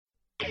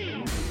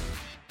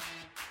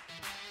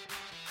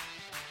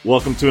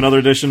Welcome to another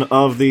edition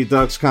of the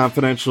Ducks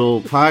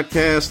Confidential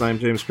podcast. I'm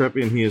James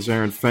Creppy, and he is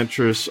Aaron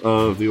Fentress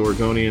of the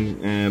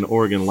Oregonian and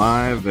Oregon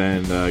Live.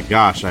 And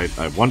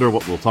I wonder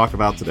what we'll talk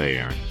about today,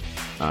 Aaron.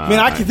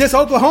 This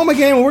Oklahoma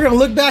game, we're going to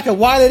look back at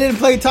why they didn't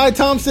play Ty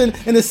Thompson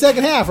in the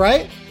second half,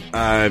 right?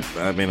 I'm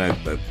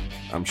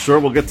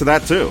sure we'll get to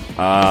that too.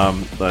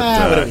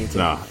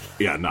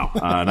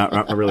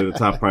 Not really the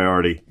top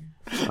priority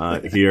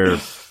here.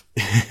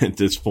 At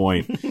this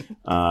point,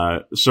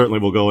 certainly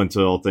we'll go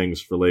into all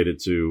things related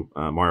to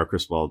Mario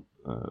Cristobal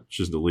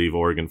choosing to leave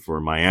Oregon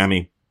for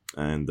Miami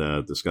and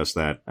discuss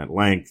that at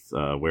length,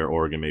 where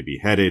Oregon may be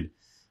headed,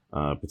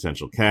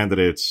 potential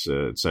candidates,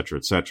 et cetera,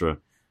 et cetera.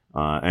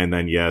 And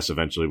then, yes,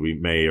 eventually we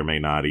may or may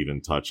not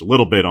even touch a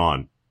little bit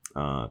on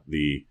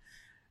the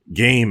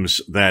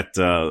games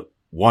that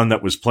one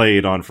that was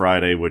played on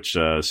Friday, which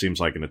seems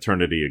like an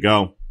eternity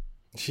ago.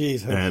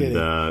 Jeez,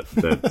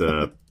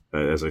 and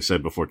as I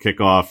said before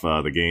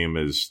kickoff, the game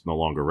is no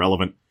longer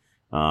relevant.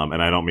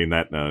 And I don't mean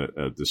that in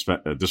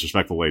a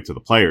disrespectful way to the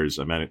players.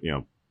 I meant,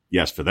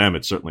 yes, for them,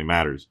 it certainly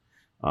matters.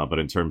 But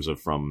in terms of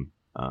from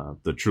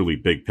the truly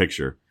big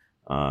picture,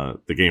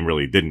 the game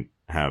really didn't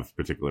have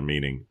particular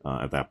meaning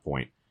at that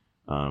point.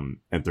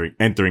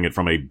 Entering it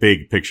from a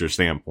big picture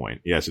standpoint.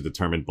 Yes, it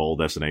determined bowl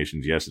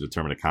destinations. Yes, it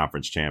determined a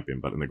conference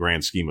champion. But in the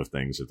grand scheme of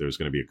things, if there's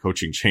going to be a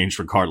coaching change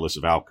regardless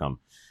of outcome,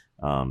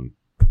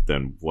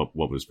 then what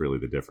was really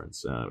the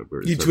difference?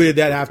 You tweeted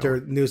that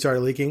after news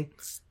started leaking?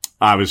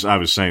 I was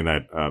saying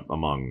that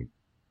among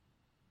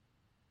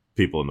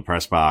people in the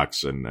press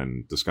box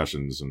and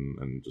discussions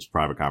and just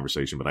private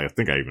conversation, but I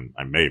think I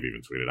may have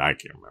even tweeted. I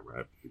can't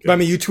remember. But I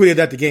mean, you tweeted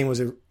that the game was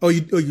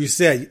you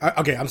said,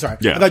 okay, I'm sorry.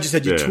 Yeah, I thought you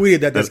said you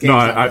tweeted that this game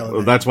was not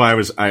relevant. That's why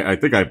I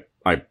think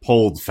I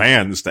polled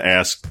fans to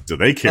ask, do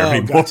they care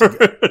anymore?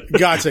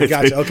 Gotcha.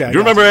 Okay. Do you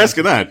remember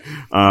asking that?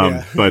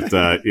 But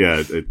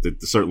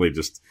it certainly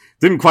just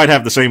didn't quite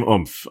have the same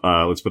oomph.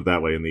 Let's put it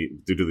that way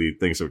due to the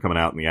things that were coming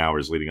out in the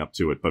hours leading up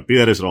to it. But be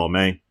that as it all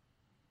may,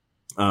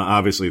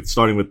 obviously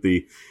starting with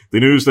the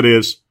news that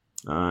is,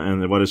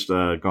 and what has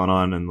gone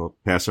on in the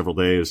past several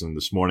days. And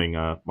this morning,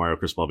 Mario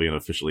Cristobal being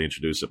officially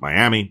introduced at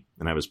Miami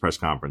and have his press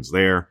conference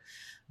there.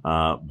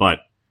 But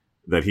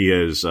that he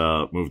has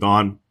moved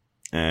on.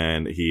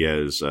 And he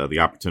has the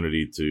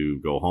opportunity to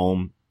go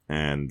home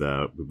and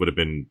would have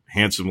been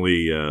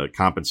handsomely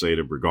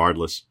compensated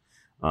regardless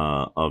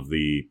of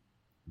the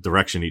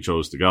direction he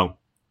chose to go.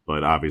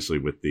 But obviously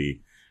with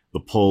the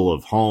pull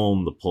of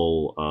home, the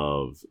pull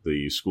of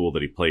the school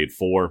that he played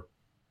for,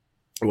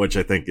 which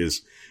I think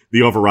is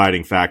the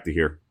overriding factor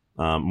here,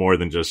 more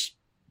than just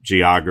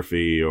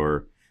geography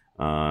or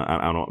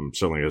I'm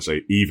certainly going to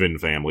say even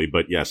family.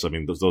 But yes, I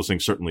mean, those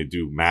things certainly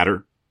do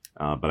matter.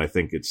 But I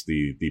think it's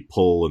the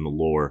pull and the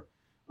lure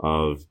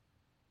of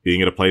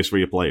being at a place where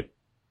you played.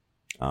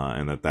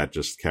 And that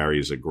just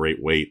carries a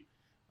great weight,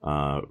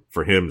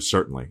 for him,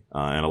 certainly.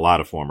 And a lot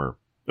of former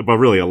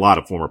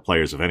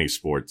players of any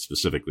sport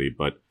specifically,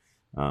 but,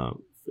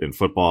 in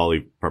football,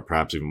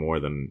 perhaps even more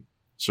than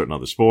certain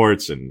other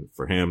sports. And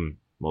for him,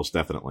 most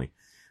definitely.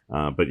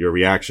 But your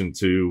reaction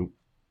to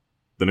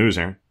the news,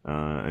 Aaron,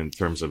 in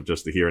terms of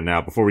just the here and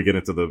now, before we get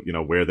into the,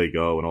 where they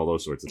go and all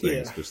those sorts of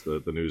things, just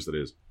the news that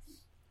is.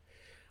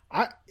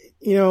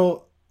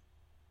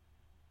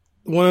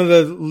 One of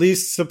the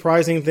least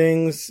surprising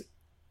things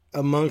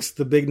amongst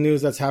the big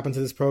news that's happened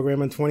to this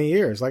program in 20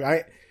 years.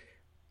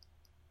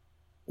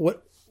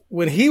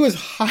 When he was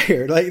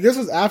hired, this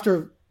was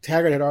after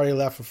Taggart had already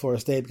left for Florida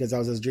State because that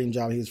was his dream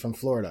job. He was from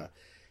Florida.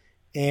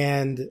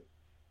 And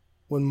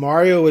when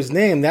Mario was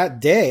named that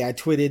day, I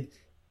tweeted,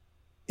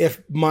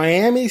 if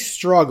Miami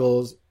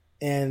struggles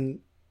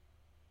and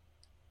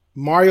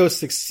Mario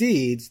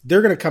succeeds,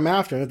 they're going to come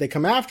after him. If they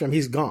come after him,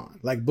 he's gone.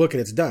 Book it,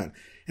 it's done.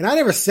 And I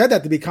never said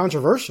that to be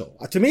controversial.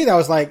 To me, that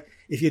was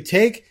if you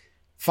take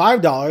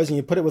 $5 and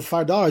you put it with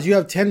 $5, you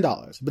have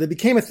 $10. But it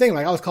became a thing.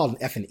 I was called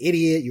an effing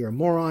idiot. You're a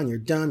moron. You're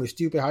dumb. You're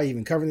stupid. How are you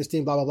even covering this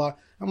team? Blah, blah, blah.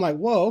 I'm like,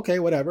 whoa, okay,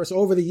 whatever. So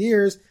over the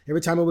years,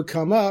 every time it would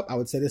come up, I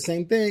would say the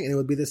same thing and it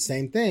would be the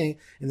same thing.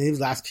 And then these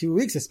last few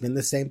weeks, it's been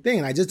the same thing.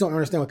 And I just don't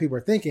understand what people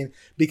are thinking,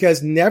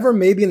 because never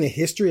maybe in the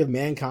history of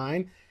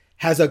mankind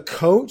has a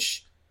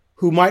coach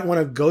who might want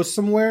to go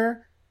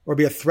somewhere or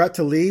be a threat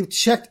to leave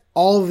checked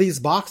all of these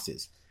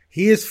boxes.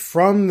 He is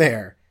from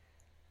there,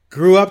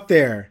 grew up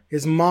there.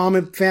 His mom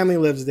and family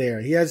lives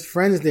there. He has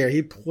friends there.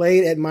 He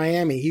played at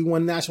Miami. He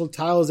won national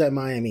titles at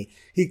Miami.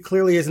 He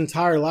clearly his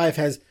entire life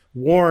has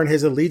worn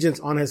his allegiance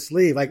on his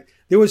sleeve.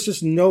 There was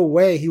just no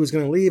way he was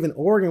going to leave, and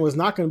Oregon was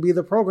not going to be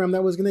the program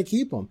that was going to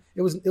keep him.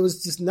 It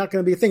was just not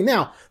going to be a thing.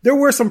 Now, there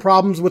were some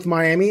problems with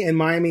Miami, and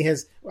Miami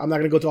has, I'm not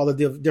going to go to all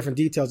the different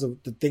details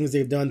of the things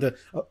they've done to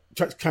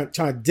try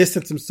to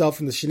distance himself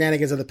from the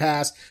shenanigans of the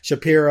past,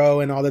 Shapiro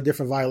and all the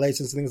different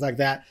violations and things like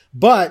that.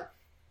 But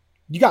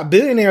you got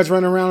billionaires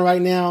running around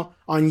right now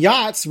on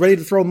yachts ready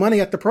to throw money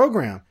at the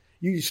program.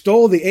 You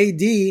stole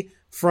the AD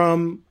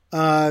from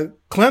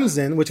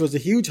Clemson, which was a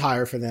huge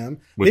hire for them.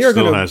 Which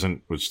still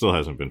hasn't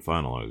been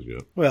finalized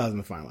yet. Well, it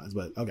hasn't been finalized,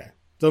 but okay.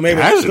 So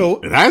maybe it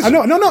hasn't. It hasn't.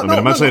 No. I mean,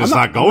 I'm not saying it's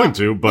not going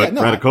to, but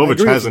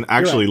Radakovich hasn't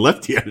actually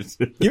left yet.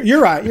 You're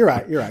right.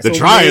 They're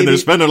trying. They're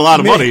spending a lot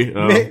of money.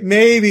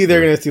 Maybe they're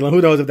going to steal him. Who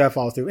knows if that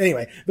falls through?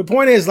 Anyway, the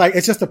point is, like,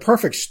 it's just a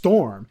perfect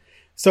storm.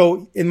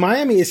 So in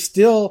Miami, it's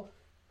still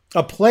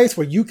a place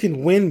where you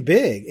can win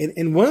big.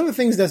 And one of the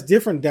things that's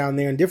different down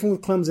there and different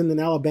with Clemson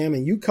and Alabama,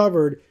 and you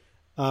covered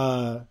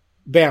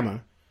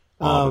Bama.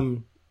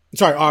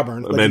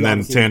 Auburn. And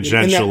then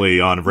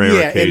tangentially on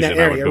rare occasion,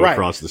 I would go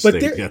across the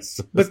state. Yes.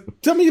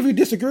 But tell me if you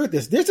disagree with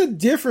this. There's a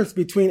difference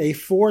between a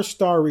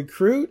 4-star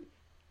recruit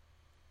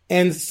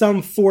and a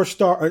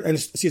 4-star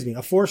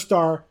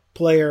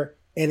player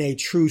and a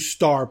true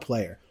star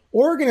player.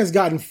 Oregon has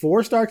gotten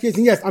 4-star kids.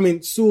 And yes, I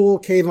mean, Sewell,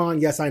 Kayvon,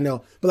 yes, I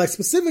know. But like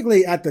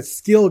specifically at the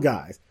skill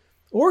guys,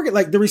 Oregon,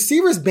 like the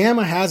receivers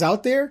Bama has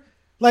out there,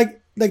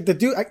 like the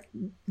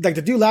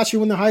dude last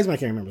year won the Heisman, I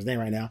can't remember his name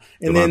right now.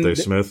 And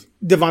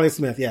Devontae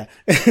Smith, yeah.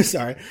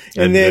 Sorry.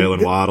 And then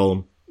Jalen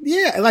Waddle.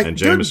 Yeah, like and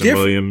Jameson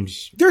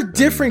Williams. They're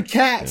different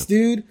cats,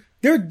 dude.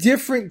 They're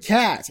different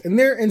cats.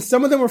 And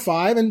some of them were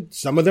 5 and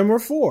some of them were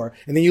 4.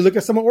 And then you look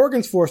at some of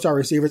Oregon's 4-star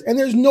receivers and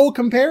there's no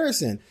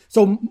comparison.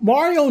 So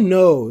Mario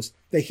knows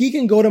that he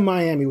can go to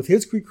Miami with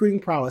his recruiting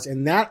prowess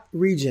in that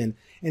region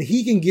and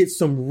he can get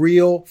some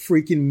real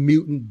freaking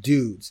mutant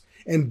dudes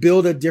and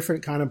build a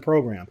different kind of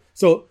program.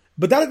 So,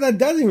 but that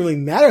doesn't really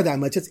matter that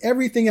much. It's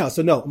everything else.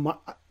 So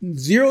no,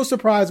 zero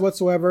surprise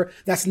whatsoever.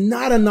 That's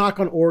not a knock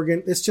on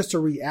Oregon. It's just a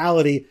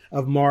reality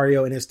of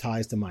Mario and his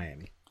ties to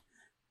Miami.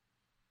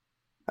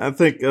 I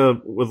think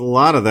with a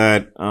lot of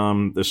that,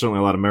 there's certainly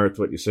a lot of merit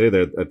to what you say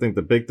there. I think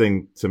the big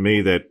thing to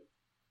me that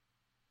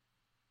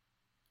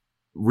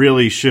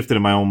really shifted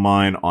in my own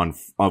mind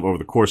over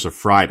the course of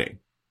Friday,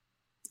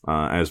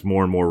 as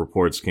more and more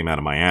reports came out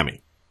of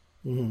Miami,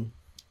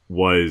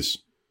 was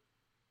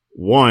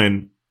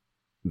one,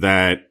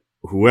 that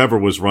whoever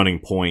was running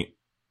point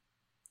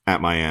at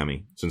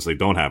Miami, since they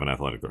don't have an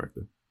athletic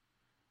director,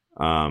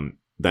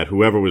 that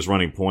whoever was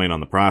running point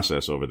on the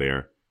process over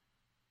there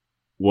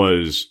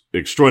was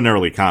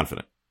extraordinarily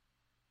confident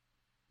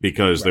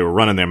because they were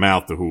running their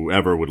mouth to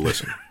whoever would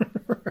listen.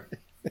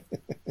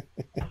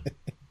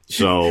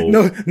 So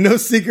no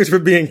secrets were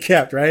being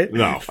kept, right?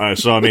 No.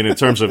 So I mean, in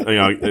terms of,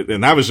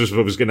 and that was just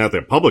what was getting out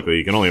there publicly.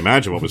 You can only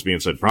imagine what was being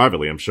said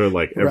privately. I'm sure,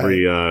 like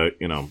every,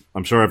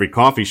 I'm sure every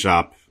coffee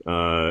shop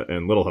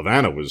in Little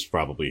Havana was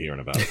probably hearing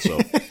about it. So,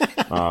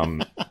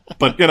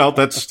 but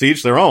that's to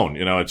each their own.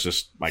 It's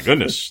just, my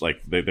goodness,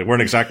 like they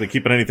weren't exactly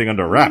keeping anything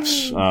under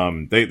wraps.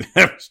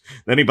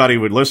 Anybody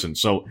would listen.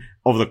 So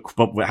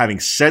but having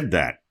said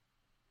that,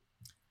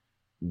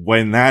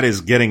 when that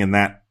is getting in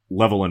that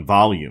level and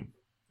volume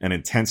and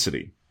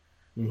intensity,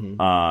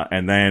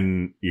 and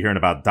then you're hearing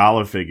about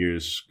dollar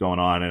figures going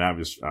on, and I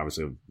was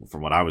obviously,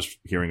 from what I was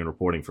hearing and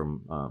reporting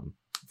from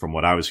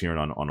what I was hearing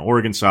on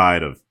Oregon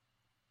side of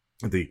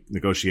the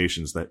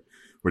negotiations that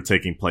were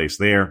taking place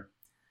there,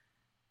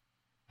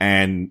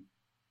 and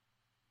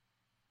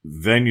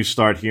then you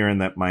start hearing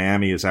that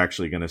Miami is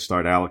actually going to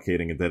start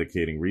allocating and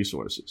dedicating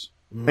resources.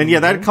 And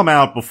yeah, that had come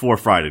out before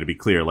Friday, to be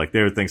clear. Like,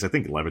 there are things, I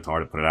think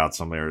Levitard had put it out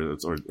somewhere,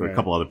 or a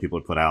couple other people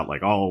had put out,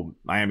 like, oh,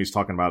 Miami's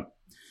talking about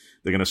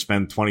they're going to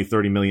spend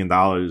 $20-30 million,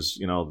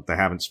 that they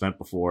haven't spent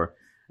before.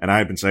 And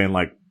I've been saying,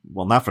 like,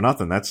 well, not for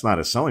nothing. That's not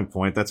a selling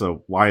point. That's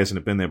why hasn't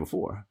it been there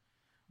before?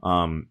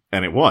 And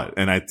it was.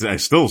 And I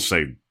still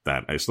say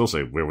that. I still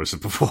say, where was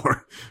it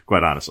before?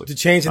 Quite honestly. To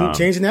change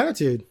an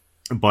attitude.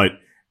 But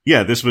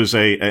yeah, this was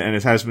and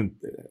it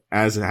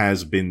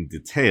has been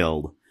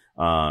detailed,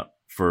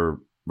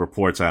 for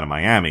reports out of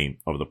Miami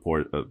over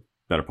the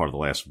better part of the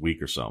last week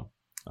or so.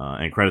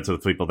 And credit to the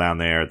people down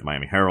there at the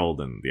Miami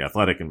Herald and the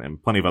Athletic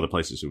and plenty of other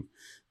places who've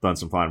done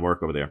some fine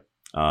work over there.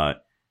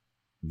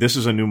 This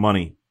is a new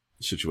money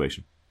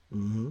situation.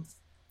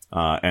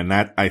 And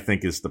that, I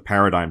think, is the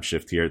paradigm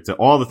shift here to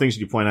all the things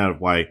you point out of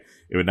why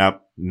it would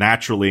now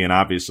naturally and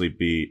obviously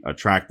be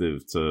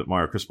attractive to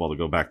Mario Cristobal to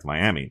go back to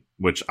Miami,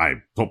 which I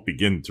don't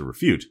begin to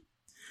refute.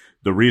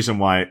 The reason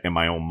why, in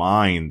my own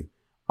mind,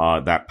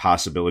 that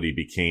possibility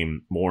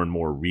became more and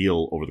more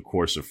real over the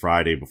course of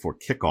Friday before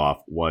kickoff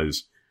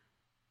was,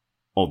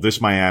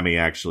 this Miami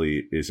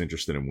actually is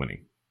interested in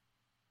winning.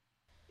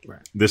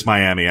 Right. This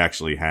Miami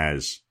actually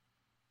has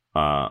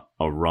a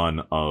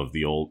run of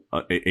the old,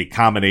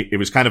 it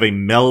was kind of a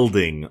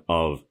melding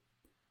of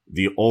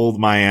the old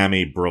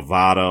Miami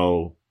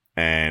bravado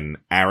and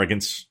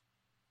arrogance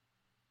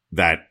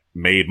that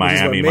made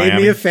Miami Miami.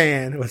 Made me a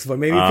fan. Was what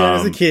made me a fan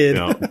as a kid.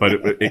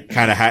 But it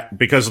kind of had,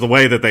 because of the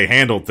way that they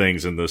handled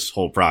things in this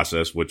whole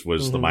process, which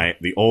was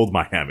the old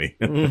Miami.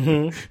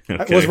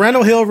 Okay. Was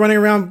Randall Hill running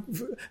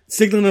around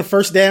signaling the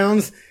first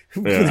downs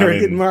when they were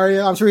getting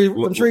Mario? I'm sure he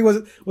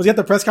was he at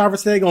the press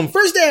conference today going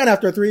first down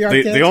after a 3-yard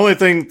catch?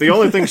 The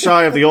only thing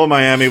shy of the old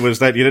Miami was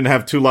that you didn't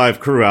have 2 live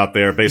crew out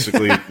there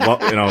basically,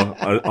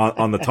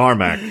 on the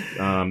tarmac.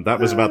 That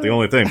was about the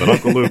only thing, but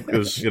Uncle Luke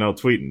is,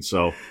 tweeting.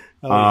 So,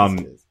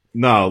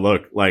 no,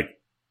 look, like,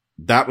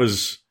 that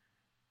was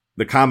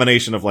the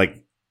combination of,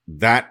 like,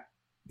 that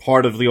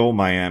part of the old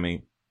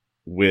Miami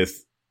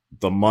with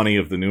the money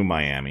of the new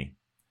Miami.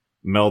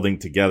 melding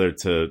together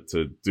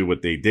to do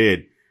what they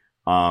did.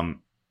 I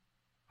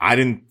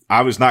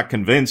was not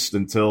convinced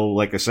until,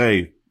 like I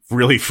say,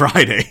 really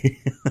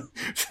Friday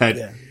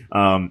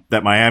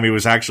that Miami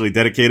was actually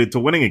dedicated to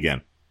winning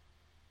again.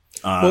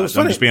 I'm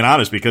just being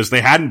honest, because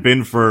they hadn't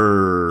been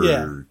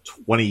for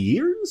 20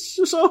 years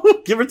or so,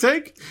 give or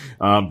take.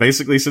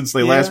 Basically since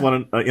they last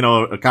won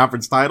a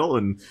conference title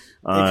and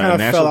a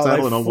national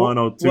title in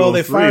 01,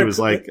 02, 03. It was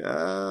like,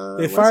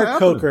 they fired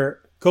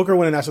Coker. Coker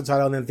won a national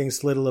title, and then things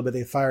slid a little bit.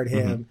 They fired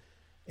him,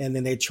 and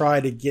then they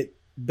tried to get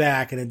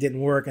back, and it didn't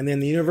work. And then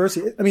the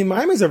university, I mean,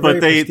 Miami's a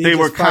very they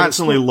were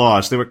constantly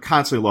lost. They were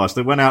constantly lost.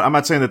 They went out. I'm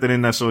not saying that they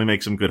didn't necessarily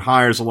make some good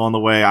hires along the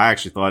way. I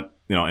actually thought,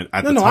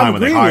 at the time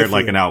when they hired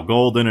like an Al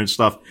Golden and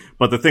stuff.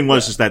 But the thing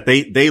was is that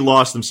they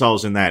lost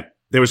themselves in that.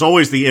 There was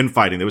always the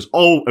infighting. There was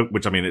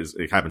which I mean,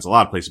 it happens a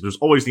lot of places. But there was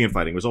always the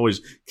infighting. It was always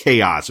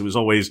chaos. It was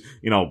always,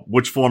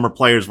 which former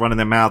players running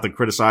their mouth and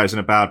criticizing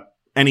about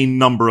any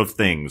number of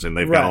things. And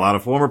they've got a lot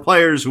of former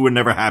players who were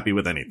never happy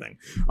with anything.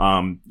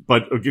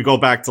 But you go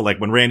back to like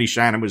when Randy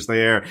Shannon was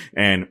there,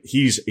 and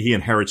he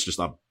inherits just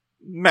a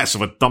mess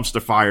of a dumpster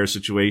fire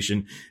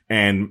situation.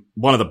 And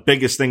one of the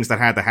biggest things that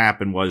had to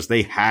happen was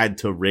they had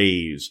to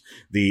raise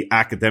the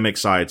academic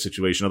side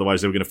situation.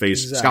 Otherwise they were going to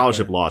face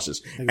scholarship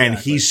losses. And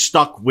he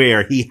stuck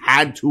where he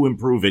had to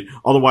improve it.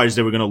 Otherwise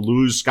they were going to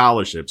lose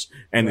scholarships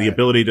and the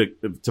ability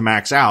to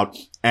max out.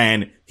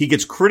 And he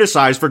gets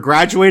criticized for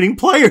graduating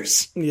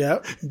players.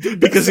 Yep.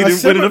 Because he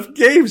didn't win enough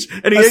games.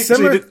 And he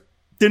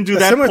didn't do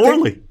that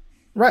poorly.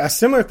 Right. A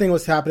similar thing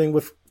was happening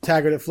with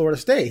Taggart at Florida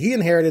State. He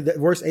inherited the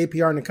worst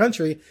APR in the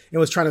country and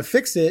was trying to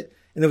fix it.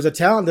 And there was a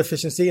talent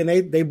deficiency, and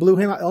they blew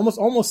him out.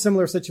 Almost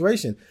similar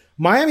situation.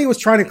 Miami was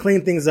trying to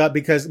clean things up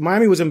because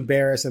Miami was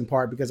embarrassed in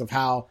part because of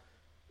how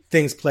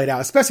things played out,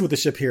 especially with the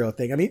Shapiro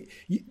thing. I mean,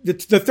 the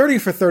 30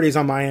 for 30s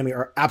on Miami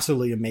are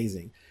absolutely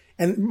amazing.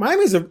 And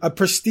Miami's a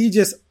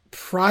prestigious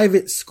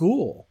private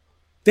school.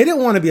 They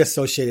didn't want to be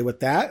associated with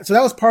that. So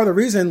that was part of the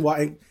reason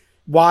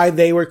why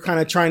they were kind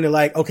of trying to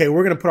like, okay,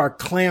 we're going to put our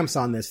clamps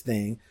on this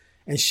thing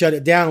and shut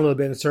it down a little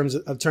bit in terms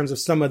of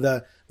some of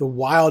the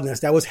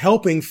wildness that was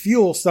helping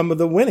fuel some of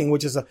the winning,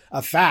 which is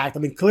a fact. I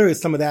mean, clearly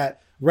some of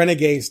that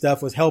renegade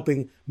stuff was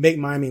helping make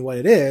Miami what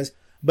it is.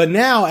 But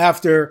now,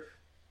 after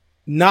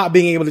not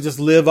being able to just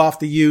live off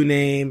the U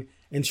name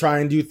and try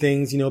and do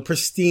things,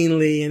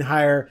 pristinely and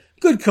hire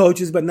good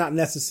coaches, but not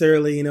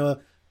necessarily,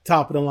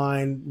 top of the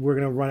line, we're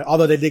going to run it.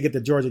 Although they did get the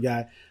Georgia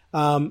guy.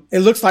 It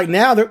looks like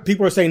now that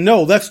people are saying,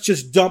 no, let's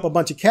just dump a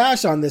bunch of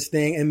cash on this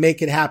thing and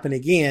make it happen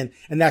again.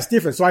 And that's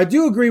different. So I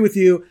do agree with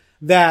you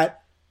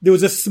that there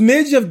was a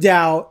smidge of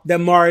doubt that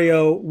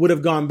Mario would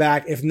have gone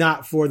back if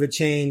not for the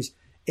change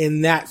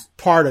in that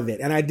part of it.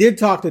 And I did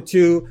talk to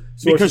two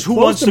sources. Because who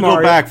wants to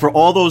go back for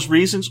all those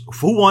reasons?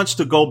 Who wants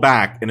to go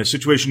back in a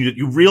situation that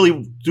you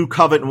really do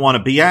covet and want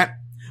to be at?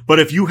 But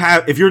if you're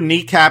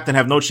kneecapped and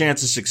have no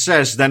chance of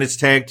success, then it's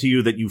tagged to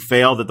you that you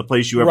failed at the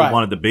place you ever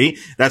wanted to be.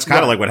 That's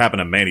kind of like what happened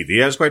to Manny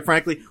Diaz, quite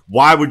frankly.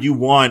 Why would you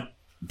want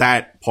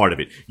that part of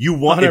it? If you're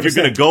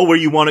going to go where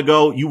you want to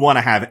go, you want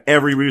to have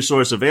every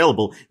resource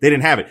available. They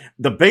didn't have it.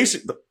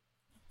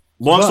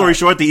 Long story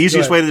short, the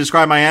easiest way to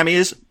describe Miami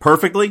is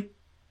perfectly,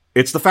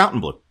 it's the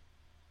Fontainebleau.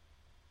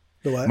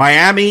 The what?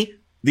 Miami,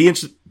 the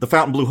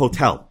Fontainebleau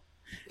Hotel.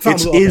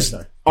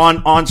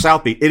 On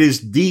South Beach. It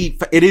is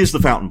the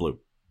Fontainebleau.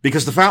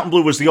 Because the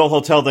Fontainebleau was the old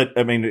hotel that,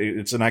 I mean,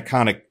 it's an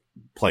iconic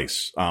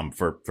place,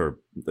 for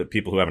the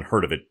people who haven't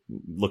heard of it,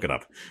 look it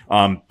up.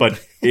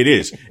 But it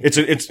is.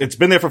 It's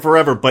been there for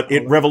forever, but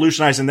it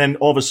revolutionized, and then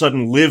all of a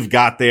sudden Liv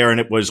got there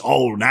and it was,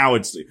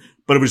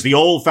 but it was the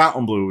old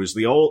Fontainebleau. It was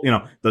the old,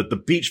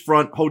 the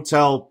beachfront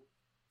hotel,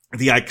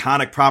 the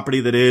iconic property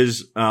that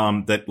is,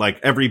 that like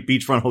every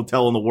beachfront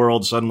hotel in the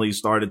world suddenly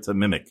started to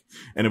mimic.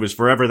 And it was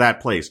forever that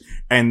place.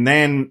 And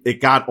then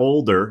it got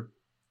older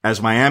as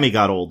Miami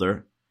got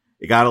older.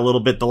 It got a little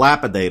bit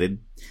dilapidated.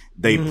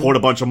 They poured a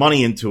bunch of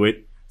money into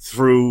it,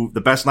 threw the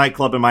best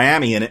nightclub in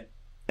Miami in it,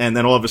 and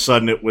then all of a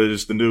sudden it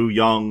was the new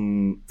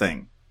young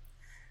thing.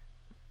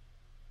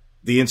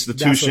 The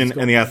institution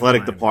and the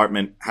athletic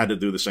department had to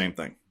do the same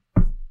thing.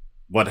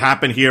 What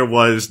happened here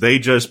was they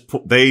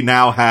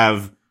now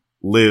have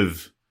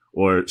Live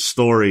or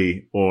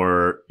Story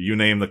or you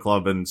name the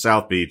club in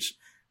South Beach.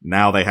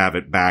 Now they have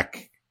it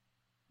back,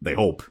 they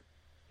hope,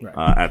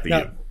 at the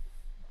U.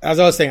 As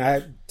I was saying, I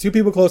had two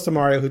people close to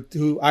Mario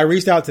who I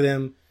reached out to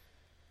them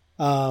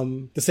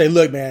to say,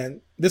 look, man,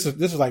 this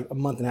was like a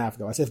month and a half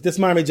ago. I said, if this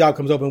Miami job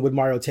comes open, would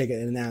Mario take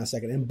it in a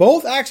second? And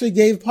both actually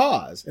gave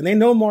pause. And they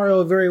know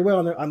Mario very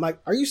well. And I'm like,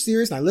 are you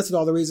serious? And I listed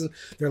all the reasons.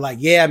 They're like,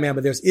 yeah, man,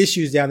 but there's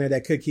issues down there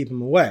that could keep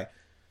him away.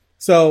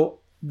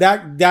 So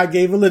that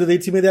gave validity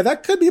to me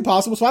that could be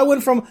possible. So I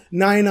went from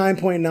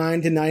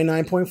 99.9 to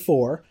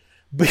 99.4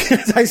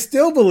 because I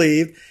still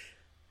believe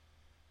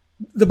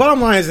the bottom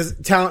line is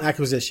talent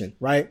acquisition,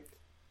 right?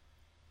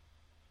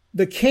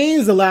 The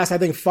Canes, the last, I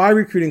think, 5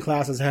 recruiting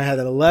classes have had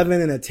an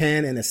 11 and a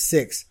 10 and a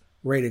 6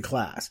 rated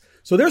class.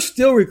 So they're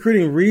still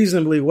recruiting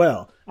reasonably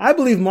well. I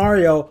believe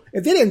Mario,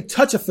 if they didn't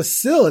touch a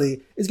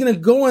facility, is going to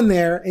go in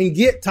there and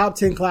get top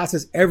 10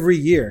 classes every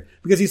year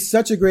because he's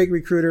such a great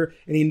recruiter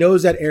and he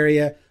knows that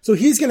area. So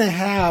he's going to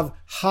have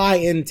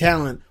high-end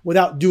talent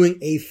without doing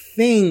a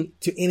thing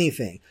to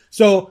anything.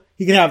 So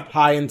he can have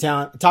high-end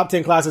talent, top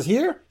 10 classes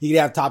here. He could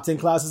have top 10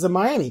 classes in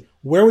Miami.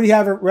 Where would he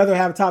rather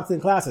have top 10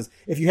 classes?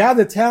 If you have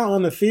the talent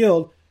on the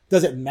field,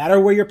 does it matter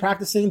where you're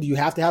practicing? Do you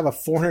have to have a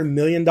 $400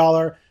 million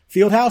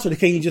field house, or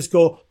can you just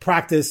go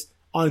practice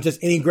on just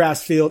any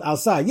grass field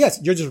outside? Yes,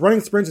 you're just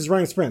running sprints is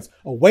running sprints.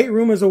 A weight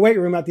room is a weight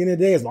room at the end of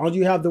the day, as long as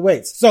you have the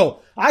weights.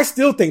 So I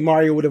still think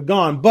Mario would have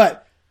gone,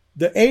 but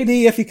the AD,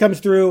 if he comes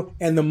through,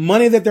 and the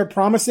money that they're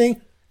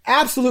promising,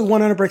 absolute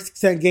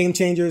 100% game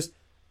changers,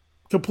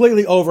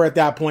 completely over at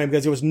that point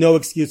because there was no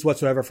excuse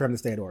whatsoever for him to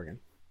stay at Oregon.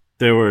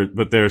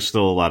 But there's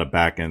still a lot of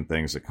back end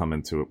things that come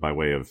into it by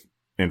way of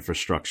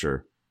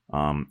infrastructure.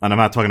 And I'm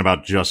not talking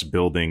about just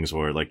buildings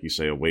or, like you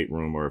say, a weight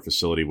room or a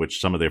facility, which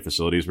some of their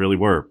facilities really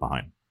were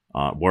behind,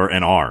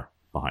 and are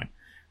behind,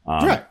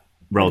 right.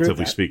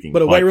 Relatively speaking.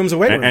 But a weight room's a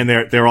weight room. And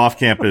their off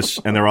campus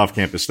and their off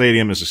campus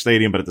stadium is a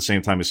stadium. But at the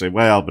same time, you say,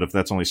 well, but if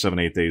that's only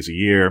 7-8 days a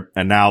year,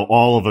 and now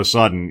all of a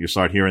sudden you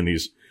start hearing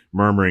these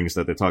murmurings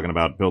that they're talking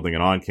about building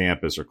an on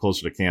campus or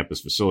closer to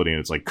campus facility, and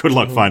it's like, good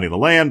luck finding the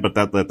land, but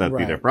let that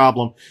be their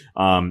problem.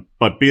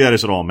 But be that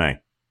as it all may,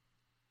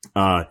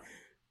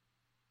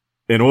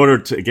 in order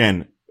to,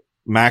 again,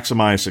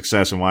 maximize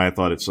success, and why I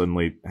thought it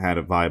suddenly had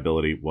a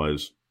viability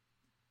was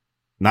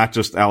not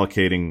just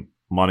allocating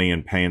money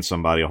and paying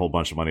somebody a whole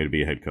bunch of money to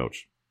be a head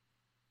coach.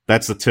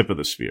 That's the tip of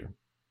the spear.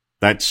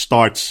 That's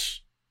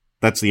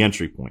the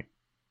entry point.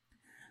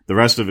 The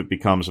rest of it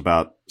becomes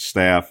about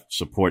staff,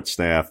 support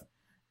staff,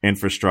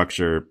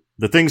 infrastructure,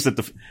 the things that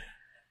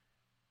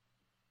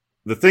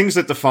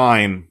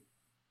define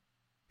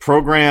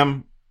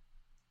program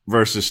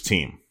versus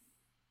team.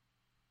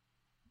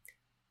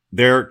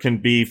 There can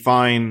be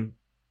fine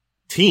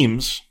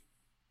teams.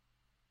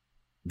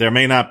 There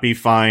may not be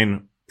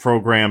fine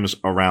programs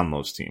around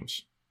those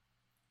teams.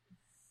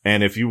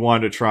 And if you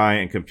want to try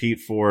and compete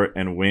for it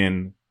and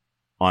win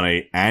on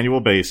an annual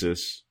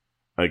basis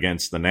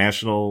against the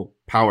national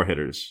power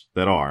hitters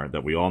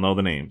that we all know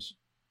the names,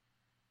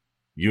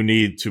 you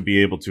need to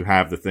be able to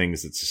have the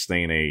things that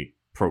sustain a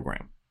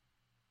program.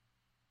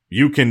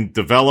 You can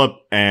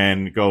develop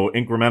and go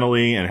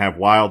incrementally and have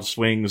wild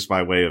swings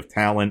by way of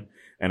talent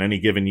in any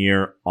given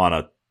year on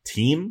a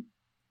team,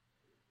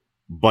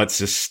 but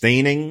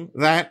sustaining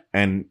that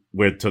and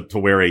to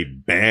where a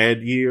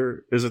bad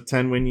year is a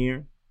 10-win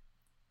year,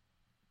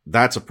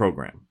 that's a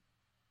program.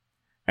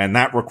 And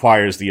that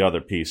requires the other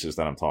pieces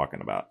that I'm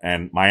talking about.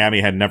 And Miami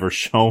had never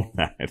shown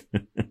that.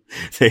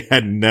 They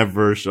had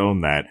never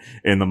shown that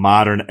in the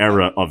modern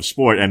era of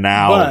sport. And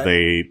now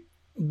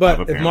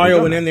But if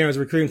Mario went in there as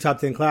recruiting top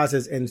 10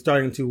 classes and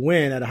starting to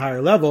win at a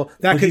higher level,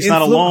 that could he's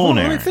not alone.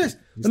 Let me finish.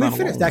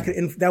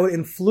 That would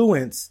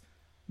influence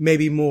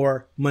maybe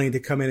more money to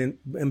come in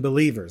and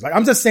believers. Like,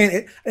 I'm just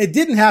saying it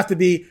didn't have to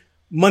be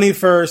money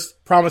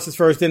first, promises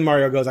first, then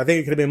Mario goes. I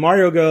think it could have been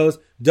Mario goes,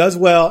 does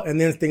well, and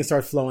then things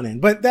start flowing in.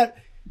 But that's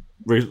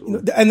what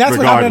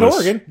happened at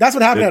Oregon. That's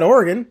what happened at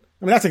Oregon.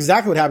 I mean, that's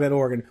exactly what happened at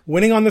Oregon.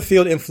 Winning on the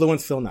field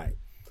influenced Phil Knight.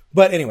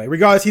 But anyway,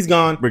 regardless, he's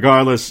gone.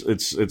 Regardless,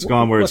 it's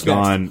gone where it's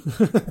gone,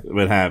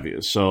 what have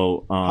you.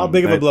 So, how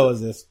big of a blow is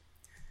this,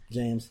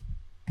 James?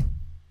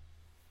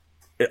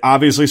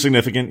 Obviously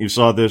significant. You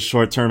saw the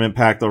short-term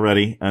impact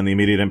already and the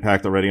immediate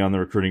impact already on the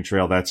recruiting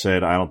trail. That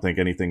said, I don't think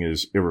anything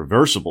is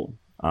irreversible.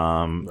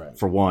 Right.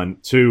 For one.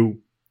 Two,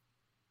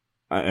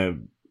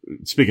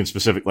 speaking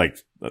specific,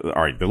 all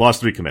right, they lost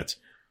 3 commits.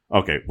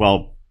 Okay,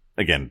 well,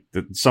 again,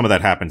 some of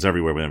that happens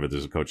everywhere whenever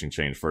there's a coaching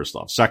change, first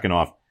off. Second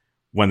off,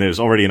 when there's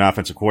already an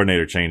offensive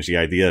coordinator change, the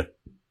idea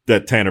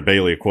that Tanner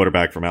Bailey, a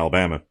quarterback from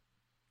Alabama,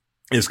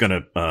 is going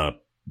to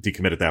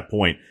decommit at that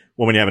point.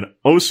 Well, when you have an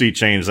OC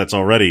change, that's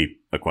already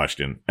a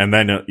question. And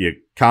then you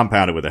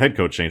compound it with a head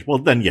coach change. Well,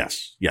 then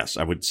yes,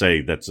 I would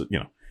say that's,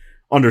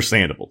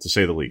 understandable to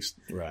say the least.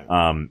 Right.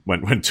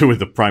 When 2 of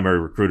the primary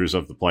recruiters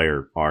of the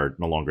player are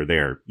no longer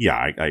there. Yeah,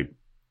 I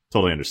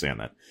totally understand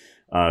that.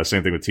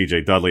 Same thing with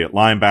TJ Dudley at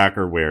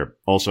linebacker, where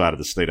also out of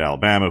the state of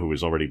Alabama, who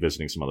is already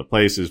visiting some other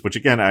places, which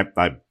again, I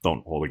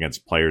don't hold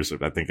against players.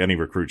 I think any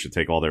recruit should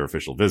take all their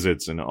official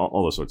visits and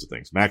all those sorts of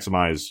things.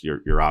 Maximize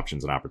your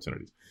options and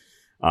opportunities.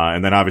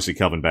 And then obviously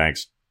Kelvin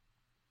Banks,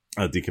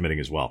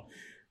 decommitting as well.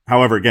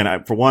 However,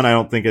 again, for one, I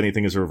don't think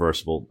anything is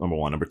irreversible. Number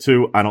one. Number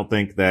two, I don't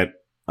think that,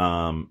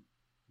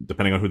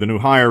 depending on who the new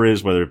hire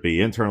is, whether it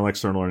be internal,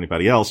 external, or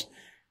anybody else,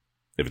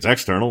 if it's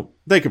external,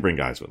 they could bring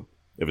guys with them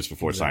if it's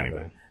before signing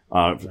them.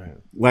 Right.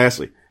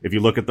 Lastly, if you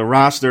look at the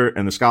roster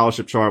and the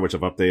scholarship chart, which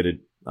I've updated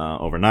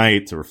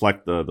overnight to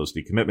reflect those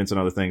decommitments and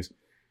other things,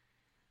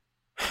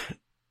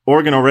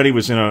 Oregon already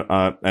was in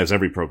as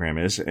every program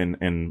is,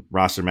 in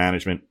roster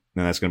management,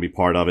 and that's going to be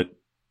part of it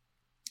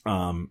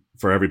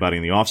for everybody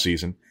in the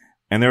offseason.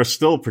 And they're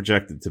still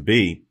projected to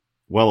be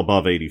well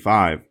above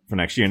 85 for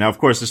next year. Now, of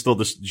course, there's still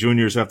the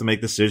juniors who have to make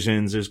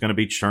decisions. There's going to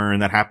be churn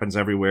that happens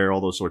everywhere,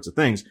 all those sorts of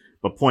things.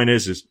 But point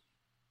is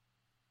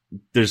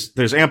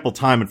there's ample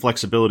time and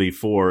flexibility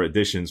for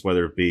additions,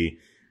 whether it be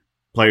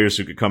players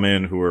who could come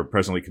in who are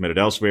presently committed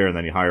elsewhere, and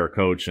then you hire a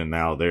coach and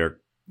now they're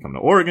coming to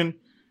Oregon,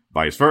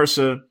 vice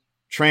versa,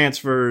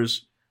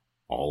 transfers,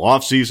 all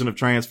off season of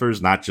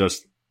transfers, not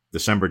just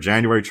December,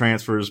 January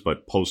transfers,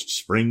 but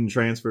post-spring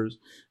transfers.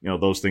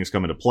 Those things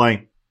come into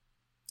play.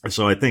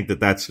 So I think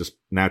that that's just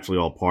naturally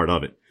all part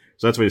of it.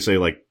 So that's why you say,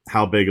 like,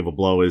 how big of a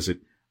blow is it?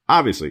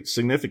 Obviously,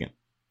 significant.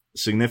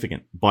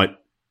 But,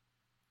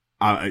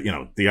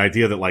 the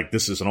idea that, like,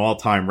 this is an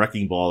all-time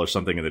wrecking ball or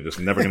something and they're just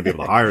never going to be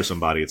able to hire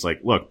somebody. It's like,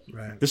 look,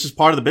 right. This is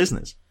part of the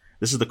business.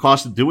 This is the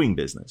cost of doing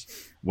business.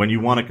 When you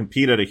want to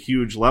compete at a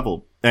huge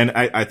level. And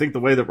I think the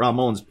way that Rob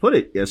Mullins put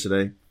it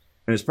yesterday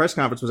in his press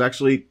conference was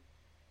actually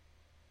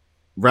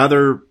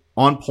rather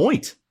on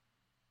point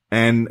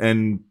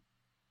and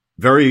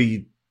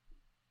very,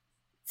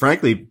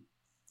 frankly,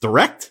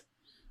 direct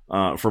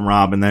from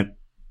Rob, and that,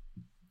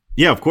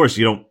 yeah, of course,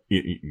 you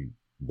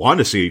want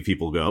to see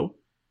people go,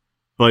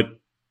 but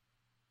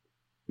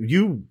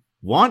you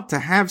want to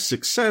have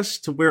success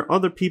to where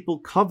other people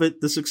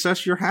covet the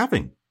success you're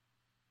having.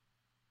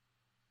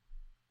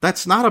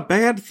 That's not a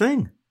bad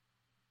thing.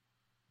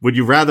 Would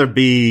you rather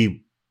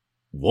be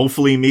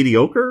woefully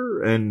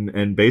mediocre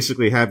and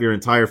basically have your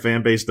entire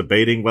fan base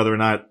debating whether or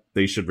not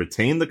they should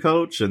retain the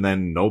coach, and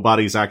then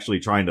nobody's actually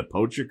trying to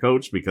poach your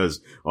coach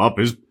because,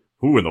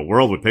 who in the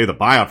world would pay the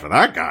buyout for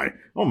that guy?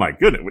 Oh my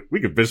goodness, we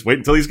could just wait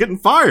until he's getting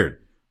fired.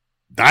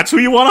 That's who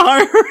you want to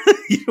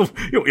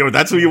hire?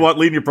 That's who you want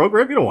leading your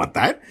program? You don't want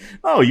that.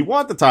 No, you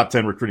want the top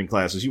 10 recruiting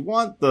classes. You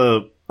want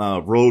the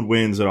road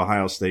wins at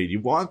Ohio State. You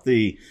want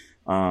the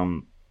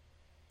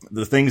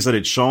things that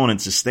it's shown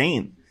and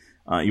sustained.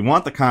 You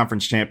want the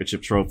conference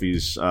championship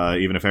trophies,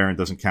 even if Aaron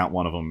doesn't count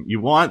one of them. You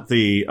want though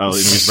he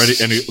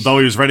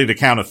was ready to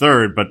count a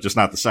third, but just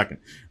not the second.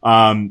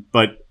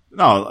 But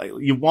no,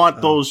 you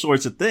want those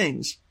sorts of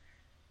things.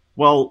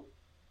 Well,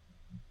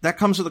 that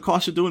comes with the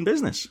cost of doing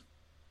business.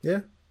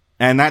 Yeah.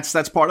 And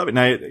that's part of it.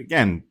 Now,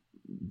 again,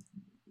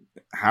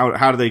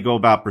 how do they go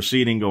about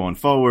proceeding going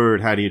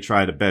forward? How do you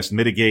try to best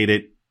mitigate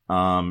it,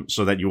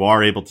 so that you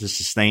are able to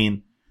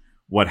sustain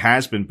what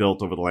has been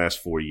built over the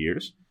last 4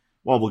 years?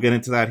 Well, we'll get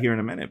into that here in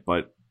a minute,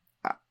 but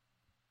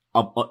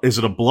is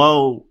it a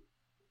blow?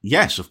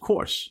 Yes, of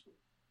course.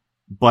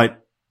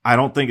 But I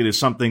don't think it is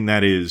something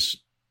that is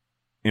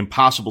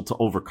impossible to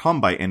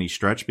overcome by any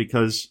stretch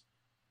because,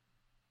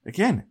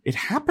 again, it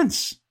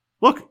happens.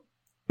 Look,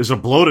 is it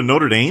a blow to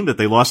Notre Dame that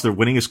they lost their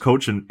winningest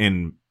coach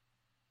in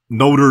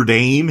Notre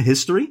Dame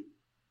history?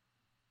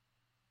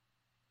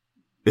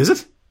 Is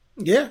it?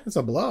 Yeah, it's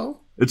a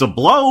blow. It's a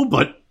blow,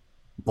 but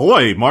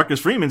boy,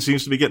 Marcus Freeman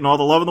seems to be getting all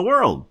the love in the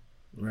world.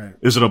 Right.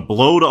 Is it a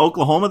blow to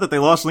Oklahoma that they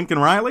lost Lincoln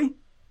Riley?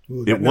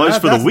 Ooh, it was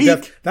for the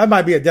week. That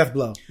might be a death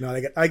blow. No,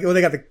 they got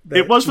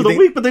it was for the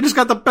week, but they just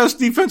got the best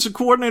defensive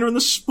coordinator in the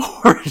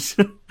sport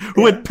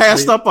who had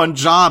passed up on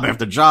job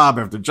after job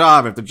after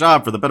job after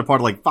job for the better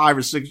part of like 5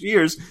 or 6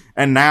 years.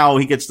 And now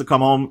he gets to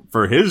come home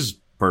for his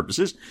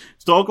purposes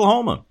to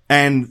Oklahoma.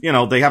 And,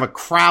 they have a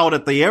crowd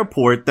at the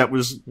airport that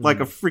was like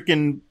a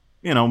freaking,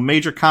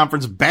 major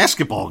conference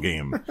basketball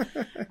game.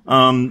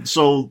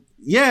 So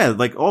yeah,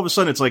 like all of a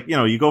sudden it's like,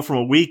 you go from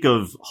a week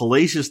of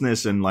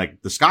hellaciousness and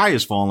like the sky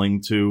is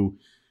falling to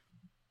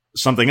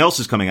something else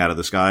is coming out of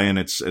the sky and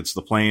it's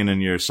the plane and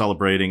you're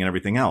celebrating and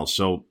everything else.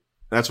 So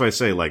that's why I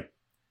say, like,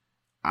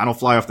 I don't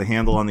fly off the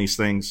handle on these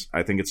things.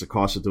 I think it's a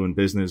cost of doing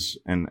business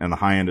and the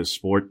high end of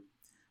sport.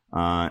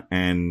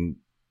 And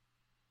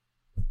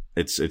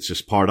it's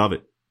just part of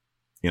it.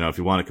 If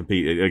you want to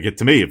compete,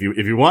 to me, if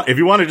you want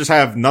to just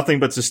have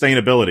nothing but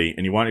sustainability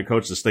and you want your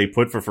coach to stay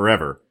put for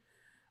forever,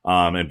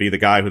 and be the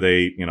guy who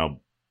they,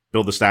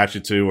 build a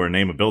statue to or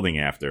name a building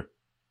after.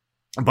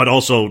 But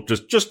also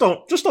just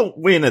don't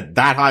win at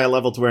that high a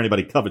level to where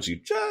anybody covets you.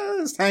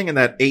 Just hang in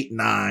that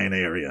 8-9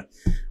 area.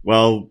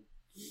 Well,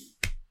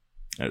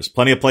 there's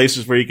plenty of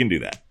places where you can do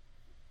that.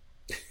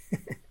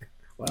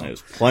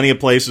 There's plenty of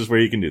places where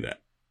you can do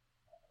that.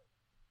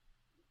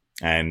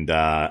 And,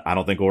 I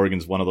don't think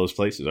Oregon's one of those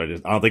places. I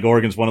don't think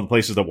Oregon's one of the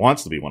places that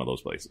wants to be one of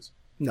those places.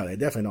 No, they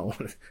definitely don't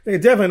want to. They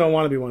definitely don't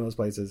want to be one of those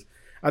places.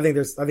 I think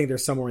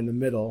there's somewhere in the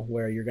middle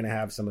where you're going to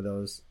have some of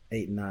those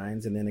 8 and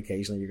 9s, and then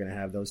occasionally you're going to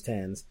have those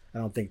 10s. I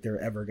don't think they're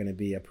ever going to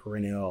be a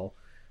perennial,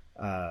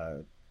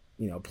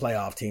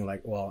 playoff team.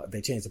 Like, well, if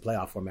they change the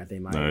playoff format, they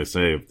might. I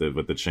say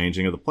with the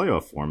changing of the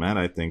playoff format,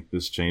 I think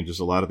this changes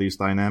a lot of these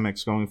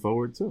dynamics going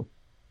forward too.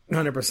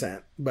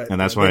 100%.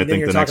 And that's why I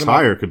think the next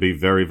hire could be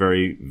very,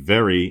 very,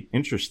 very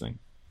interesting.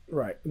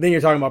 Right. Then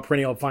you're talking about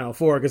perennial Final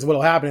Four, because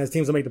what'll happen is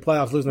teams will make the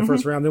playoffs, lose in the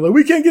first round. They're like,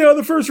 we can't get out of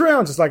the first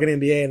round, just like an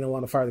NBA, and they'll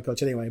want to fire the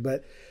coach anyway.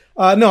 But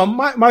no,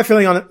 my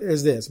feeling on it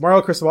is this: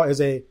 Mario Cristobal is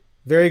a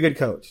very good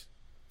coach.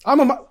 I've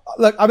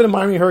been a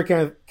Miami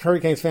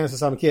Hurricanes fan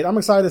since I'm a kid. I'm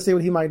excited to see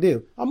what he might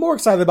do. I'm more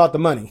excited about the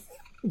money,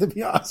 to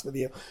be honest with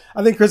you.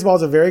 I think Cristobal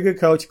is a very good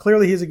coach.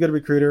 Clearly, he's a good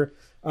recruiter.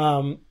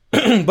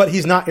 but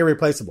he's not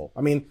irreplaceable.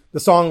 I mean, the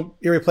song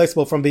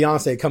 "Irreplaceable" from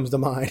Beyonce comes to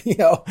mind.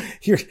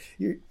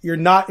 You're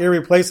not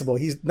irreplaceable.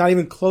 He's not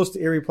even close to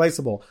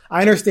irreplaceable.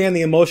 I understand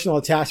the emotional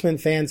attachment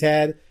fans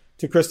had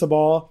to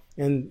Cristobal,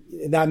 and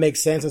that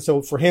makes sense. And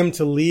so for him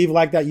to leave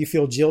like that, you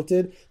feel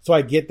jilted. So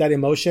I get that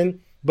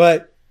emotion,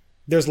 but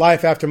there's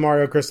life after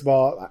Mario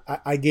Cristobal.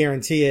 I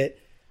guarantee it.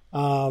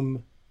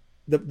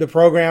 The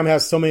program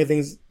has so many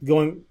things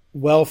going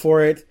well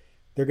for it.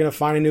 They're going to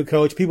find a new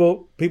coach.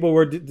 People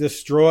were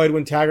destroyed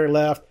when Taggart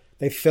left.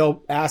 They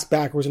fell ass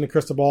backwards into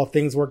Cristobal.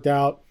 Things worked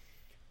out.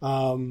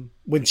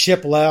 When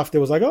Chip left, it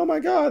was like, oh my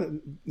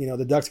God,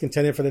 the Ducks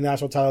contended for the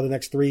national title the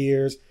next 3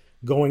 years,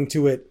 going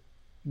to it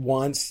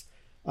once.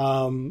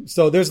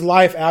 So there's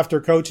life after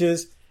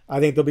coaches.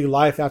 I think there'll be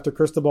life after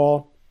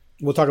Cristobal.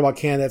 We'll talk about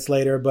candidates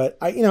later, but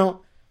I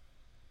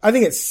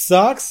think it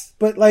sucks,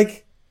 but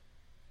like,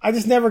 I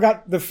just never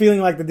got the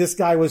feeling like that this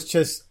guy was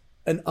just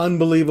an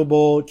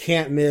unbelievable,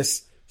 can't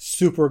miss,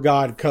 super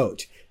god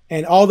coach.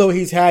 And although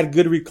he's had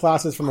good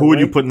reclasses from who would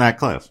you put in that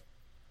class?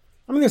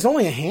 I mean, there's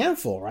only a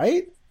handful,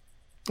 right?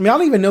 I mean, I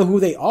don't even know who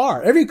they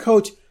are. Every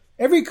coach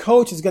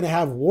is going to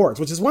have warts,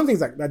 which is one of the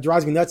things that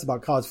drives me nuts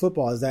about college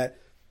football is that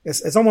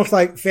it's almost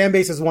like fan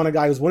bases want a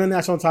guy who's won a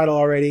national title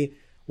already,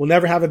 will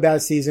never have a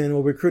bad season,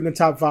 will recruit in the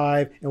top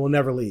 5, and will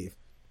never leave.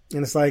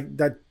 And it's like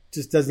that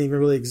just doesn't even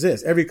really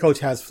exist. Every coach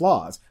has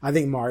flaws. I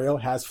think Mario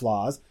has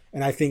flaws.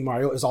 And I think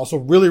Mario is also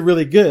really,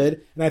 really good.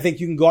 And I think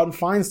you can go out and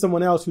find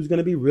someone else who's going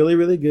to be really,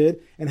 really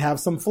good and have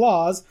some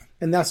flaws.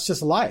 And that's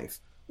just life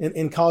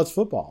in college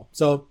football.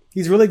 So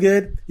he's really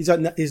good. He's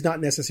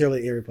not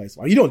necessarily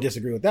irreplaceable. You don't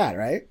disagree with that,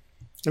 right?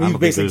 I mean, you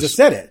basically just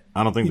said it.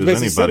 I don't think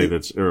there's anybody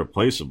that's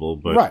irreplaceable,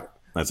 but right.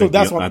 I think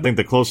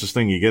the closest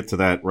thing you get to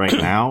that right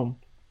now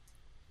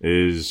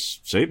is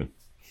Saban.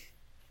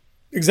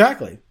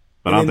 Exactly.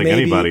 But I don't think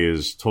anybody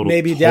is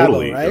totally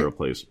Dabo, right?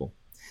 irreplaceable.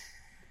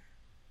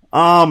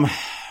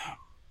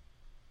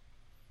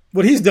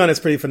 What he's done is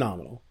pretty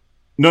phenomenal.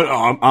 No,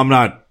 I'm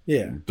not.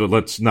 Yeah.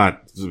 Let's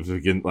not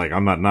begin. Like,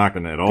 I'm not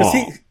knocking it at all.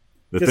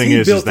 The thing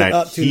is that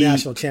up to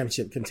national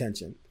championship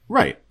contention.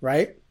 Right.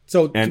 Right.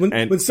 So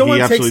when he someone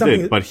takes absolutely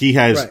something, did, but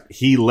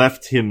he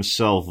left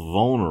himself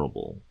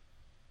vulnerable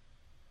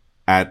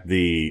at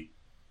his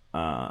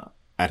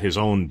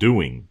own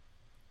doing.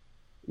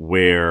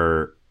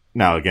 Where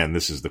now again,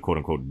 this is the quote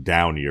unquote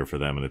down year for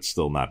them, and it's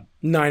still not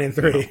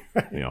 9-3.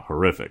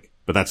 Horrific.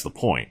 But that's the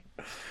point.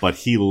 But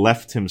he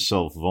left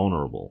himself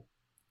vulnerable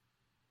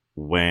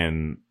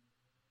when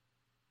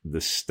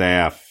the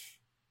staff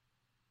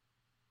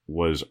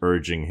was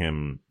urging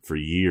him for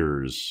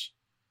years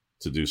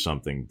to do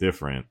something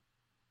different.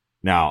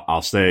 Now,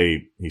 I'll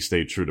say he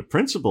stayed true to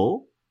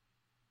principle,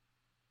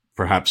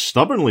 perhaps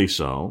stubbornly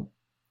so.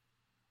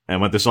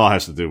 And what this all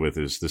has to do with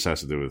is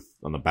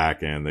on the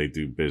back end, they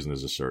do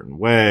business a certain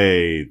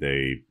way.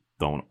 They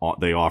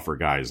offer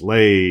guys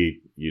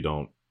late. You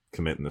don't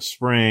commit in the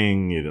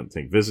spring. You don't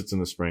take visits in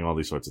the spring, all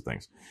these sorts of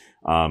things.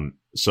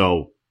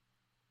 So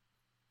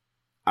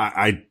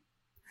I'm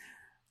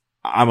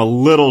a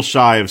little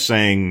shy of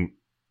saying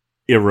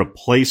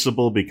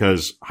irreplaceable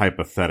because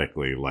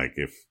hypothetically, like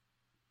if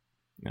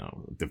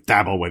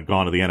Dabo had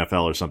gone to the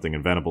NFL or something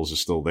and Venables is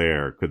still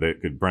there,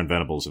 could Brent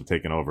Venables have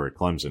taken over at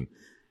Clemson?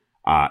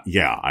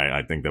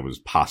 I think that was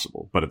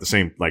possible. But at the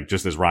same, like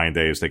just as Ryan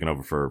Day has taken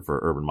over for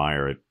Urban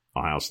Meyer at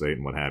Ohio State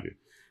and what have you.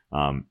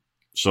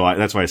 So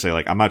that's why I say,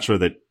 like, I'm not sure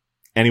that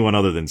anyone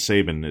other than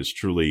Saban is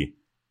truly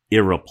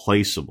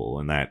irreplaceable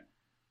in that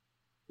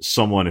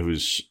someone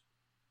who's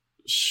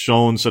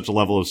shown such a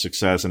level of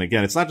success. And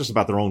again, it's not just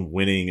about their own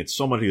winning. It's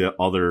so many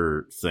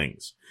other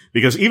things.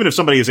 Because even if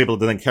somebody is able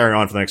to then carry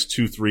on for the next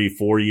 2, 3,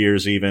 4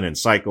 years even in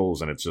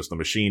cycles, and it's just the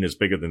machine is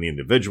bigger than the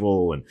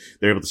individual and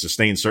they're able to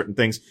sustain certain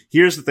things.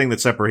 Here's the thing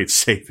that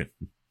separates Saban.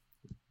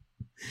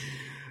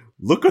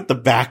 Look at the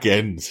back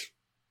end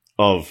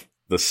of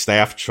the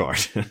staff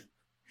chart.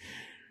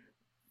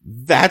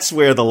 That's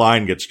where the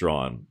line gets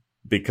drawn,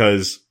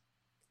 because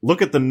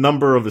look at the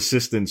number of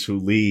assistants who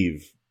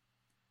leave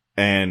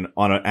and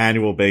on an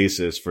annual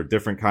basis for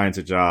different kinds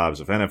of jobs,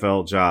 of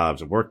NFL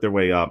jobs, and work their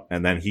way up.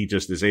 And then he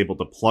just is able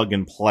to plug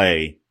and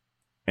play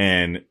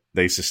and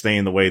they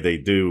sustain the way they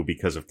do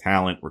because of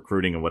talent,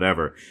 recruiting, and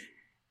whatever.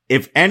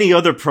 If any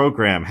other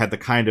program had the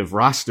kind of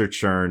roster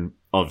churn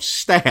of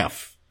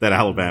staff that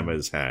Alabama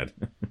has had,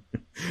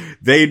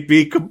 they'd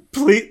be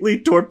completely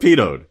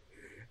torpedoed.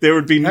 There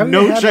would be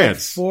no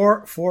chance.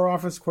 Like four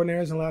offense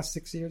coordinators in the last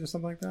 6 years or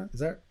something like that? Is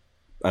that?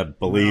 I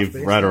believe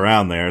right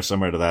around there,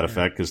 somewhere to that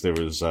effect, because there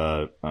was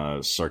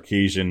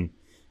Sarkisian,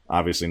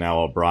 obviously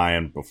now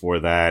O'Brien. Before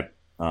that,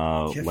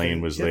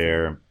 Lane was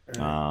there.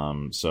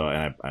 I'm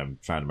trying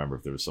to remember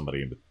if there was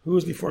somebody in between. Who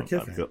was before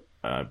Kiffin?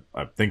 I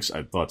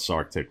thought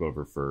Sark took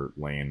over for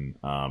Lane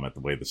at the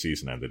way the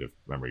season ended, if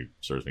memory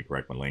serves me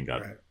correct, when Lane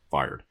got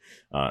fired,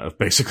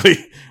 basically.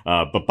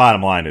 But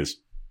bottom line is,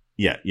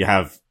 yeah, you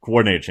have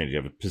coordinator changes,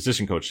 you have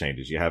position coach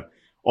changes, you have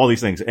all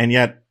these things, and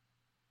yet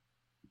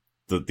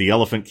the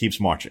elephant keeps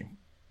marching.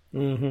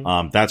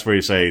 Mm-hmm. That's where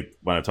you say,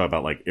 when I talk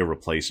about like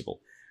irreplaceable,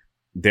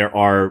 there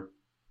are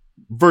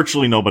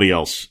virtually nobody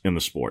else in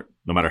the sport,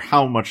 no matter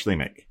how much they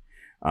make,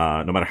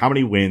 no matter how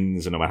many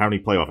wins and no matter how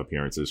many playoff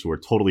appearances, who are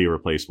totally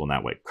irreplaceable in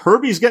that way.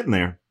 Kirby's getting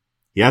there.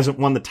 He hasn't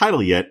won the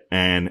title yet,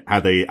 and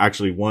had they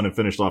actually won and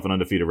finished off an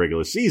undefeated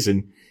regular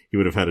season, he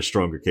would have had a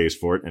stronger case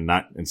for it, and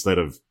not instead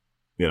of,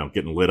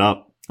 getting lit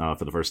up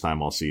for the first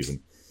time all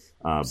season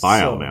by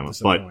Alabama.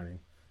 But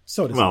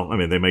well, I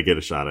mean, they may get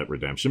a shot at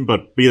redemption,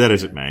 but be that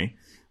as it may,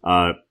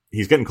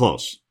 he's getting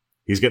close.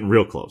 He's getting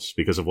real close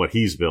because of what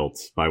he's built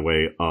by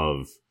way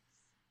of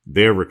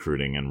their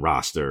recruiting and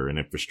roster and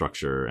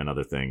infrastructure and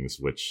other things,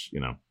 which,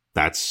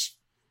 that's,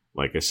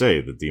 like I say,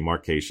 the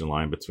demarcation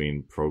line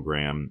between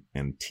program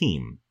and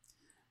team.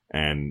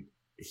 And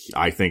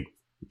I think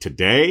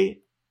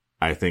Kirby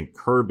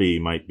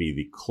might be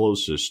the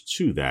closest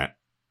to that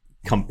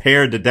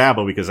compared to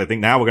Dabo, because I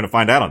think now we're going to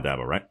find out on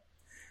Dabo, right?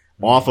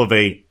 Off of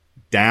a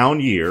down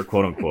year,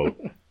 quote unquote,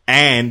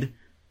 and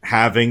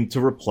having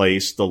to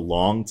replace the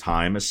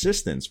longtime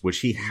assistants, which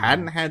he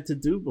hadn't had to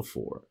do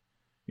before.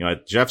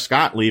 Jeff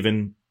Scott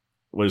leaving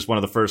was one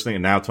of the first things,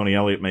 and now Tony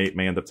Elliott may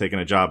end up taking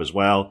a job as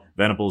well.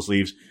 Venables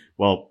leaves.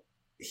 Well,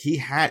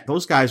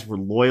 those guys were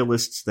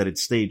loyalists that had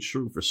stayed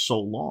true for so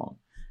long.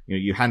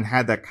 You hadn't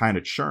had that kind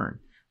of churn.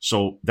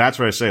 So that's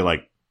where I say,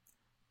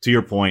 to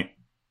your point,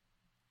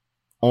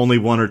 only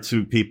one or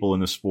two people in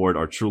the sport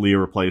are truly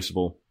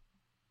irreplaceable,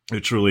 who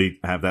truly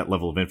have that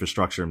level of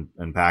infrastructure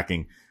and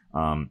backing.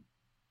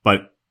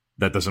 But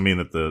that doesn't mean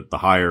that the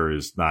hire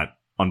is not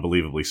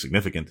unbelievably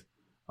significant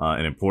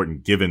and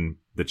important, given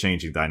the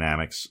changing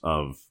dynamics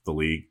of the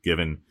league,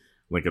 given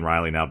Lincoln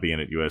Riley now being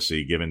at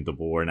USC, given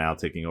DeBoer now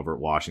taking over at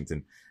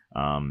Washington,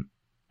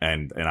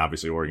 and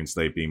obviously Oregon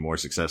State being more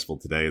successful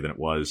today than it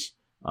was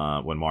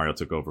when Mario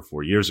took over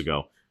 4 years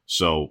ago.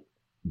 So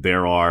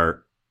there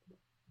are,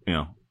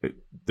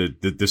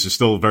 this is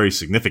still a very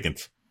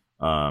significant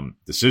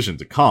decision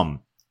to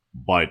come,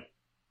 but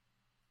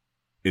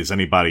is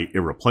anybody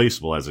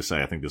irreplaceable? As I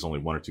say, I think there's only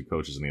one or two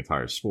coaches in the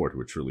entire sport who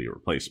are truly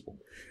irreplaceable.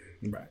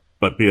 Right.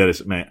 But be that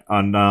as it may,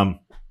 on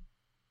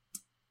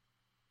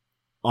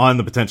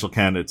the potential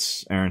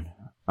candidates, Aaron.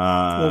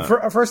 Well,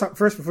 first,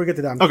 before we get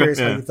to that, I'm curious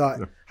how you thought,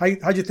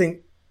 how'd you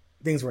think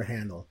things were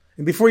handled?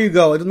 And before you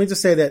go, let me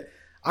just say that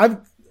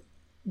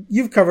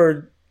you've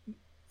covered,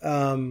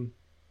 I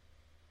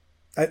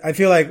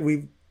feel like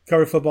we've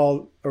covered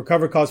football or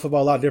covered college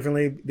football a lot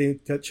differently than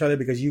each other,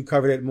 because you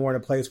covered it more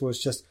in a place where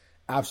it's just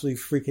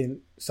absolutely freaking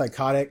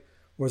psychotic.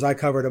 Whereas I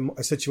covered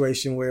a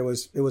situation where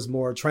it was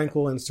more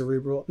tranquil and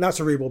not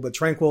cerebral, but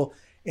tranquil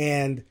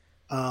and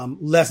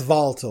less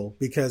volatile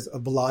because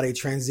of Bellotti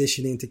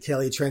transitioning to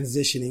Kelly,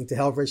 transitioning to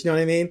Helfrich. You know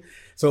what I mean?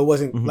 So it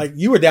wasn't like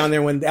you were down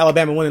there when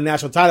Alabama won the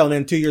national title, and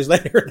then 2 years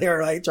later they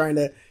were trying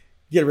to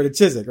get rid of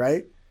Chizik,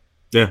 right?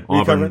 Yeah,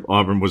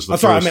 Auburn was the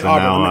first. I meant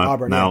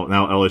Auburn. Now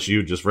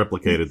LSU just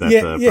replicated that.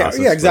 Process,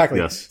 exactly.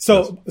 Yes,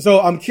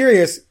 so I'm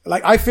curious.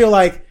 I feel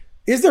like,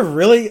 is there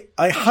really,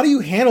 how do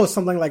you handle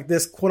something like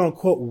this, quote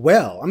unquote,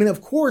 well? I mean,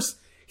 of course,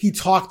 he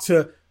talked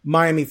to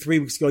Miami 3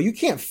 weeks ago. You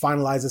can't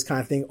finalize this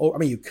kind of thing. I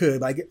mean, you could,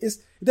 but it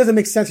doesn't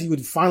make sense that you would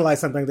finalize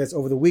something like this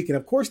over the weekend.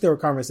 Of course, there were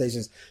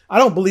conversations. I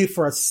don't believe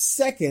for a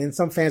second, and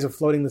some fans are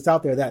floating this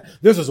out there, that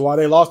this is why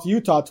they lost to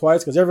Utah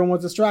twice, because everyone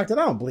was distracted.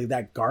 I don't believe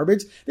that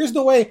garbage. There's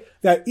no way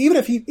that even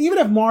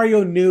if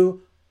Mario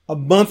knew a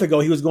month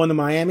ago he was going to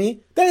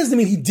Miami, that doesn't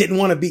mean he didn't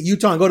want to beat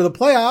Utah and go to the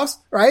playoffs,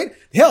 right?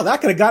 Hell,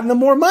 that could have gotten him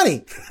more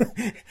money.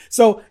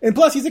 So, and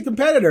plus he's a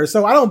competitor.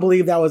 So I don't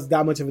believe that was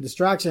that much of a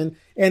distraction.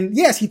 And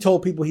yes, he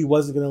told people he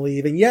wasn't going to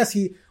leave. And yes,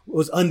 he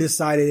was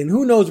undecided. And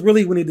who knows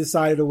really when he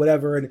decided or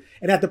whatever. And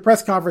at the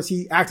press conference,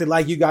 he acted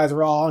like you guys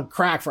were all on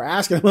crack for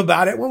asking him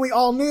about it when we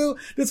all knew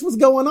this was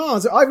going on.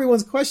 So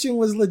everyone's question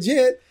was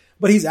legit.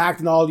 But he's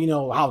acting all,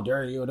 how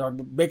dare you, or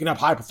making up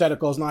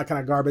hypotheticals and all that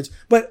kind of garbage.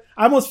 But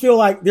I almost feel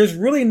like there's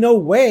really no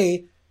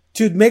way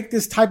to make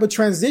this type of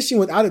transition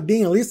without it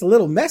being at least a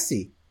little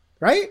messy,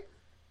 right?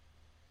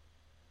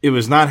 It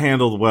was not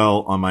handled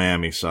well on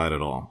Miami's side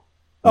at all.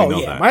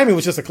 That. Miami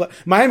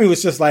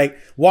was just like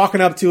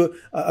walking up to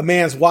a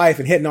man's wife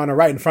and hitting on her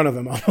right in front of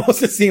him.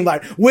 Almost, it seemed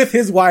like, with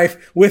his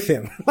wife with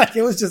him. Like,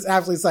 it was just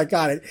absolutely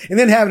psychotic. And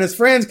then having his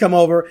friends come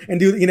over and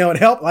do, and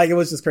help. Like, it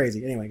was just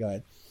crazy. Anyway, go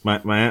ahead.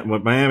 What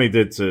Miami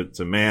did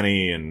to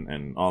Manny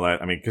and all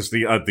that. I mean, because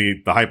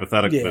the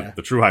hypothetical,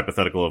 the true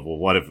hypothetical of, well,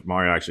 what if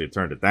Mario actually had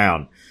turned it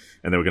down,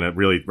 and they were going to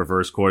really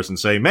reverse course and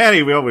say,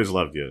 Manny, we always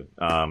loved you.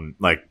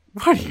 What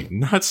are you,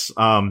 nuts?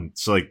 So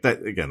like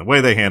that again, the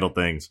way they handled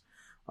things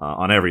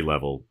on every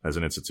level as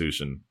an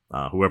institution,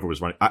 whoever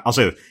was running. I'll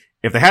say that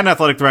if they had an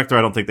athletic director,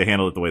 I don't think they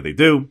handled it the way they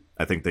do.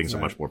 I think things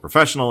are much more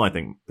professional. I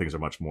think things are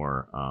much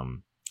more.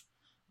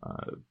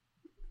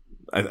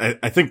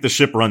 I think the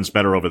ship runs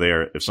better over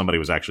there if somebody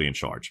was actually in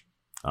charge,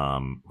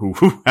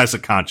 who has a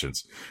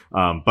conscience.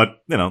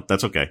 But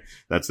that's okay.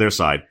 That's their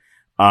side.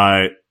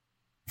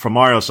 From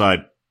Mario's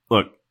side,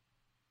 look,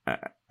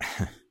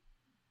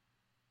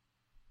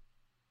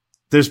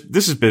 this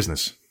is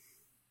business.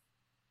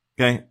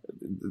 Okay.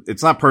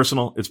 It's not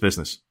personal. It's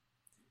business.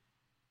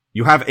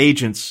 You have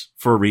agents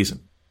for a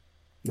reason.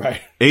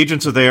 Right.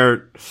 Agents are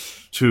there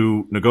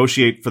to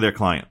negotiate for their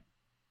client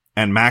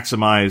and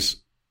maximize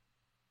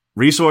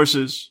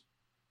resources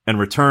and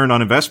return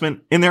on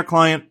investment in their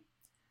client,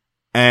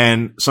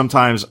 and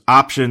sometimes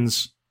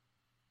options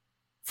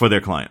for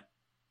their client,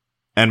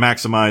 and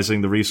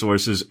maximizing the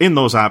resources in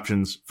those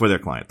options for their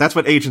client. That's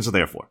what agents are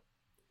there for.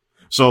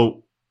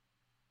 So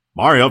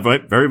Mario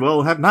might very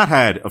well have not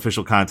had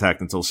official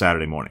contact until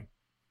Saturday morning.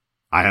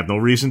 I have no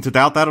reason to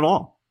doubt that at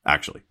all,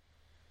 actually.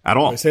 At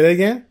all. Say that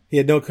again? He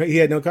had no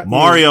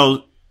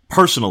Mario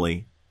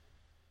personally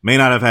may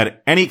not have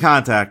had any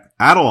contact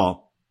at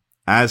all,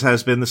 as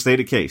has been the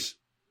stated case,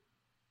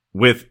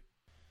 with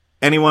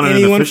anyone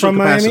in an official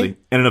capacity. Miami?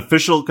 In an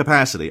official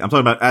capacity. I'm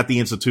talking about at the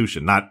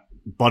institution, not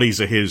buddies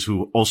of his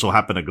who also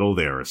happen to go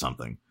there or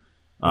something.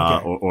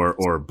 Okay.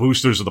 Or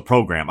boosters of the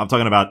program. I'm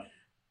talking about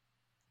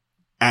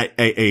at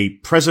a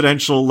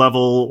presidential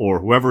level,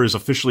 or whoever is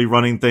officially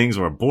running things,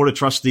 or a board of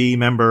trustee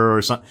member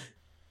or something.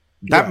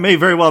 That may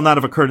very well not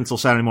have occurred until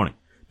Saturday morning,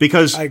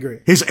 because I agree.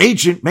 His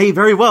agents may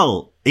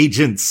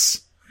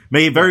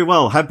very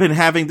well have been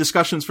having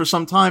discussions for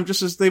some time,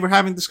 just as they were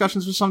having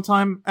discussions for some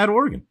time at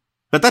Oregon.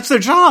 But that's their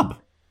job.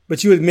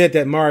 But you admit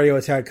that Mario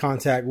has had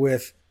contact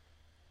with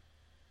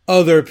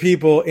other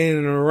people in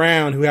and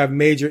around who have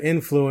major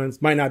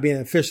influence, might not be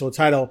an official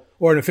title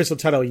or an official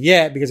title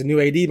yet because a new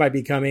AD might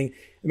be coming.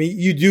 I mean,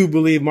 you do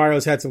believe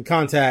Mario's had some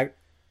contact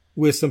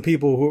with some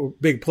people who are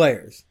big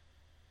players,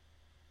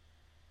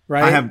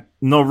 right? I have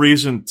no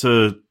reason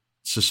to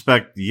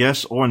suspect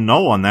yes or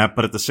no on that,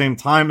 but at the same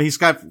time, he's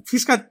got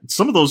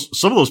some of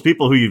those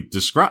people who you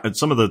described,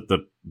 some of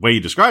the way you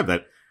described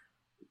that.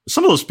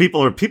 Some of those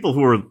people are people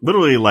who are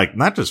literally like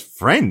not just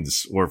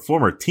friends or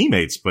former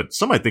teammates, but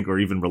some I think are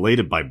even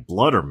related by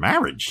blood or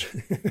marriage.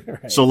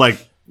 Right. So like,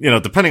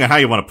 depending on how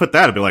you want to put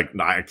that, it'd be like,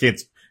 nah, I can't,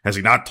 has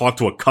he not talked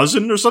to a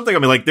cousin or something? I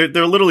mean, like,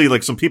 there are literally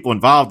like some people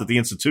involved at the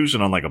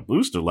institution on like a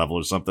booster level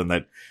or something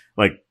that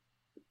like,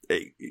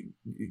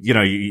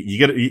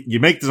 you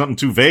make something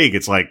too vague.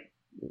 It's like,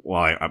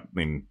 well, I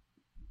mean,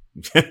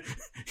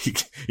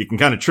 you can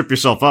kind of trip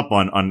yourself up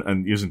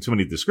on using too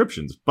many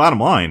descriptions. Bottom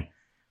line,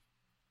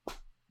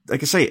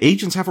 like I say,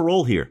 agents have a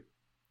role here.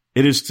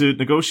 It is to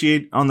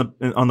negotiate on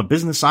the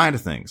business side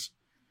of things.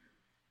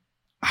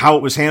 How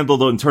it was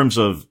handled in terms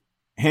of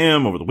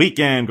him over the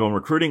weekend, going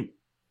recruiting.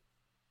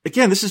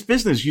 Again, this is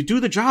business. You do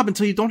the job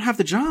until you don't have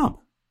the job.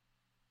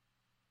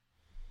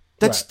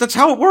 That's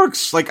how it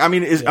works. Like, I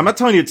mean, I'm not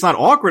telling you it's not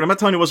awkward. I'm not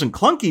telling you it wasn't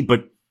clunky,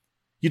 but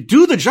you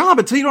do the job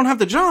until you don't have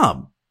the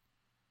job.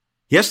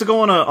 He has to go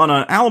on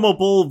an Alamo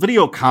Bowl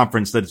video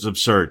conference that's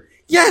absurd.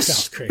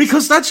 Yes,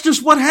 because that's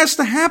just what has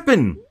to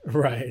happen.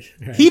 Right.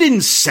 He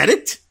didn't set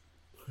it.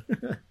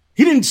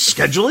 He didn't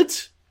schedule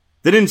it.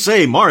 They didn't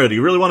say, Mario, do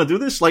you really want to do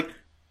this? Like,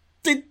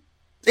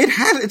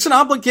 it's an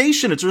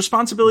obligation. It's a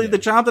responsibility of the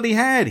job that he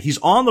had. He's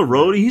on the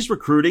road. He's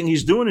recruiting.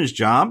 He's doing his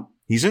job.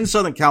 He's in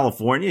Southern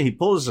California. He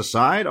pulls us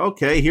aside.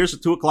 Okay, here's a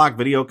 2:00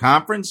 video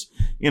conference.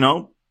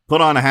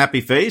 Put on a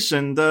happy face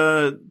and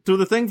do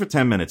the thing for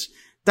 10 minutes.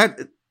 That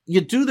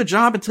you do the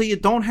job until you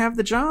don't have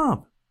the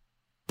job.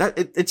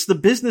 It's the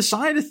business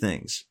side of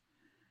things.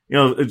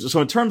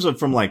 So in terms of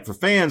for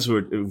fans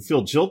who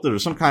feel jilted or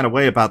some kind of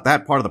way about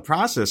that part of the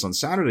process on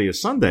Saturday or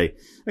Sunday,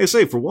 I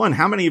say, for one,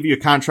 how many of you are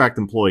contract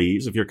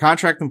employees? If you're a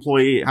contract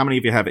employee, how many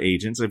of you have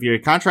agents? If you're a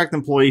contract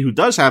employee who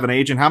does have an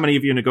agent, how many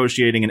of you are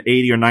negotiating an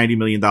 $80 or $90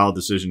 million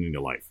decision in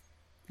your life?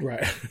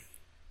 Right.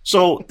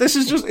 So this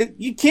is just,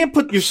 you can't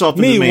put yourself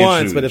in the man's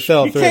once, shoes. But it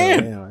fell through. You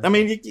can't. Anyway. I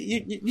mean,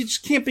 you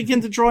just can't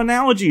begin to draw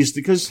analogies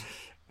because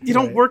you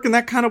don't work in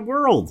that kind of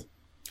world.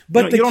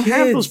 But you don't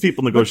have those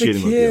people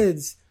negotiating with you.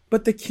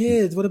 But the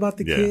kids, what about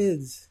the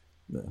kids?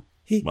 Yeah.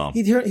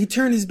 He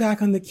turned his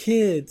back on the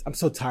kids. I'm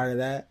so tired of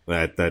that.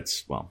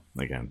 That's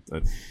again,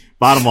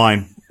 bottom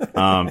line,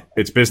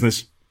 it's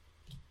business,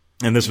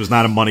 and this was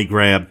not a money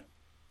grab.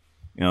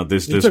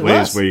 There's ways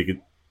less. Where you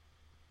could.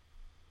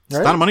 It's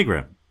not a money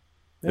grab.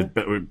 Yeah.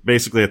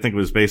 Basically, I think it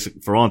was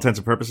for all intents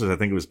and purposes. I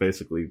think it was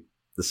basically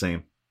the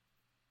same.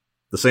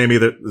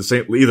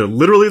 Either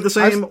literally the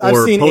same, I've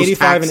or seen post 85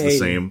 tax and 80. the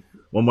same.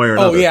 One way or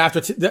another. Oh yeah,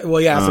 that's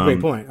a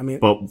great point. I mean,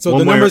 so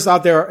the numbers numbers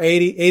out there are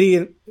 80,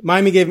 and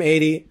Miami gave him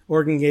 80,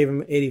 Oregon gave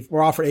him 80,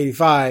 we're offered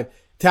 85.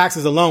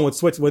 Taxes alone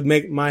would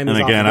make Miami.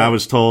 And again, I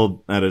was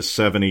told at a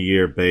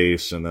 70-year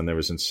base, and then there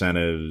was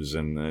incentives,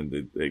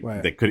 and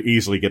they could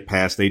easily get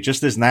past 8.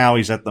 Just as now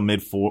he's at the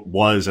mid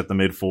fours,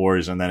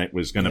 and then it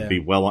was going to be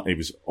it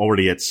was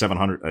already at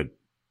 700,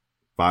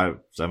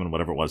 7,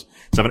 whatever it was.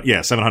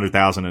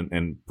 700,000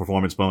 in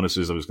performance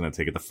bonuses. I was going to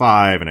take it to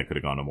 5, and it could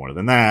have gone no more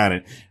than that.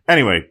 And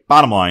anyway,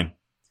 bottom line,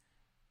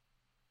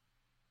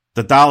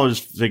 the dollars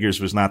figures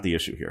was not the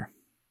issue here.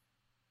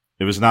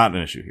 It was not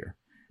an issue here.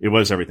 It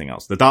was everything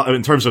else.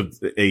 In terms of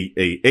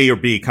a or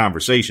B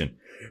conversation,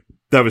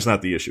 that was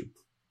not the issue.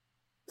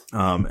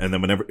 And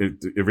then whenever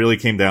it really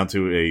came down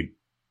to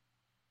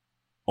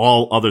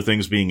all other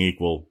things being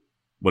equal,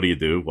 what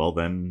do? Well,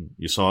 then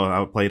you saw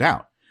how it played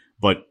out.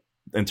 But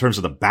in terms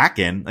of the back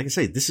end, like I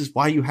say, this is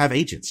why you have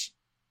agents.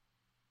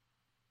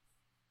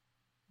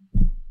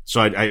 So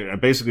I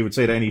basically would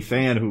say to any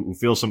fan who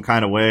feels some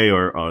kind of way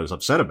or is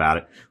upset about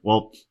it,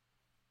 well,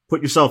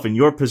 put yourself in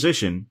your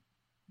position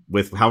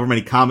with however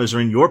many commas are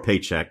in your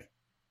paycheck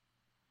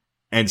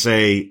and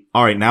say,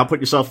 all right, now put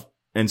yourself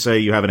and say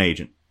you have an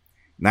agent.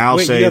 Now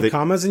Wait, say you have that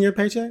commas in your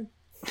paycheck?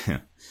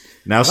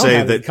 Now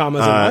say that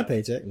commas in my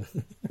paycheck.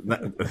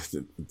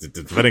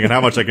 Depending on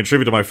how much I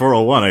contribute to my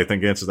 401, I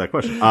think answers that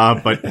question.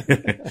 But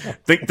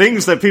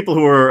things that people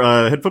who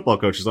are head football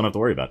coaches don't have to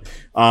worry about.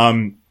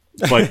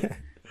 But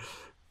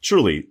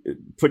truly,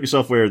 put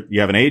yourself where you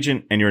have an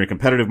agent and you're in a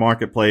competitive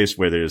marketplace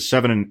where there's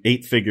 7 and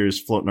 8 figures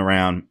floating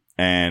around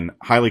and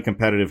highly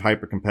competitive,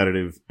 hyper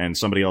competitive, and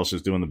somebody else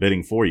is doing the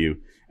bidding for you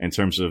in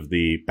terms of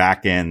the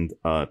back end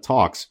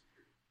talks.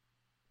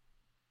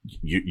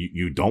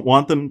 You don't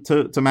want them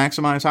to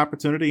maximize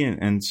opportunity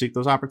and seek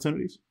those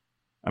opportunities.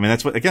 I mean,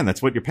 that's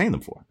what you're paying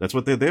them for. That's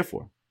what they're there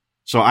for.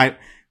 So I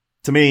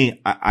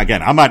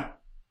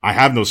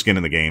have no skin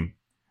in the game,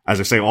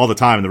 as I say all the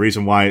time. And the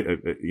reason why,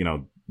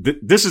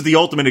 this is the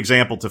ultimate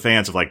example to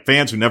fans of like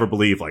fans who never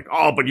believe like,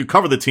 oh, but you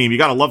cover the team. You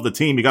got to love the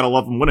team. You got to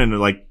love them winning. They're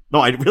like, no,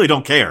 I really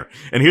don't care.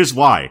 And here's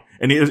why.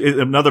 And here's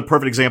another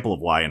perfect example of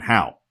why and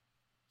how.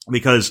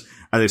 Because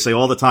as I say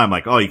all the time,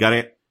 like, oh,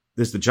 this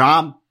is the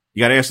job.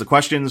 You got to ask the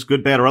questions,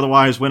 good, bad, or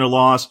otherwise, win or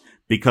loss.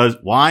 Because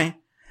why?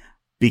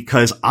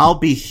 Because I'll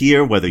be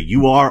here whether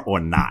you are or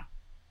not.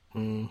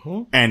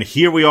 Mm-hmm. And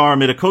here we are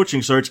amid a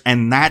coaching search,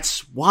 and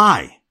that's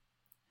why.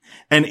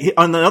 And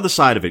on the other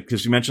side of it,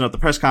 because you mentioned at the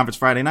press conference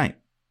Friday night,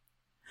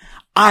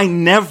 I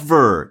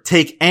never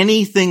take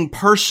anything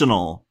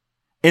personal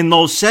in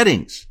those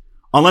settings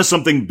unless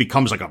something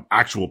becomes like an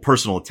actual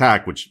personal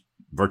attack, which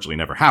virtually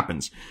never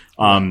happens.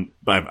 But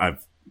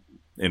I've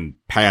in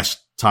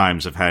past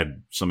times have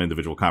had some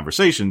individual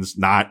conversations,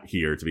 not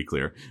here to be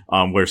clear,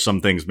 where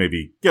some things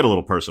maybe get a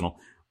little personal.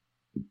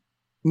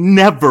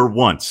 Never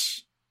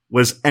once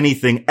was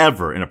anything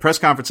ever in a press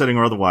conference setting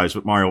or otherwise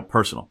with Mario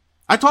personal.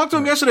 I talked to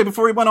him yesterday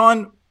before he went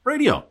on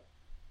radio.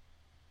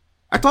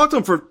 I talked to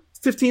him for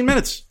 15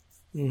 minutes.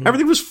 Mm-hmm.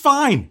 Everything was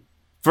fine.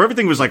 For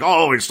everything was like,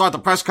 oh, we start the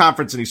press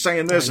conference and he's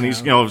saying this and he's,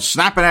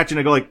 snapping at you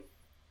and I go like,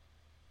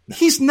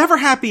 he's never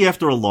happy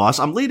after a loss.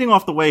 I'm leading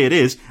off the way it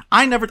is.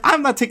 I'm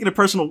not taking it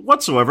personal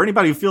whatsoever.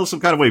 Anybody who feels some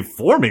kind of way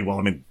for me, well,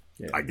 I mean,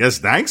 I guess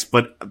thanks,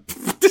 but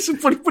this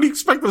is what do you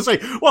expect me to say?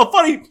 Well,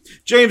 funny,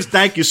 James,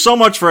 thank you so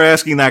much for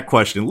asking that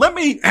question. Let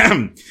me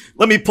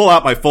pull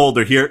out my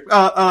folder here.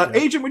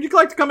 Agent, would you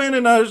like to come in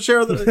and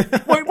share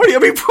the, what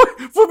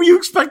were you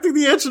expecting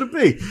the answer to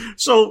be?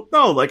 So,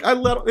 no, like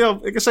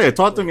like I say, I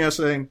talked to him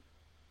yesterday.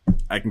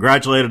 I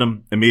congratulated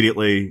him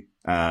immediately,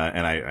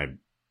 and I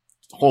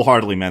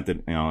wholeheartedly meant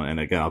it, and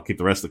again, I'll keep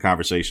the rest of the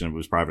conversation. It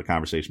was private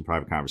conversation,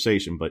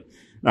 but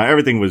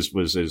everything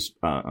was as,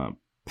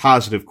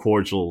 positive,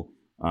 cordial,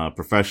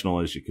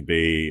 professional as you could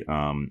be.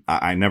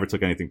 I never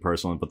took anything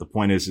personal, but the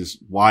point is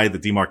why the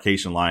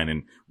demarcation line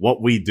and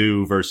what we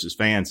do versus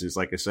fans is,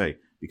 like I say,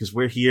 because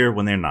we're here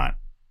when they're not.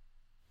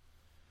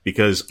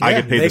 Because I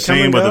get paid the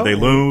same whether they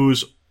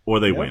lose or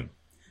they win.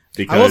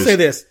 Because I will say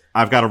this.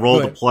 I've got a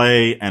role to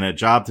play and a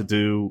job to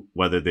do,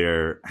 whether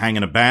they're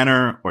hanging a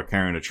banner or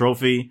carrying a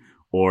trophy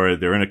or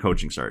they're in a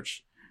coaching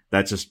search.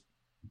 That's just,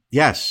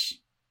 yes.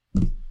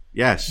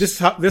 This is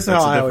how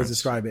I always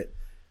describe it.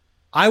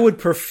 I would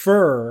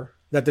prefer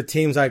that the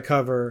teams I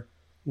cover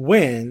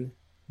win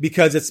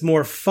because it's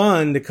more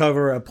fun to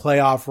cover a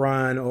playoff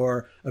run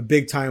or a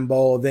big time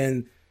bowl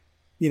than,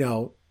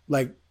 Nick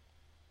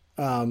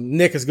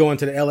is going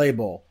to the LA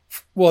Bowl.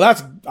 Well,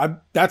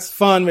 that's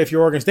fun if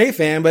you're an Oregon State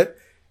fan, but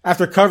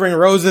after covering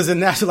Roses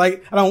and that's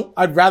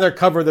I'd rather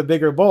cover the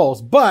bigger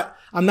bowls, but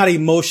I'm not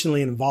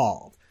emotionally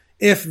involved.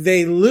 If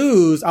they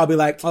lose, I'll be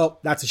like, oh,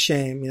 that's a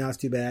shame. That's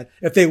too bad.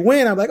 If they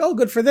win, I'm like, oh,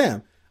 good for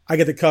them. I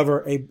get to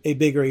cover a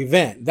bigger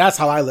event. That's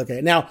how I look at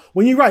it. Now,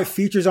 when you write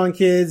features on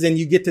kids and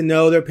you get to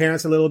know their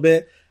parents a little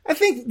bit, I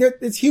think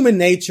it's human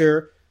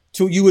nature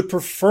you would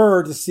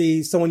prefer to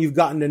see someone you've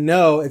gotten to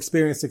know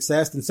experience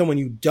success than someone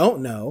you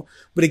don't know.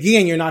 But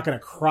again, you're not going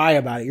to cry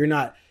about it.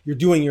 You're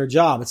doing your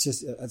job. It's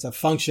a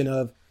function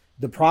of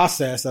the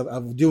process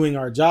of doing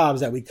our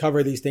jobs that we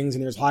cover these things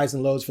and there's highs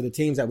and lows for the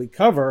teams that we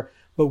cover,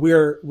 but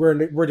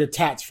we're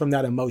detached from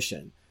that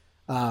emotion.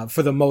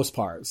 For the most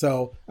part.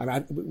 So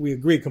we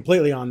agree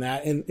completely on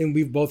that. And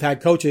we've both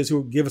had coaches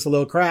who give us a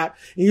little crap.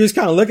 And you just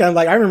kind of look at him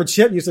like, I remember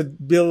Chip used to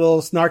be a little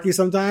snarky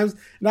sometimes.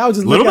 And I would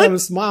just look at him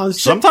and smile. And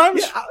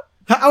sometimes? Yeah,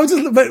 I would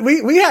just, but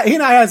he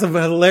and I had some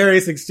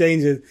hilarious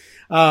exchanges.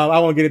 I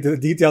won't get into the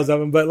details of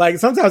them, but like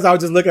sometimes I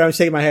would just look at him,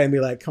 shake my head and be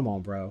like, come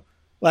on, bro.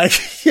 Like,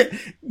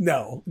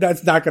 no,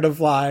 that's not going to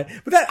fly.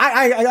 But that,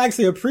 I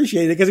actually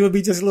appreciate it because it would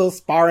be just a little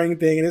sparring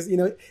thing. And it's,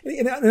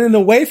 and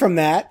away from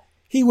that,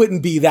 he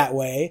wouldn't be that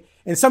way.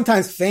 And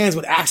sometimes fans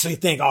would actually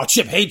think, oh,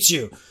 Chip hates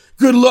you.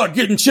 Good luck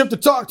getting Chip to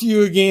talk to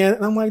you again.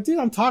 And I'm like, dude,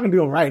 I'm talking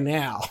to him right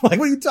now. Like,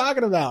 what are you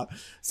talking about?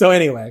 So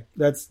anyway,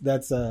 that's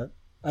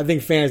I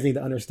think fans need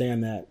to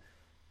understand that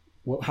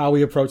how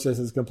we approach this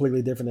is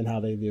completely different than how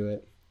they view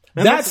it.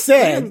 And that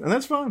said, and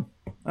that's fine.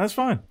 That's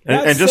fine.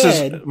 And just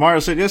as Mario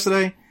said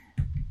yesterday,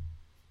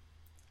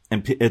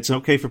 And it's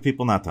okay for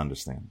people not to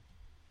understand.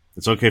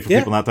 It's okay for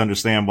people not to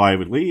understand why he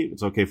would leave.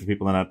 It's okay for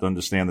people not to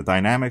understand the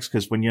dynamics,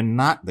 because when you're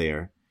not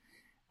there,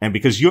 and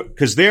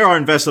because they are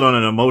invested on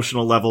an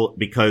emotional level,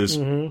 because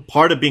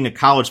part of being a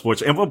college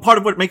sports, and part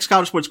of what makes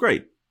college sports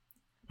great,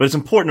 but it's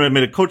important to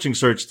admit a coaching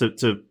search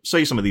to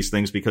say some of these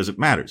things because it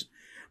matters.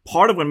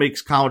 Part of what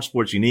makes college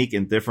sports unique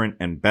and different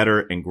and better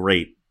and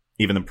great,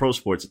 even than pro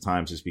sports at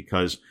times, is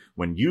because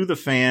when you, the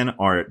fan,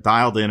 are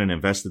dialed in and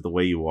invested the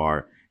way you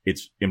are,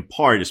 it's in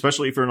part,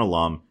 especially if you're an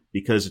alum,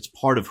 because it's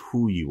part of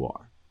who you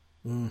are.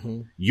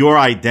 Mm-hmm. Your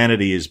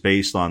identity is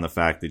based on the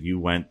fact that you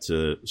went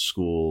to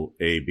school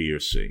A, B, or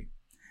C.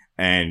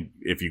 And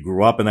if you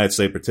grew up in that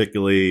state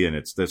particularly, and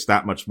it's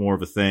that much more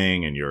of a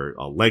thing, and you're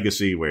a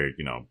legacy where,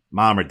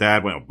 mom or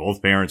dad went, or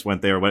both parents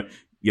went there, but,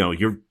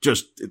 you're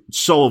just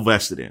so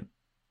vested in.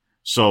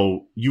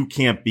 So you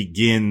can't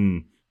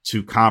begin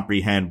to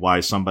comprehend why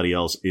somebody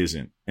else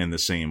isn't in the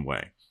same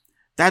way.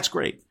 That's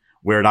great.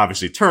 Where it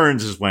obviously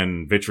turns is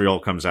when vitriol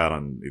comes out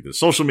on either the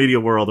social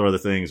media world or other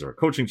things, or a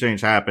coaching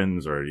change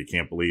happens, or you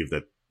can't believe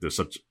that there's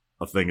such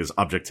a thing as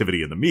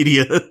objectivity in the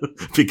media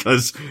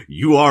because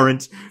you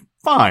aren't.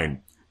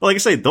 Fine. But like I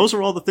say, those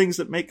are all the things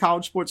that make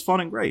college sports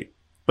fun and great.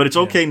 But it's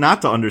okay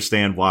not to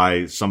understand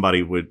why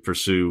somebody would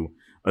pursue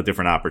a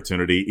different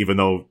opportunity, even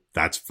though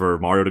that's for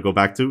Mario to go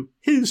back to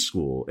his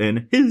school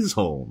and his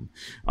home.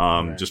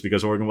 Just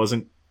because Oregon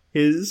wasn't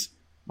his,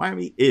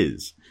 Miami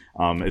is.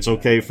 It's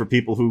okay for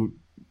people who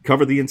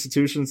cover the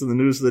institutions in the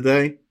news of the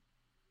day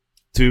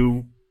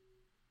to,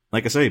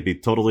 like I say, be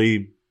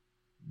totally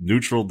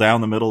neutral,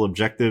 down the middle,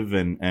 objective,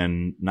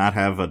 and not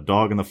have a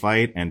dog in the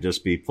fight, and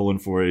just be pulling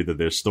for either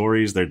their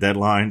stories, their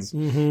deadlines.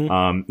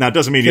 Mm-hmm. Now it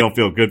doesn't mean you don't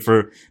feel good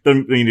for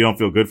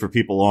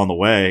people along the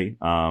way.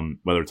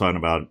 Whether we're talking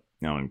about,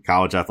 in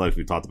college athletics,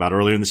 we talked about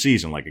earlier in the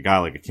season, like a guy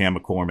like a Cam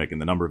McCormick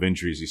and the number of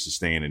injuries he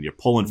sustained, and you're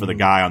pulling for the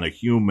guy on a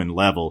human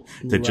level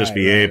to just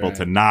be able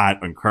to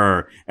not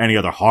incur any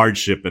other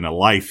hardship in a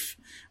life,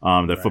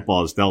 that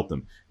football has dealt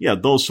them. Yeah,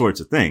 those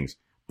sorts of things.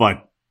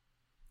 But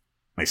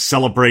like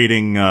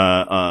celebrating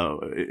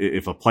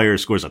if a player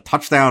scores a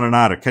touchdown or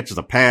not, or catches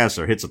a pass,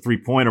 or hits a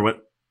 3-pointer, or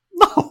what?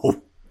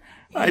 No,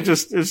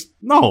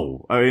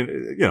 no. I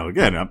mean,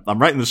 again, I'm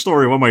writing the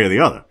story one way or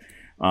the other.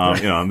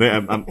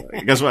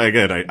 Guess what?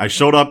 Again, I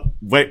showed up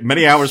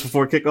many hours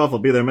before kickoff. I'll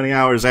be there many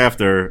hours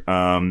after,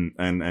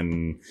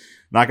 and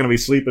not going to be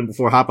sleeping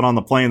before hopping on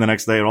the plane the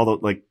next day. And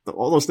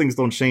all those things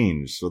don't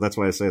change. So that's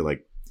why I say,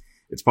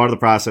 it's part of the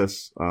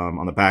process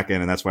on the back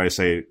end, and that's why I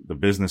say the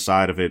business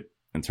side of it,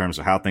 in terms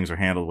of how things are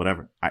handled,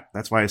 whatever.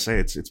 That's why I say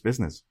it's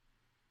business.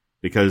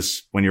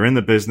 Because when you're in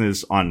the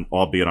business,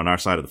 albeit on our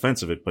side of the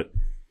fence of it, but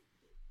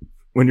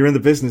when you're in the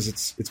business,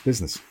 it's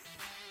business.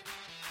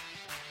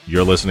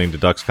 You're listening to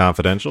Ducks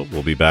Confidential.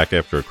 We'll be back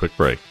after a quick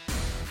break.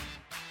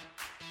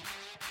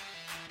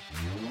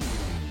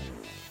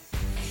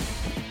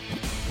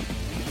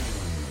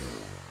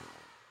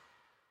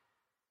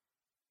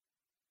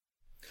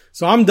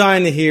 So I'm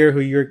dying to hear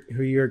who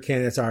your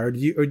candidates are.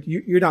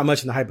 You're not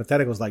much in the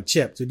hypotheticals like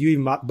Chip. So do you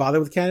even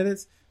bother with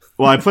candidates?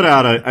 Well, I put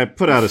out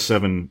a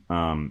 7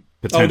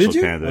 potential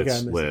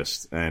candidates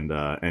list,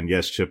 and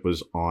yes, Chip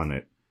was on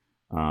it.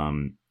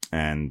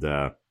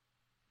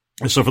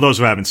 So for those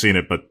who haven't seen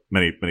it, but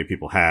many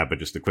people have, but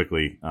just to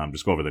quickly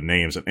just go over the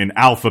names in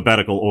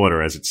alphabetical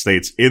order as it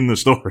states in the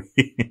story.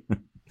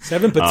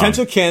 7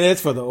 potential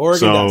candidates for the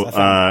Oregon Ducks.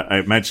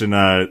 I mentioned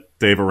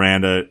Dave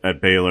Aranda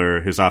at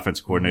Baylor, his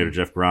offensive coordinator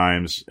Jeff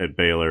Grimes at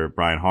Baylor,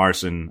 Brian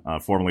Harsin,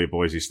 formerly at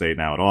Boise State,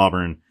 now at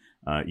Auburn.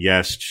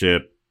 Yes,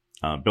 Chip,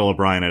 Bill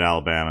O'Brien at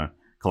Alabama,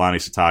 Kalani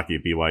Sitake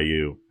at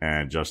BYU,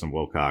 and Justin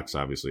Wilcox,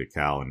 obviously at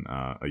Cal and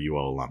a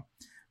UL alum.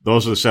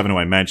 Those are the 7 who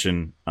I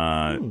mentioned.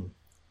 So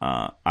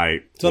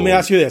let me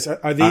ask you this: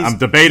 Are these? I'm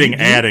debating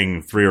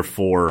adding 3 or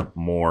 4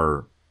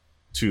 more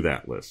to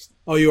that list.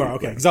 Oh, you are?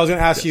 Okay, because I was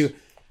going to ask you.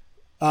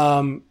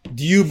 Do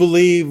you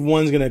believe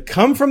one's going to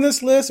come from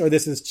this list, or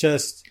this is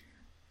just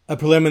a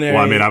preliminary?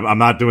 Well, I mean, I'm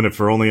not doing it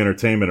for only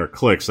entertainment or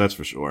clicks, that's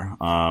for sure.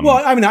 Well,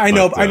 I mean, I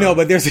know,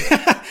 but there's,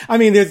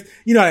 there's,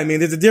 you know what I mean?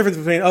 There's a difference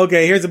between,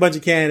 okay, here's a bunch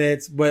of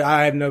candidates, but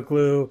I have no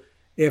clue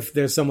if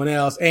there's someone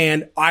else,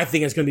 and I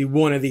think it's going to be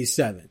one of these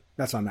 7.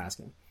 That's what I'm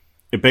asking.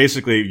 It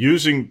basically,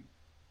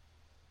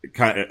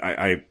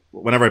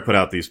 whenever I put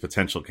out these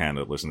potential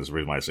candidate lists, and this is the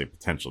reason why I say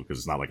potential, because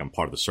it's not like I'm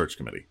part of the search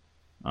committee.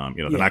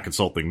 They're not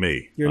consulting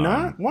me. You're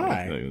not?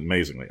 Why?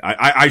 Amazingly.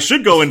 I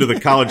should go into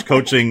the college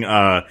coaching,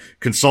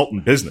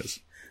 consultant business,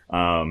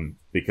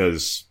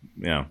 because,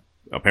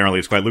 apparently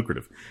it's quite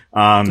lucrative.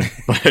 But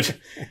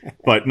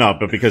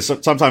because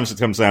sometimes it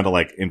comes down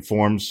to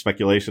informed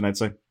speculation, I'd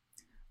say.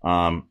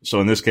 So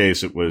in this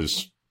case, it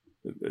was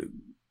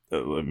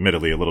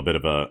admittedly a little bit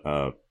of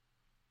a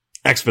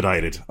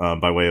expedited,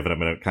 by way of it. I'm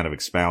going to kind of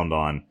expound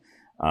on,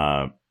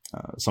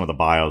 some of the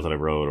bios that I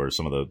wrote, or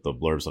some of the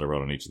blurbs that I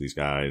wrote on each of these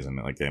guys, and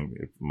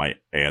it might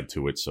add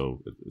to it,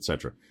 so et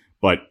cetera.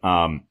 But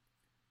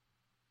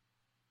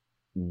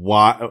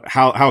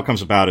how it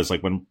comes about is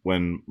like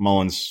when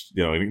Mullins,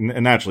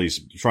 and naturally he's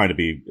trying to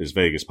be as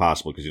vague as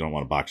possible because you don't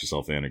want to box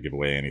yourself in or give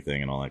away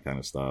anything and all that kind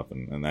of stuff.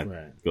 And that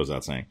right. goes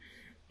without saying.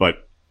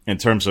 But in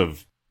terms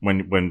of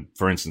when,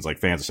 for instance, like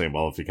fans are saying,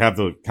 well, if you have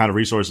the kind of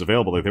resources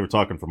available, like they were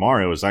talking for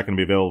Mario, is that going to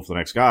be available for the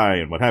next guy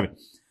and what have you?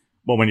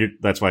 Well,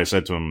 that's why I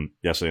said to him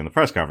yesterday in the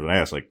press conference, I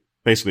asked, like,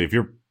 basically,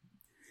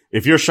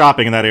 if you're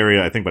shopping in that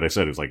area, I think what I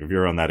said is like, if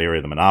you're on that area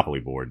of the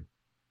Monopoly board,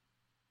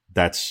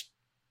 there's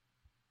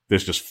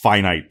just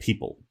finite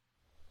people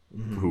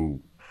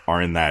who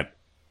are in that.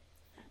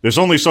 There's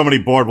only so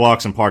many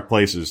boardwalks and park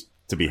places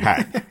to be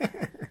had.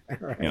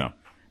 Right.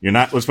 You're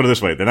not, let's put it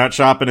this way. They're not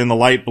shopping in the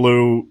light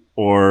blue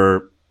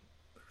or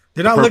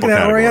they're not looking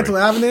at Oriental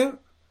Avenue.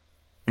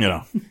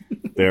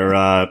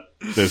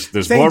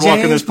 There's boardwalk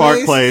in this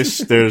park place.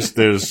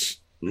 There's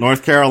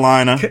North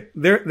Carolina.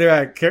 They're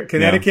at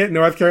Connecticut,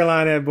 North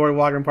Carolina, and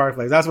boardwalk and park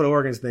place. That's what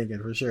Oregon's thinking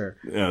for sure.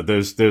 Yeah,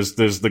 there's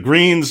the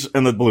greens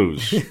and the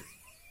blues.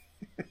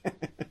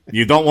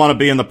 You don't want to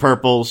be in the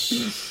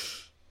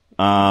purples.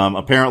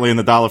 Apparently in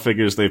the dollar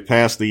figures, they've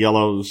passed the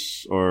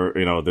yellows or,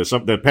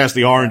 they're past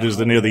the oranges,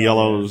 they're near the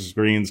yellows,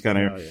 greens kind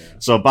of. Yeah.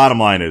 So bottom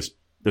line is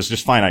there's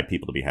just finite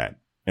people to be had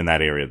in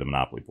that area of the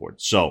Monopoly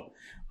board. So,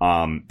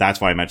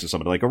 that's why I mentioned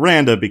somebody like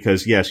Aranda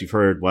because yes, you've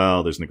heard,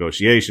 well, there's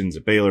negotiations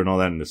at Baylor and all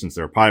that. And since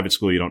they're a private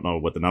school, you don't know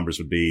what the numbers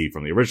would be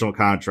from the original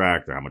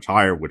contract or how much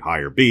higher would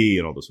higher be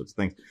and all those sorts of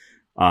things.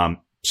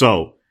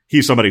 So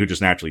he's somebody who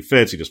just naturally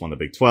fits. He just won the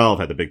Big 12,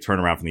 had the big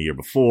turnaround from the year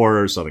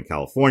before, Southern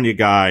California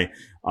guy.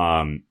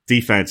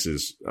 Defense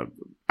is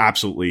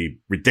absolutely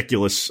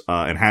ridiculous,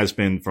 and has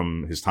been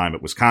from his time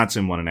at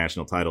Wisconsin, won a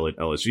national title at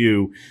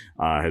LSU,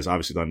 has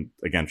obviously done,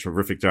 again,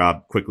 terrific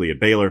job quickly at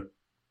Baylor.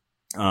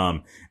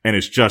 And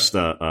it's just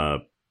a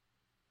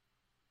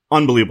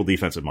unbelievable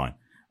defensive mind,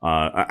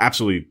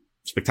 absolutely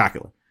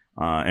spectacular,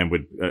 and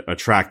would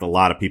attract a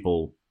lot of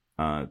people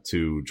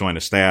to join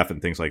the staff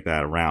and things like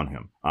that around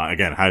him.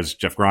 Again, has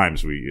Jeff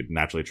Grimes, we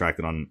naturally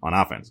attracted on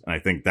offense, and I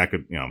think that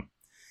could,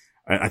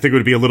 I think it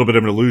would be a little bit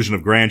of an illusion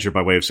of grandeur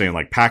by way of saying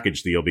like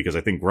package deal, because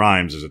I think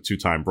Grimes is a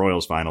 2-time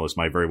Broyles finalist,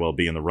 might very well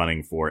be in the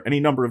running for any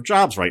number of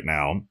jobs right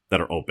now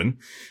that are open,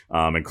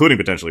 including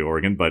potentially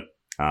Oregon, but.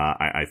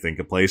 I think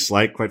a place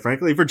like, quite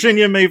frankly,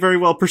 Virginia may very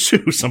well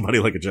pursue somebody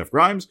like a Jeff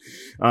Grimes.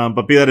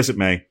 But be that as it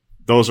may,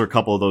 those are a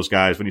couple of those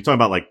guys. When you're talking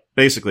about like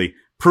basically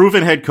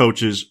proven head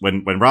coaches,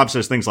 when Rob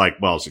says things like,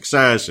 well,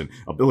 success and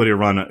ability to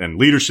run and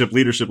leadership,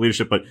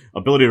 but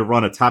ability to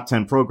run a top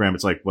 10 program,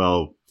 it's like,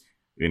 well,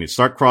 when you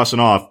start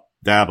crossing off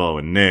Dabo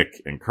and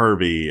Nick and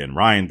Kirby and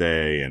Ryan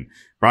Day and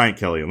Brian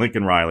Kelly and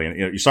Lincoln Riley, and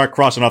you start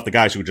crossing off the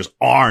guys who just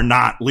are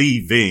not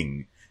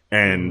leaving.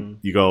 And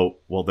you go,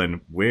 well,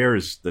 then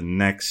where's the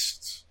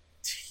next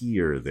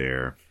tier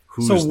there?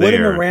 Who's so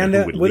wouldn't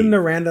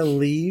Aranda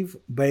leave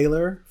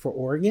Baylor for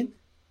Oregon?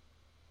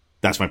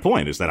 That's my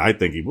point, is that I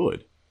think he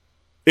would.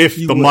 If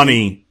the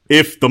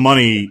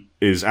money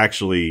is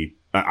actually,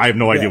 I have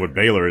no idea what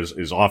Baylor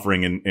is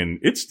offering in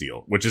its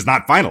deal, which is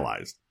not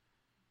finalized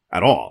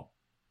at all.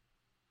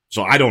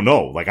 So I don't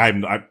know. Like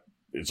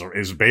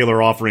is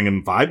Baylor offering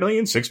him $5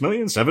 million, $6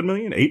 million, $7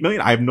 million, $8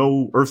 million? I have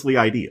no earthly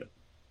idea.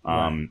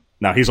 Right.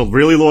 Now he's a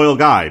really loyal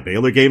guy.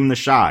 Baylor gave him the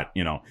shot,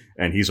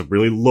 and he's a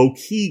really low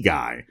key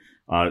guy.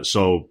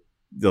 So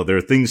there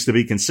are things to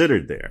be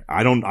considered there.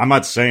 I'm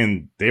not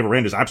saying Dave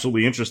Aranda is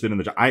absolutely interested in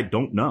the job. I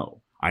don't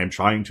know. I am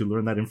trying to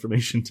learn that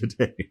information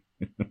today.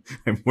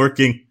 I'm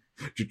working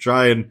to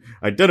try and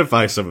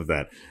identify some of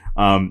that.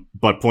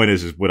 But point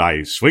is would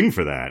I swing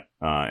for that?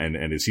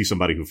 And is he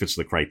somebody who fits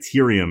the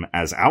criterion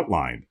as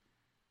outlined?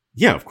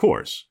 Yeah, of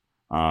course.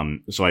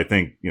 So I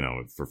think,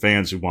 for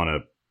fans who want to,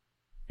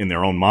 in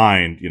their own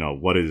mind,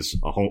 what is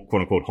a quote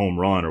unquote home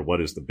run or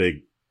what is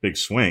the big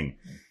swing?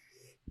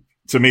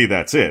 To me,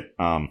 that's it.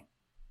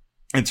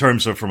 In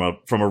terms of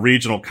from a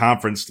regional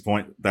conference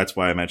point, that's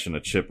why I mentioned a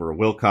Chip or a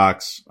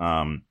Wilcox.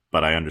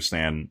 But I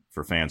understand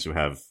for fans who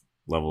have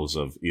levels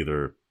of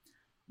either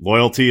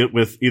loyalty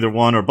with either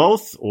one or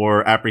both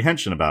or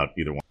apprehension about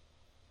either one.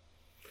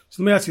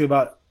 So let me ask you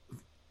about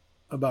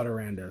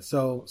Aranda.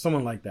 So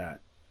someone like that.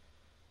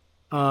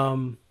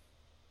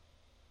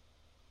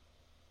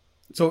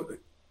 So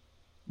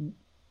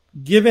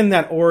given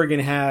that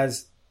Oregon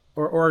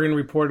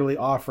reportedly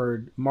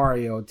offered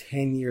Mario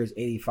 10 years,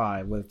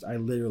 85, which I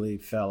literally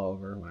fell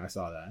over when I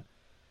saw that.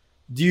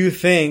 Do you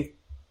think,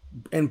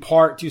 in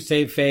part to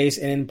save face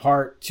and in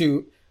part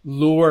to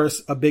lure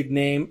a big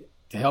name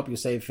to help you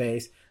save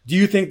face, do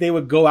you think they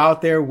would go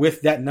out there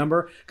with that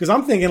number? Because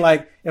I'm thinking,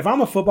 like, if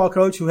I'm a football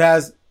coach who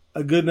has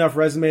a good enough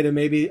resume to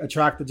maybe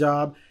attract the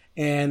job,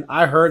 and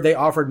I heard they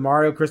offered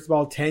Mario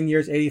Cristobal 10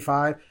 years,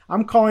 85.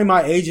 I'm calling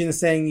my agent and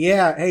saying,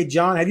 yeah, hey,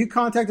 John, have you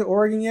contacted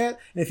Oregon yet?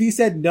 And if he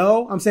said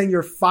no, I'm saying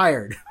you're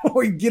fired.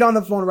 Or you get on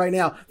the phone right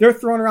now. They're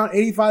throwing around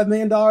 $85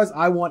 million.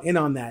 I want in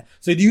on that.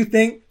 So do you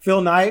think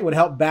Phil Knight would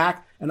help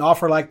back an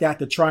offer like that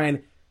to try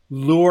and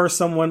lure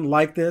someone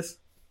like this?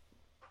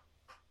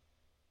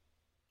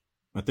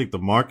 I think the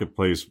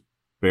marketplace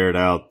bared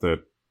out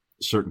that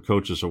certain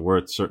coaches are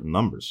worth certain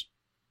numbers.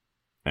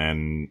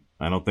 And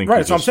I don't think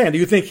right. So I'm saying, do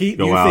you think he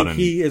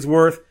is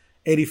worth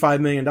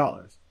 $85 million?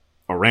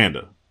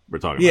 Aranda, we're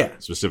talking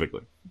about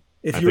specifically.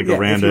 I think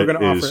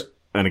Aranda is,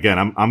 and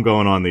again, I'm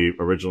going on the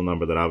original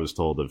number that I was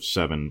told of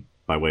 7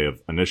 by way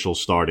of initial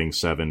starting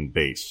 7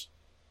 base.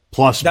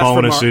 Plus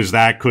bonuses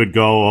that could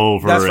go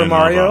over. That's for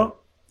Mario?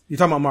 You're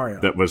talking about Mario.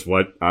 That was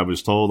what I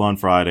was told on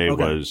Friday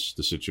was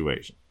the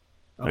situation.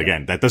 Okay.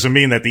 Again, that doesn't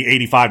mean that the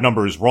 85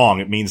 number is wrong.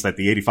 It means that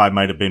the 85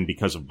 might have been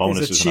because of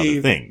bonuses and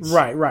other things.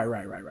 Right.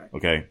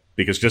 Okay.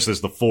 Because just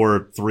as the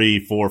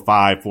 4-3,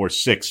 4-5,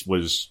 4-6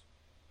 was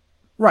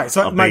right.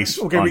 So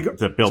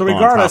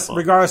regardless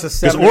of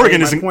 7,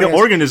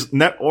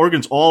 because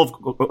Oregon's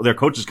all of their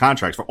coaches'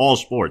 contracts for all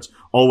sports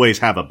always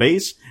have a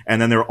base,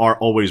 and then there are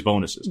always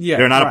bonuses. Yeah,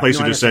 they're not a place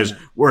that just says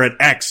we're at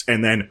X,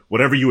 and then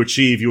whatever you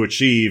achieve,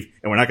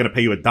 and we're not going to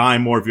pay you a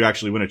dime more if you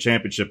actually win a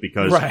championship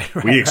because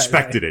we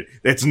expected it.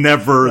 It's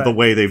never the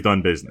way they've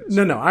done business.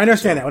 No, I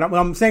understand that. What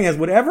I'm saying is,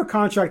 whatever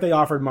contract they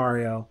offered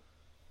Mario,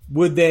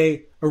 would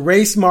they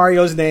erase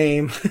Mario's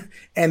name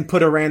and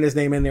put Aranda's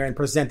name in there and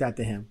present that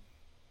to him?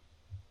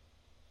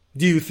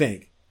 Do you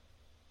think?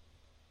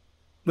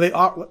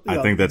 I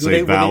think that's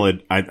a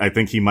valid. I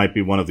think he might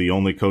be one of the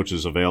only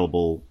coaches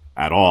available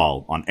at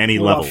all on any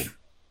level.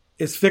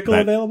 Is Fickle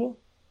available?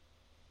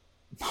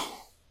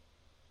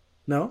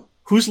 No.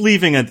 Who's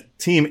leaving a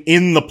team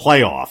in the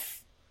playoff?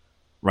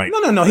 Right.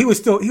 No. He was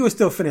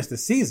still finish the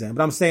season,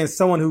 but I'm saying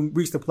someone who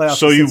reached the playoffs.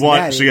 So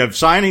you have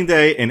signing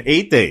day in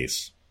 8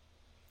 days.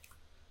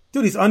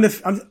 Dude, he's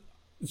undefeated.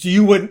 So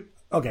you wouldn't.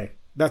 Okay.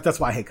 That's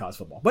why I hate college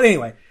football. But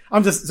anyway,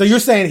 so you're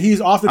saying he's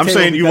off the table. I'm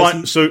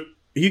saying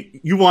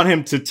you want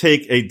him to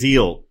take a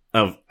deal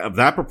of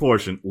that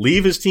proportion,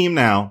 leave his team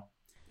now.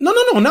 No,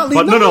 not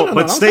leave.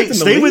 But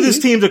stay with his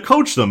team to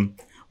coach them.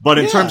 But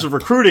in terms of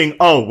recruiting,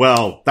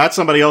 that's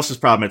somebody else's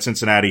problem at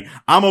Cincinnati.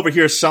 I'm over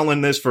here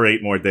selling this for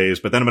 8 more days,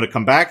 but then I'm going to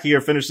come back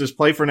here, finish this,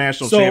 play for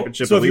national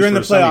championship. So if you're in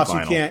the playoffs,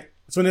 you can't.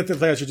 So in the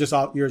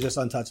playoffs, you're just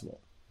untouchable.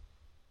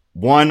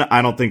 1,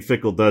 I don't think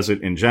Fickle does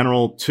it in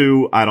general.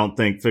 2, I don't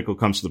think Fickle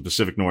comes to the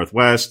Pacific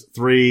Northwest.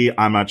 3,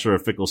 I'm not sure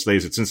if Fickle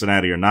stays at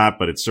Cincinnati or not,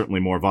 but it's certainly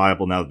more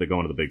viable now that they're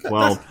going to the Big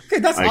 12.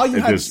 That's all you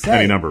had to say.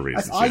 Any number of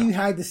reasons. That's all you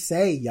had to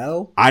say,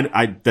 yo.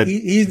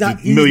 He's not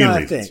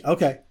a thing.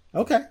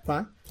 Okay,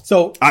 fine.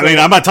 So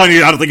I'm not telling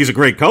you I don't think he's a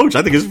great coach.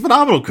 I think he's a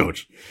phenomenal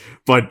coach,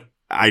 but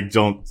I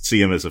don't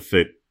see him as a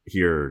fit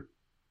here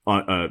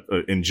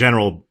in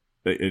general.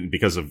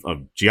 Because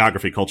of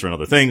geography, culture, and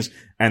other things,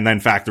 and then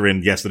factor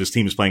in, that his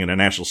team is playing in a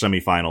national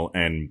semifinal,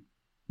 and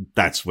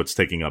that's what's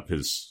taking up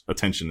his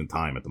attention and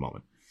time at the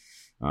moment.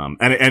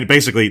 And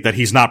basically that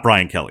he's not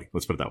Brian Kelly.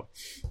 Let's put it that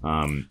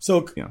way.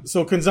 So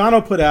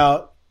Canzano put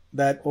out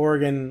that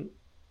Oregon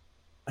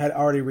had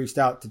already reached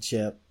out to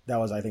Chip. That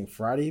was, I think,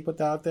 Friday he put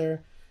that out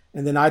there.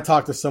 And then I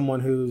talked to someone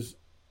who's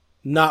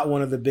not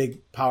one of the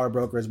big power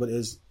brokers, but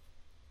is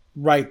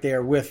right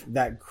there with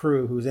that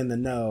crew who's in the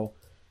know.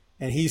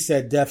 And he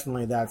said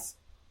definitely that's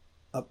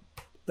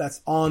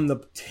on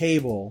the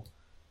table.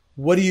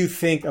 What do you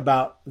think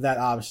about that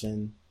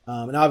option?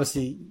 And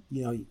obviously,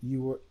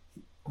 you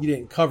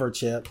didn't cover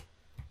Chip,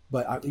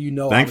 but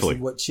obviously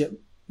what Chip,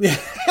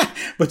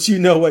 but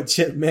what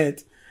Chip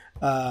meant.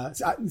 But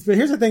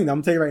here's the thing, though,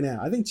 I'm gonna tell you right now.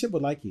 I think Chip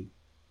would like you.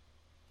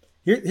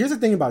 Here's the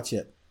thing about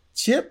Chip.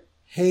 Chip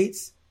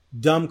hates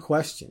dumb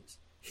questions.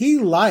 He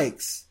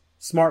likes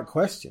smart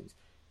questions.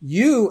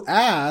 You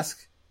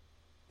ask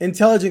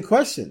intelligent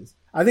questions.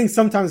 I think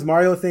sometimes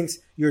Mario thinks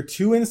you're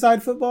too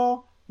inside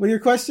football with your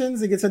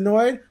questions and gets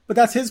annoyed, but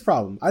that's his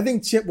problem. I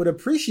think Chip would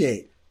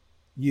appreciate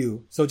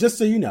you. So just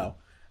so you know.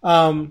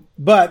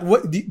 But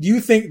what do you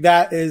think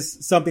that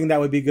is something that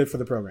would be good for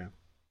the program?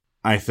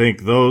 I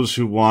think those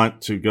who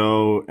want to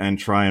go and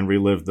try and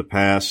relive the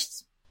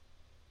past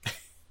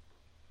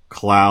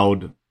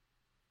cloud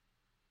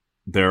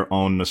their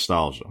own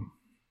nostalgia.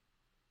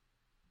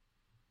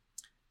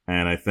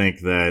 And I think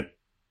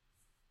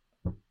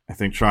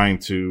trying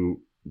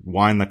to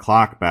wind the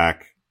clock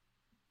back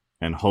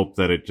and hope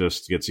that it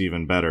just gets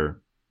even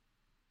better.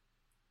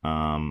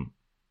 I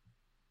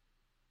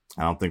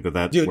don't think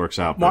that works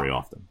out very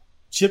often.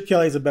 Chip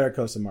Kelly is a better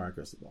coach than Mario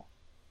Cristobal.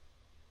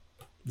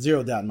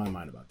 Zero doubt in my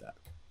mind about that.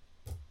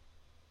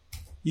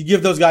 You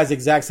give those guys the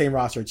exact same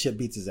roster, Chip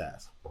beats his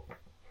ass.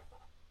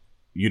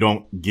 You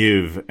don't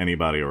give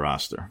anybody a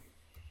roster.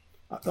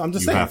 I'm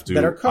just saying, have to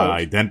better coach.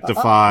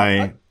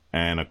 Identify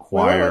and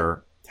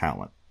acquire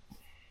talent.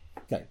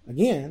 Okay,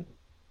 again,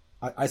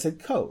 I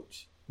said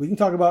coach. We can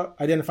talk about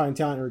identifying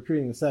talent and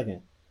recruiting in a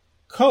second.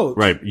 Coach.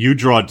 Right. You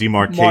draw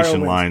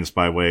demarcation lines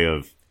by way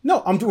of we're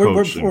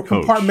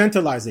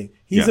compartmentalizing.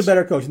 He's a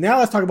better coach. Now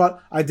let's talk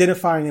about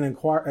identifying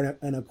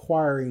and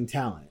acquiring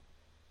talent.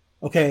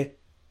 Okay.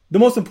 The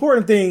most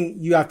important thing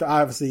you have to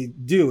obviously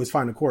do is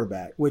find a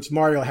quarterback, which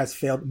Mario has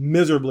failed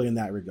miserably in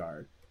that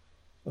regard.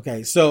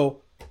 Okay.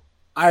 So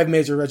I have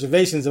major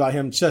reservations about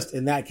him just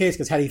in that case,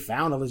 because had he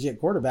found a legit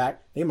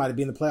quarterback, they might have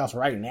been in the playoffs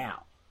right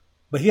now.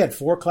 But he had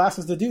 4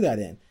 classes to do that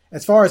in.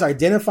 As far as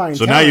identifying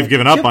talent, now you've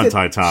given up on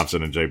Ty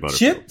Thompson and Jay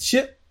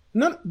Butterfield.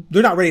 No,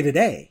 they're not ready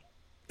today.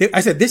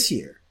 I said this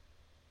year.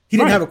 He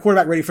didn't have a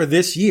quarterback ready for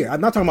this year.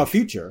 I'm not talking about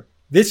future.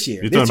 This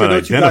year. You're this talking year, about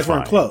those two guys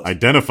weren't close.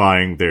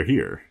 Identifying they're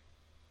here.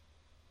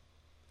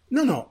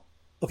 No.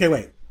 Okay,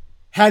 wait.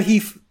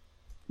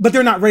 But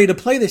they're not ready to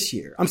play this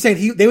year. I'm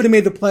saying they would have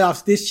made the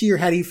playoffs this year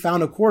had he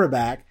found a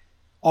quarterback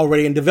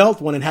already and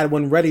developed one and had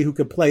one ready who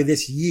could play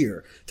this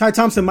year. Ty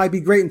Thompson might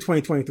be great in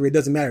 2023. It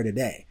doesn't matter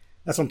today.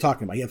 That's what I'm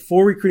talking about. He had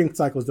 4 recruiting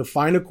cycles to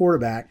find a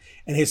quarterback,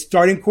 and his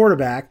starting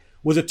quarterback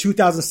was a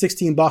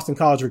 2016 Boston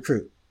College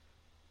recruit.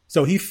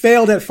 So he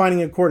failed at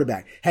finding a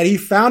quarterback. Had he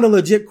found a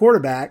legit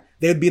quarterback,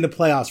 they would be in the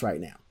playoffs right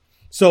now.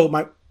 So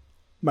my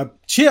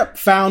Chip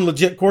found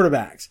legit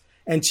quarterbacks,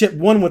 and Chip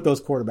won with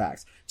those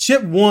quarterbacks.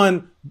 Chip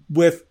won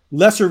with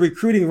lesser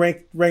recruiting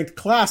ranked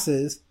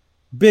classes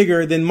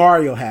bigger than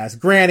Mario has.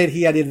 Granted,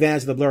 he had the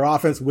advantage of the blur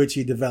offense, which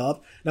he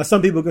developed. Now,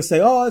 some people can say,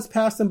 oh, it's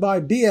passed him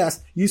by.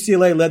 BS.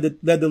 UCLA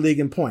led the league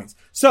in points.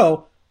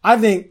 So I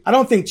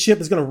don't think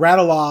Chip is going to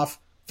rattle off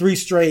 3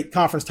 straight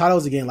conference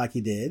titles again like he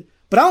did.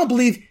 But I don't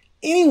believe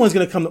anyone's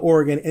going to come to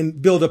Oregon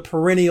and build a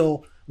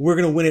perennial, we're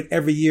going to win it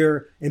every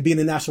year and be in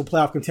the national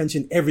playoff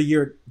contention every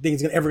year.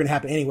 Things ever going to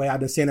happen anyway.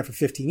 I've been saying that for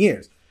 15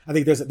 years. I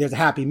think there's a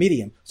happy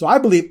medium. So I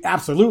believe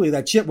absolutely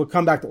that Chip would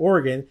come back to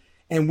Oregon,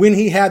 and when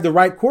he had the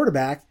right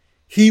quarterback,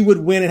 he would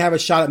win and have a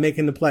shot at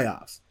making the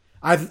playoffs.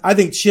 I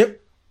think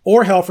Chip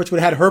or Helfrich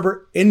would have had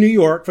Herbert in New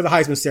York for the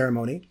Heisman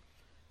ceremony.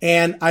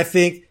 And I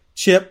think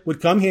Chip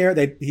would come here.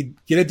 He'd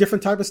get a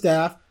different type of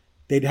staff.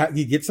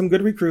 He'd get some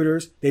good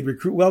recruiters. They'd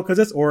recruit well because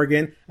it's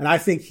Oregon. And I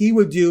think he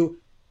would do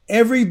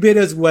every bit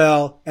as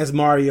well as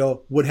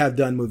Mario would have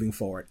done moving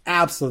forward.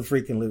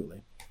 Absolutely freaking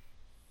lutely.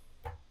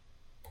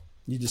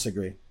 You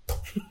disagree?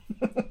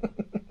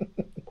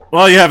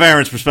 Well, you have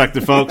Aaron's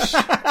perspective, folks.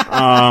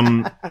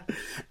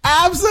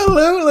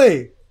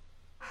 Absolutely.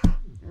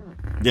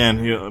 Again,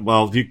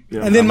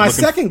 and then my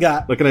second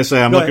guy. What can I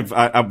say? I'm looking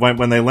for,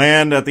 when they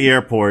land at the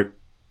airport,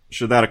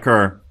 should that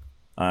occur,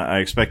 I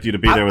expect you to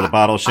be there with a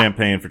bottle of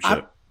champagne for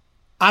Chip.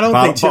 I don't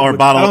think Chip would.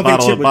 Bottle of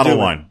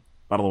wine.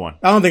 Bottle of wine.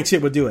 I don't think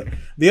Chip would do it.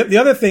 The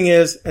other thing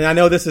is, and I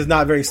know this is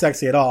not very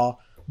sexy at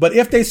all, but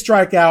if they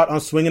strike out on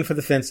swinging for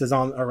the fences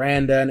on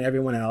Aranda and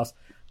everyone else,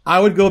 I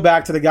would go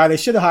back to the guy they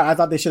should have hired. I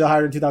thought they should have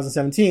hired in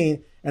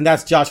 2017, and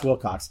that's Josh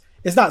Wilcox.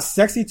 It's not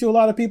sexy to a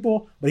lot of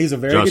people, but he's a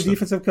very good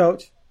defensive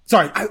coach.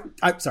 Sorry,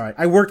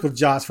 I worked with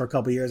Josh for a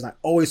couple of years, and I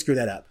always screw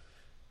that up.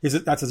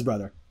 That's his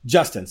brother.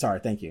 Justin, sorry,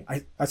 thank you.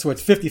 I swear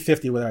it's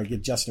 50-50 whether I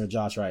get Justin or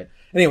Josh right.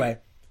 Anyway,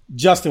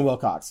 Justin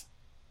Wilcox.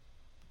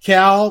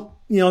 Cal,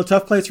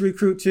 tough place to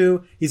recruit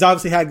to. He's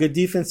obviously had good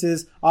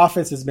defenses.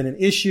 Offense has been an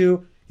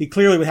issue. He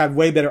clearly would have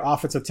way better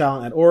offensive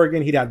talent at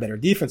Oregon. He'd have better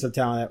defensive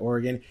talent at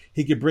Oregon.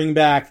 He could bring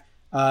back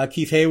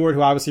Keith Hayward,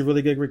 who obviously a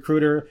really good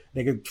recruiter.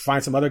 They could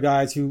find some other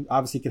guys who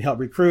obviously can help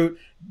recruit.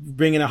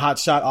 Bring in a hot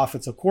shot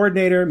offensive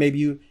coordinator. Maybe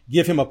you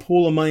give him a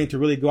pool of money to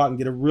really go out and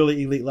get a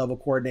really elite level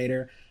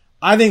coordinator.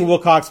 I think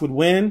Wilcox would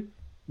win.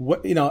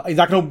 He's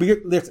not going to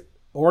be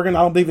Oregon.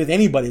 I don't believe that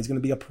anybody is going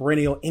to be a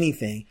perennial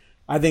anything.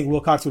 I think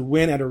Wilcox would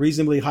win at a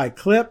reasonably high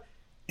clip,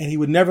 and he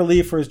would never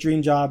leave for his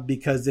dream job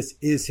because this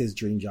is his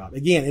dream job.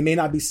 Again, it may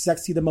not be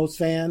sexy to most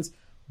fans,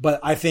 but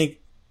I think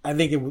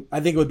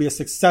it would be a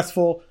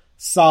successful,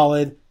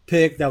 solid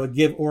pick that would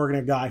give Oregon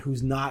a guy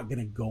who's not going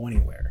to go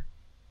anywhere.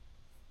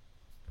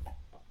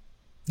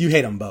 You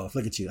hate them both.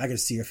 Look at you. I can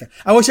see your face.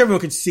 I wish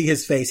everyone could see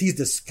his face. He's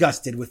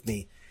disgusted with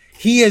me.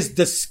 He is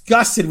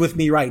disgusted with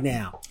me right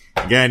now.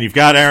 Again, you've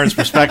got Aaron's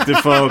perspective,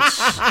 folks.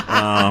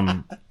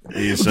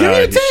 He's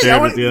shared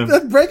with you.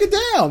 Let's break it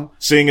down.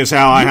 Seeing as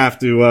how I have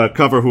to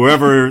cover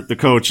whoever the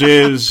coach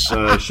is,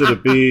 should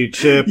it be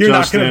Chip,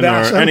 Justin,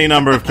 or any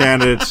number of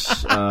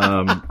candidates,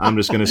 I'm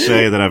just going to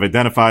say that I've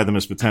identified them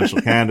as potential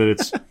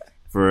candidates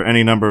for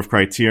any number of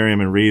criterion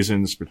and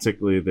reasons,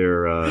 particularly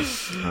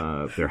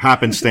their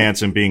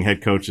happenstance in being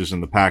head coaches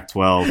in the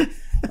Pac-12,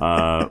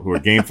 who are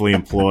gainfully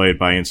employed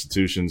by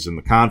institutions in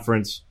the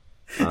conference,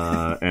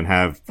 and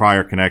have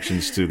prior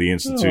connections to the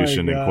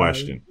institution in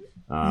question.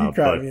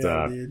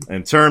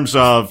 In terms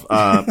of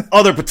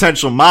other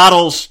potential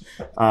models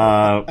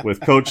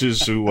with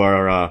coaches who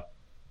are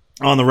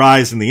on the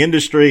rise in the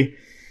industry,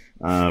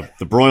 the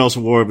Broyles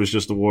Award was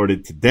just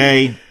awarded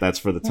today. That's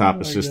for the top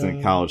assistant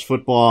in college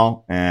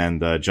football.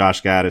 And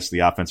Josh Gaddis, the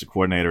offensive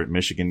coordinator at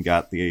Michigan,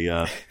 got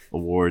the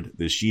award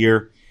this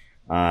year.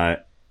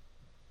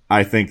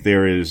 I think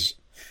there is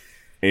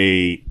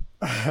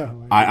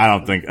I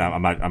don't think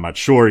I'm not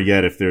sure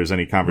yet if there's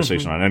any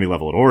conversation on any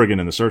level at Oregon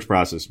in the search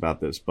process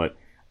about this, but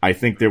I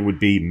think there would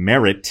be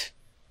merit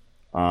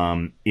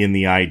in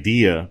the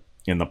idea,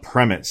 in the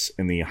premise,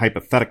 in the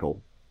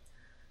hypothetical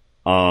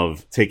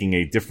of taking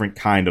a different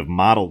kind of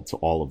model to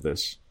all of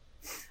this.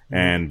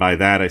 And by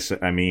that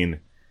I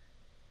mean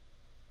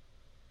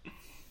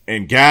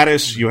in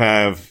Gaddis you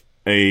have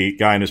a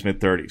guy in his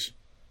mid-30s.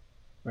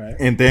 Right.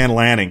 In Dan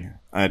Lanning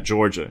at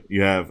Georgia,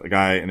 you have a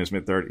guy in his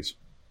mid-30s.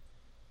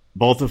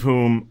 Both of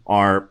whom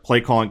are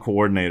play-calling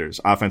coordinators,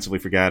 offensively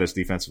for Gaddis,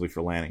 defensively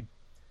for Lanning.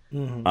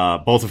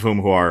 Mm-hmm. Both of whom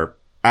who are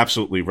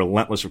absolutely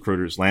relentless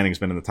recruiters. Lanning's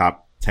been in the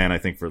top 10, I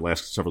think, for the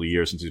last several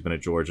years since he's been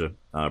at Georgia.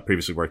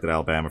 Previously worked at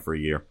Alabama for a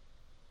year.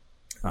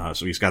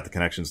 So he's got the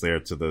connections there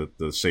to the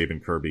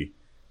Saban Kirby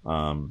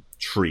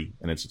tree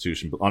and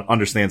institution, but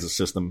understands the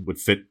system, would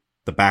fit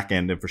the back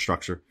end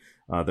infrastructure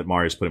that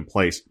Mario's put in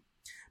place.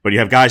 But you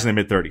have guys in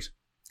their mid-30s.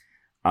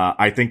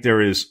 I think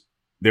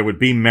there would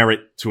be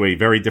merit to a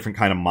very different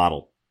kind of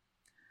model,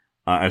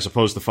 as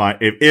opposed to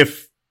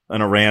if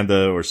an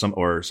Aranda or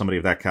somebody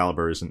of that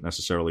caliber isn't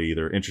necessarily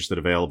either interested,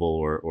 available,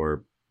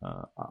 or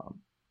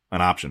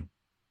an option.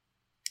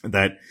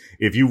 That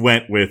if you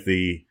went with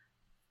the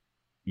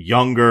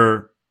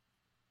younger,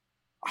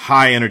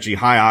 high energy,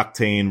 high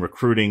octane,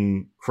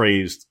 recruiting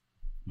crazed,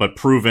 but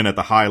proven at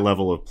the high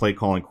level of play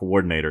calling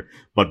coordinator.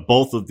 But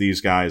both of these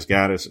guys,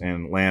 Gaddis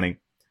and Lanning,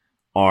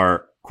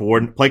 are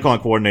play calling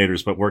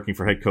coordinators, but working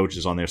for head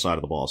coaches on their side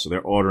of the ball. So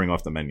they're ordering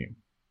off the menu.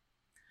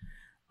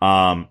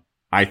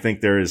 I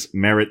think there is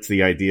merit to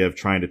the idea of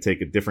trying to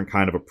take a different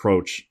kind of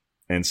approach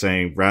and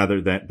saying,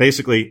 rather than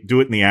basically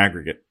do it in the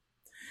aggregate.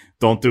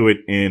 Don't do it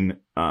in,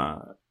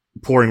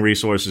 pouring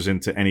resources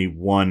into any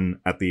one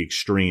at the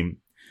extreme.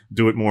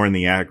 Do it more in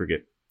the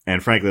aggregate.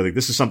 And frankly, like,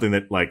 this is something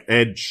that like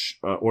Edge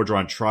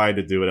Orgeron tried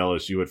to do at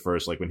LSU at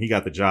first. Like when he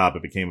got the job,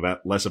 it became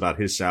less about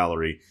his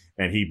salary,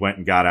 and he went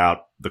and got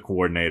out the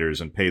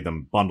coordinators and paid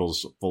them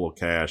bundles full of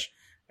cash,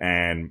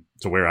 and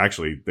to where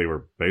actually they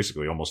were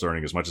basically almost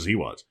earning as much as he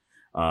was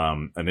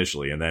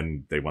initially. And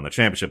then they won the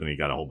championship, and he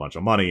got a whole bunch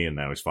of money, and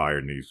now he's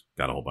fired and he's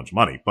got a whole bunch of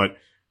money. But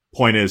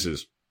point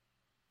is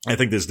I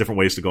think there's different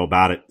ways to go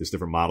about it. There's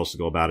different models to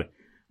go about it.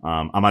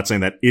 I'm not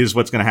saying that is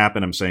what's going to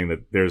happen. I'm saying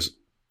that there's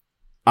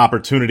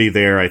opportunity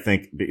there, I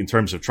think, in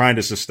terms of trying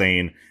to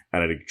sustain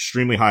at an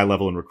extremely high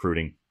level in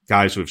recruiting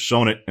guys who have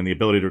shown it and the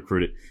ability to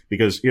recruit it.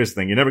 Because here's the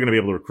thing, you're never going to be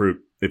able to recruit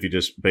if you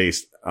just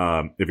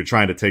if you're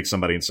trying to take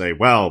somebody and say,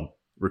 well,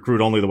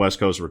 recruit only the West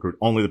Coast, recruit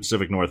only the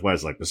Pacific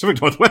Northwest. Like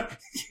Pacific Northwest,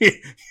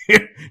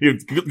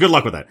 good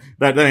luck with that.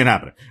 That ain't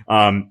happening.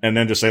 And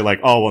then just say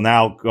like, oh, well,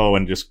 now go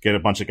and just get a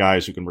bunch of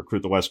guys who can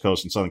recruit the West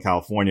Coast and Southern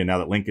California now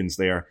that Lincoln's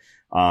there.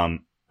 And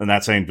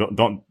that's saying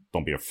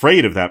don't be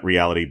afraid of that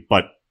reality,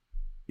 but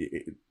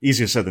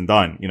easier said than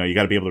done. You know, you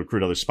got to be able to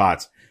recruit other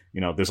spots.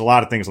 You know, there's a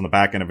lot of things on the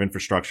back end of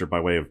infrastructure by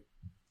way of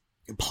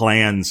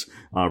plans,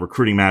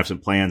 recruiting maps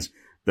and plans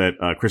that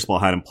Cristobal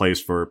had in place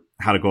for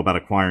how to go about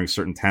acquiring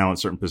certain talent,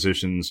 certain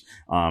positions,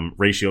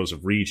 ratios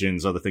of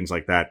regions, other things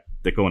like that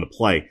go into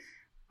play.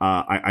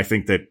 I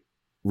think that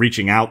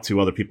reaching out to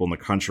other people in the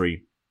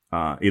country,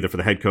 either for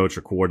the head coach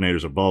or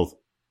coordinators or both,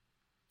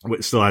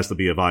 still has to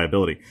be a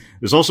viability.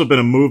 There's also been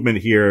a movement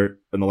here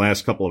in the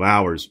last couple of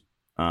hours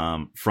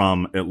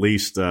from at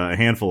least a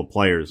handful of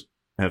players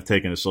have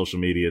taken to social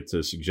media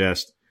to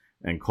suggest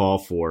and call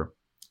for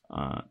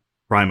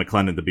Brian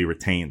McClendon to be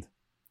retained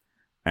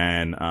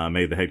and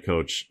made the head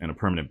coach on a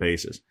permanent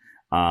basis.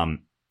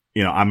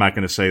 You know, I'm not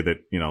going to say that,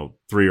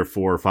 3 or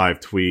 4 or 5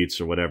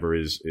 tweets or whatever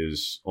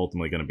is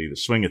ultimately going to be the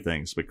swing of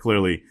things, but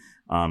clearly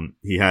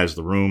he has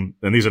the room.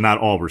 And these are not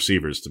all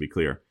receivers, to be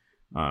clear,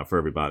 for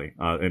everybody.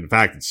 In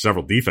fact, it's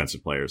several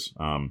defensive players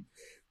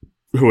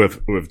who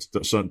have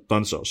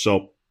done so.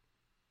 So,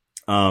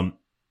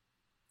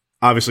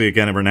 obviously,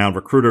 again, a renowned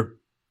recruiter,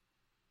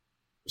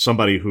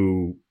 somebody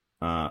who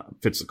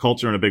fits the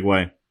culture in a big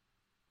way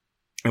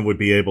and would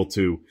be able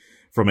to,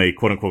 from a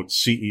quote-unquote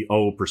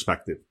CEO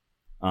perspective,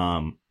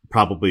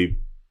 probably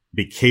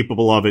be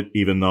capable of it,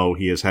 even though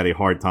he has had a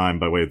hard time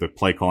by way of the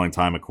play calling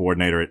time, a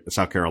coordinator at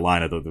South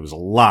Carolina, though there was a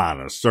lot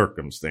of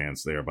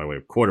circumstance there by way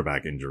of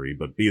quarterback injury,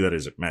 but be that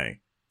as it may.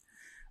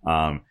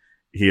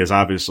 He is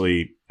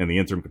obviously in the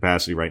interim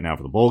capacity right now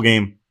for the bowl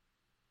game,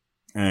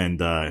 and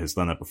has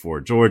done that before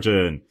at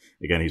Georgia. And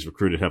again, he's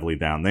recruited heavily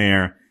down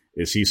there.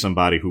 Is he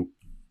somebody who,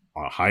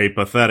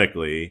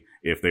 hypothetically,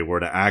 if they were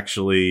to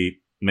actually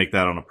make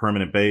that on a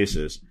permanent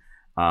basis,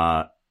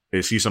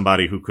 is he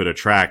somebody who could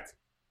attract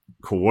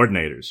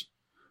coordinators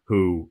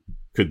who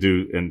could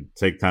do and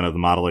take kind of the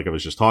model like I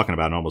was just talking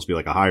about and almost be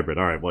like a hybrid?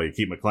 All right, well, you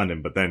keep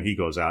McClendon, but then he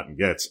goes out and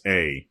gets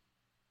a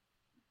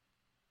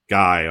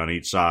guy on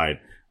each side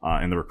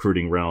in the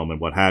recruiting realm and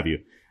what have you.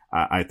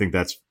 I think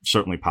that's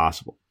certainly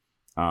possible.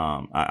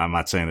 I'm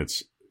not saying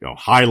it's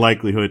high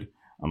likelihood.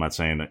 I'm not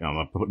saying that I'm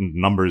not putting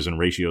numbers and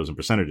ratios and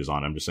percentages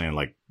on it. I'm just saying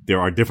like there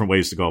are different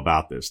ways to go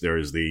about this. There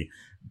is the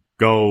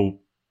go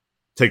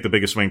take the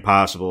biggest swing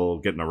possible,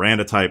 get an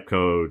Aranda type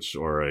coach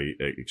or a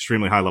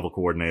extremely high level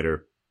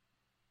coordinator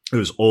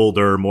who's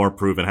older, more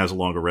proven, has a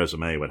longer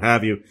resume, what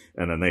have you,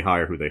 and then they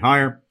hire who they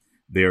hire.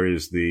 There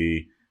is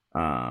the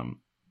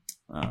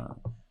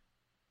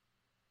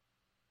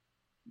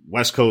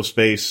West Coast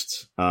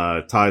based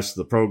ties to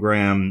the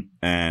program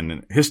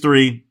and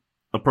history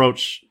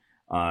approach,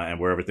 and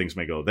wherever things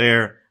may go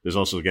there. There's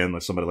also, again,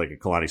 somebody like a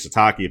Kalani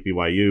Sitake at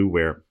BYU,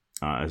 where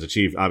has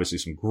achieved obviously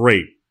some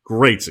great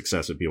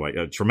success at BYU,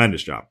 a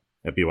tremendous job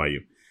at BYU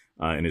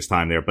in his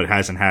time there, but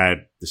hasn't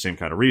had the same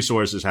kind of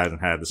resources,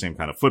 hasn't had the same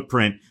kind of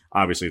footprint.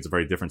 Obviously, it's a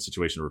very different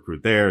situation to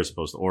recruit there as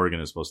opposed to Oregon,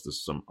 as opposed to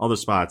some other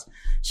spots.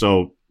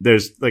 So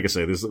there's, like I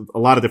say, there's a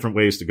lot of different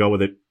ways to go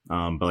with it.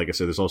 But like I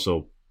said, there's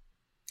also,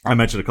 I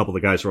mentioned a couple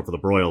of the guys who are up for the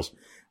Broyles,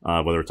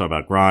 whether we're talking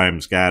about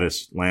Grimes,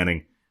 Gaddis,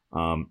 Lanning.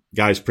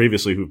 guys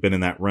previously who've been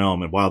in that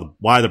realm. And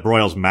why the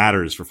Broyles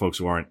matters for folks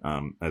who aren't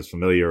as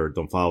familiar or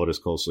don't follow it as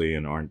closely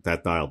and aren't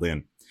that dialed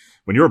in.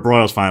 When you're a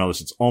Broyles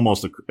finalist, it's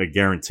almost a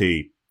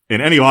guarantee.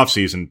 In any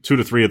offseason, 2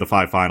 to 3 of the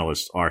 5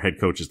 finalists are head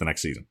coaches the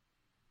next season.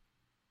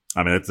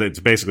 I mean, it's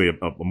basically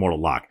a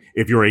mortal lock.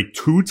 If you're a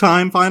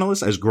 2-time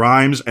finalist, as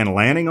Grimes and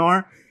Lanning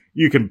are,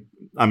 you can,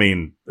 I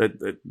mean,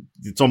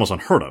 it's almost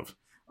unheard of.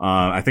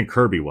 I think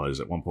Kirby was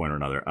at one point or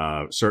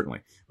another,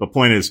 certainly. But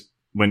point is,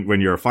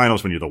 when you're a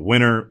finalist, when you're the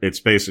winner, it's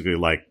basically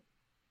like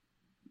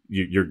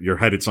you're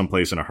headed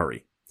someplace in a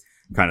hurry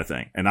kind of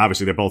thing. And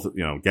obviously they're both,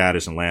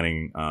 Gaddis and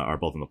Lanning, are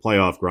both in the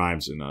playoff,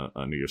 Grimes in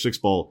a New Year's Six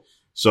Bowl.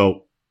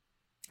 So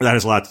that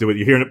has a lot to do with it.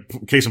 You're hearing,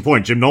 case in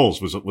point, Jim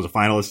Knowles was a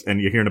finalist,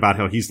 and you're hearing about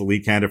how he's the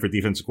lead candidate for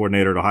defensive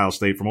coordinator at Ohio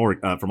State from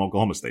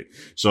Oklahoma State.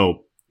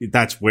 So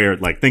that's where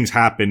things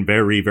happen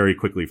very, very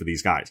quickly for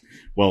these guys.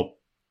 Well,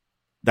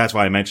 that's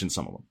why I mentioned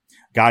some of them.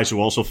 Guys who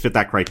also fit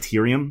that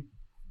criterion,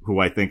 who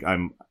I think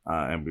and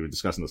we were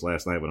discussing this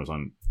last night when I was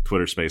on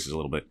Twitter Spaces a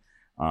little bit.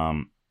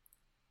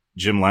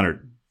 Jim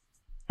Leonard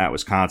at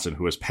Wisconsin,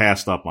 who has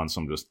passed up on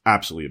some just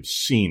absolutely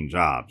obscene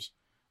jobs,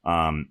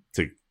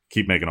 to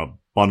keep making a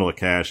bundle of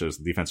cash as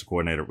the defensive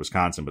coordinator at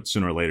Wisconsin, but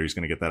sooner or later he's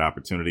going to get that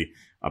opportunity.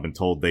 I've been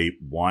told they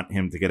want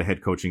him to get a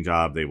head coaching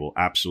job. They will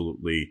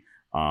absolutely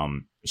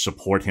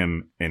support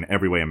him in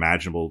every way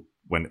imaginable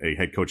when a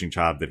head coaching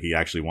job that he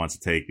actually wants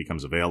to take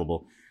becomes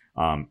available.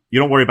 You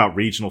don't worry about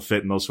regional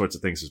fit and those sorts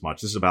of things as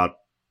much. This is about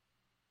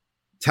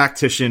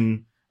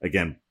tactician,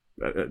 again,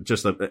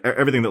 just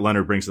everything that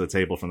Leonard brings to the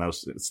table from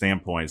those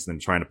standpoints, then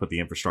trying to put the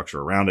infrastructure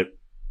around it.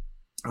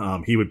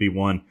 He would be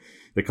one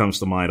that comes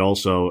to mind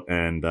also.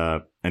 And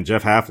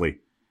Jeff Hafley,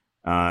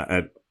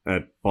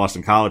 at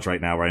Boston College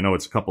right now, where I know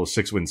it's a couple of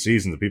 6-win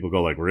seasons, and people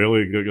go like,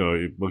 really?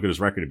 You look at his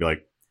record and be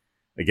like,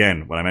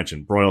 again, what I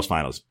mentioned, Broyles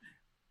finals.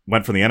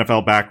 Went from the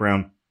NFL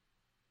background,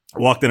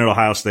 walked in at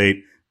Ohio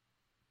State,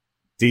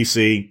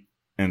 DC,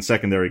 and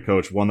secondary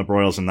coach, won the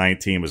Broyles in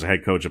 19, was a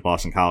head coach at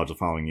Boston College the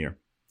following year.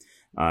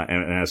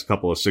 And has a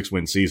couple of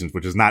 6-win seasons,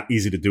 which is not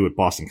easy to do at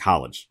Boston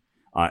College.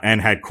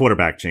 And had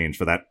quarterback change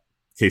for that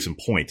case in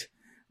point.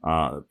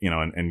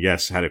 And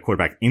yes, had a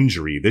quarterback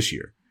injury this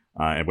year,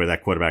 and where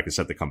that quarterback is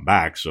set to come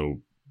back.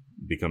 So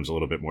becomes a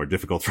little bit more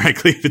difficult,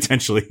 frankly,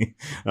 potentially,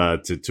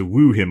 to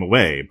woo him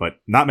away, but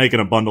not making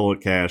a bundle of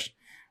cash.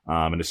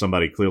 And is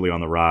somebody clearly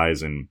on the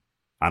rise. And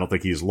I don't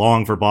think he's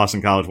long for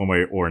Boston College one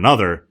way or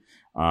another.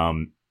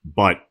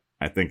 But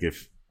I think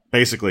if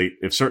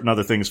certain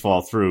other things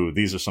fall through,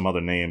 these are some other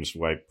names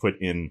who I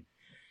put in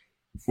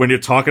when you're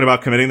talking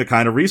about committing the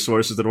kind of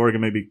resources that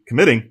Oregon may be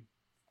committing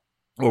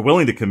or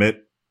willing to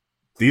commit.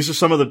 These are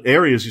some of the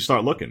areas you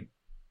start looking.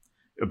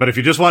 But if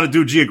you just want to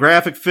do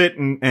geographic fit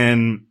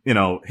and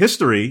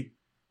history,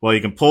 well,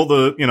 you can pull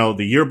the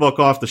yearbook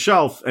off the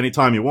shelf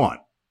anytime you want.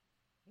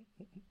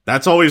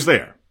 That's always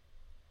there.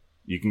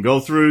 You can go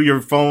through your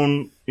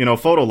phone,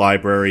 photo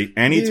library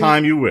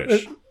anytime you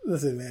wish.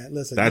 Listen, man,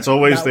 listen. That's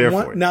always there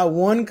for you. Not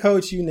one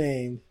coach you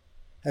named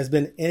has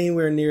been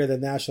anywhere near the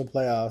national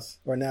playoffs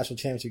or national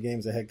championship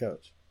games as a head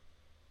coach.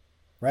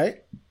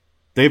 Right?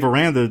 Dave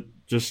Aranda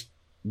just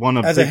won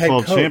a Big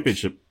 12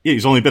 championship. Yeah,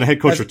 he's only been a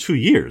head coach for 2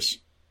 years.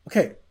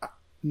 Okay.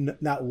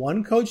 Not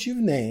one coach you've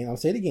named, I'll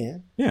say it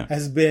again, yeah,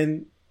 has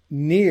been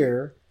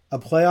near a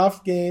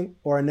playoff game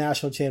or a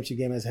national championship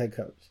game as head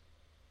coach.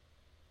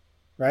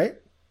 Right?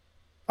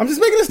 I'm just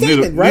making a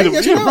statement, right?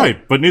 Yes, yeah,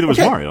 right. But neither was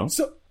Mario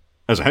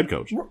as a head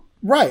coach.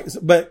 Right.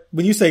 But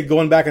when you say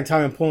going back in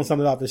time and pulling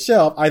something off the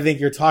shelf, I think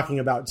you're talking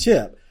about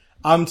Chip.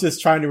 I'm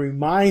just trying to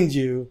remind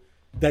you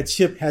that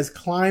Chip has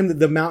climbed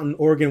the mountain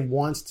Oregon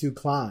wants to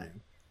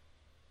climb.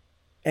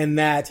 And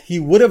that he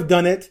would have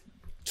done it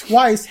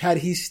twice had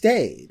he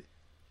stayed.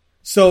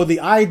 So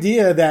the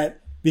idea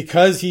that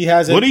because he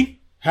hasn't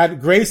had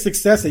great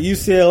success at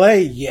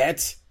UCLA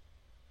yet,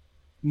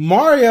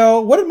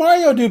 what did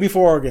Mario do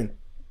before Oregon?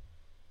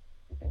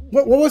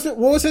 What was it?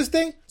 What was his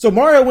thing? So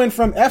Mario went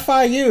from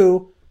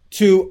FIU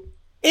to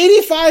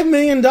 $85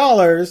 million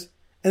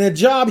and a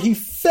job he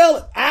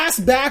fell ass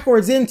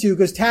backwards into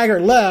because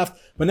Taggart left.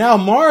 But now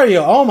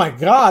Mario, oh my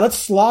God, let's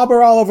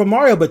slobber all over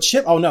Mario. But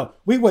Chip, oh no,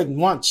 we wouldn't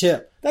want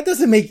Chip. That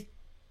doesn't make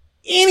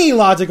any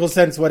logical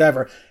sense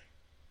whatever.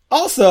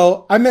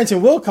 Also, I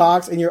mentioned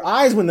Wilcox and your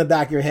eyes went in the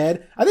back of your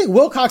head. I think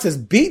Wilcox has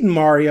beaten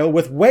Mario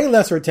with way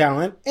lesser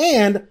talent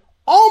and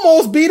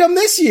almost beat him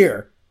this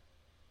year.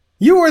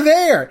 You were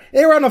there.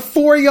 They were on a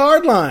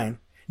 4-yard line.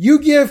 You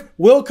give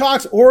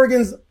Wilcox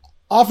Oregon's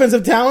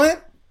offensive talent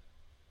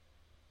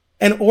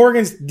and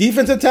Oregon's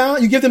defensive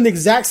talent. You give them the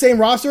exact same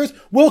rosters.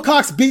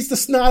 Wilcox beats the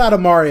snot out of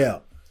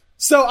Mario.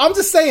 So I'm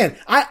just saying,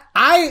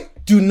 I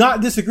do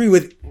not disagree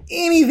with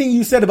anything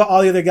you said about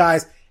all the other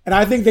guys. And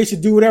I think they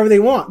should do whatever they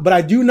want. But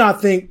I do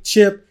not think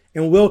Chip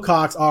and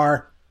Wilcox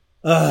are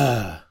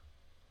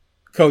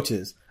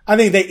coaches. I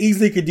think they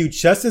easily could do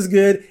just as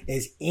good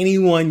as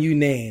anyone you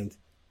named.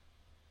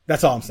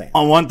 That's all I'm saying.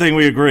 On one thing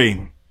we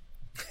agree.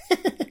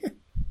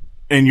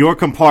 In your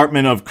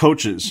compartment of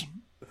coaches,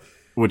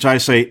 which I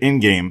say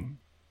in-game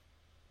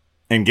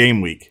and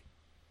game week,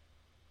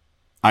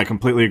 I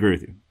completely agree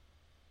with you.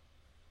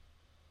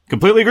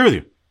 Completely agree with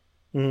you.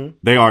 Mm-hmm.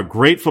 They are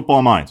great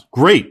football minds.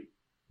 Great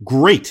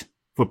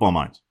football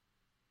minds.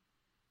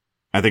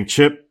 I think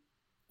Chip,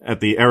 at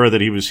the era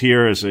that he was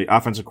here as an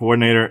offensive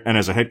coordinator and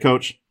as a head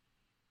coach,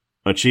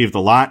 achieved a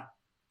lot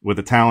with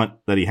the talent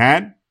that he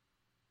had.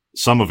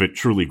 Some of it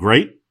truly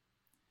great.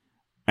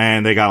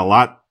 And they got a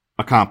lot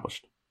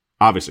accomplished.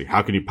 Obviously,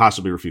 how can you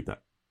possibly refute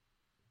that?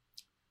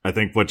 I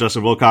think what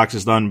Justin Wilcox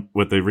has done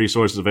with the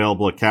resources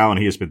available at Cal, and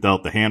he has been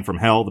dealt the hand from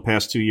hell the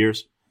past 2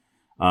 years,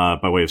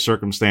 by way of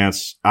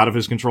circumstance out of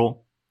his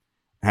control,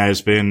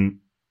 has been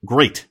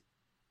great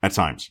at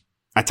times.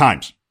 At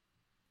times.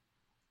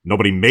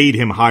 Nobody made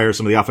him hire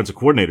some of the offensive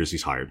coordinators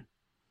he's hired.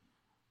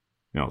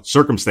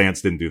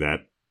 Circumstance didn't do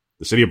that.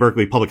 The City of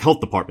Berkeley Public Health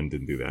Department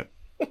didn't do that.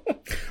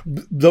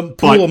 The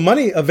pool of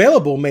money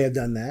available may have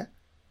done that.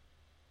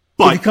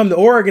 But if you come to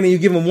Oregon and you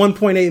give him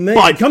 $1.8 million,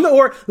 let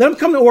him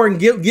come to Oregon,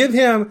 give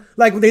him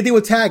like what they did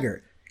with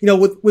Taggart.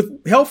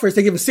 With Helfrich,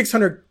 they give him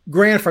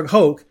 $600,000 for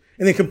Hoke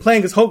and then complain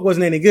because Hoke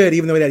wasn't any good,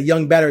 even though he had a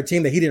young, better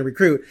team that he didn't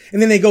recruit.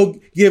 And then they go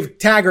give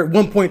Taggart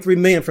 $1.3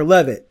 million for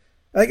Levitt.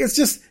 Like,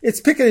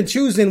 it's picking and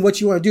choosing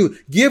what you want to do.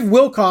 Give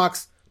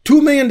Wilcox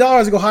 $2 million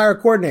to go hire a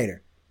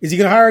coordinator. Is he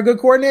going to hire a good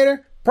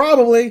coordinator?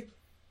 Probably.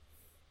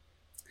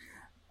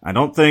 I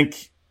don't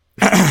think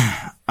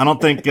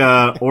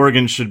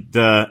Oregon should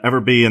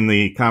ever be in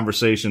the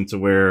conversation to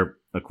where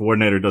a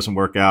coordinator doesn't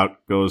work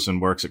out, goes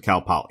and works at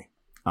Cal Poly.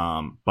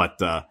 But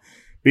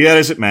be that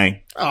as it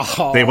may,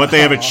 what they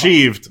have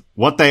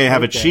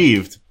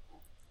achieved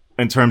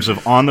in terms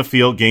of on the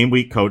field game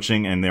week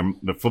coaching and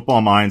the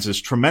football minds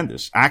is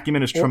tremendous.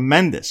 Acumen is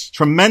tremendous.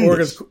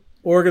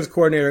 Oregon's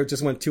coordinator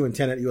just went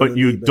 2-10 at UNLV. But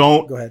you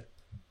don't, go ahead.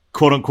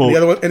 Quote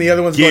unquote, and the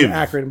other one's going to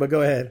Akron. But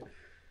go ahead.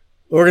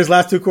 Oregon's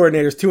last two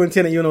coordinators,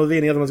 2-10 at UNLV,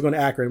 and the other one's going to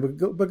Akron.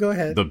 But go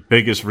ahead. The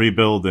biggest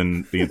rebuild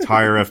in the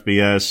entire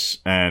FBS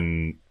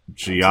and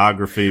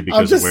geography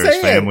because of where his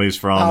family's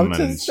from. I'm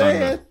just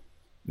saying.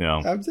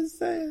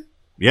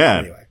 Yeah.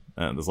 Anyway,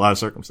 there's a lot of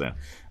circumstance.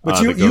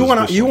 But you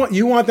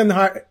want them to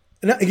hire.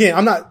 Again,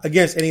 I'm not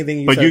against anything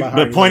you said about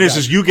hiring. The point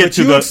is you get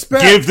to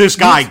give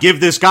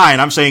this guy,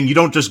 and I'm saying you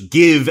don't just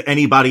give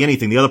anybody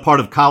anything. The other part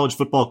of college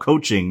football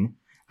coaching,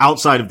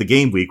 outside of the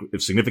game week,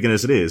 as significant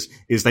as it is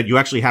that you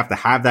actually have to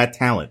have that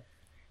talent.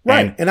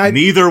 Right. And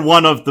neither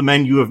one of the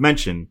men you have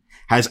mentioned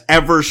has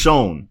ever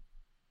shown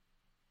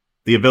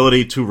the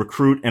ability to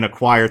recruit and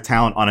acquire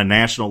talent on a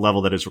national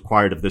level that is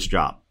required of this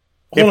job.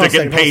 If they're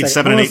getting paid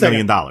 $7 and $8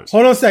 million. Hold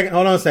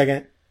on a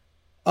second.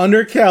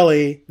 Under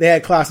Kelly, they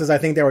had classes, I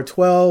think they were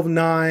 12,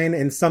 9,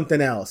 and something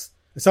else.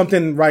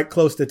 Something right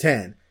close to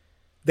 10.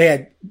 They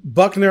had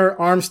Buckner,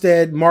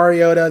 Armstead,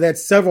 Mariota. They had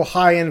several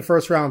high-end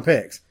first-round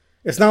picks.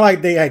 It's not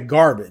like they had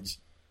garbage.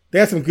 They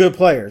had some good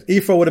players.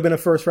 Efro would have been a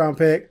first-round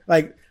pick.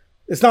 Like,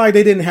 it's not like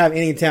they didn't have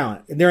any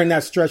talent. And during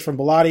that stretch from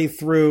Bellotti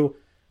through,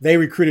 they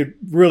recruited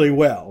really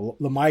well.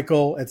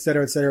 LaMichael, et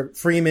cetera,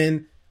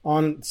 Freeman,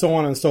 so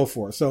on and so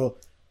forth. So,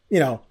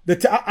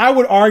 I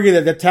would argue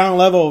that the talent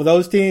level of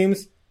those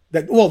teams,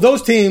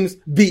 those teams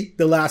beat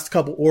the last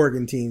couple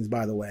Oregon teams,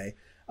 by the way.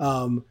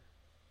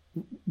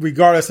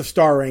 Regardless of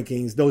star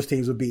rankings, those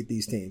teams would beat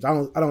these teams. I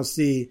don't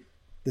see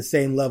the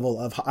same level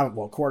of,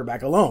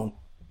 quarterback alone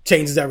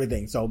changes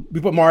everything. So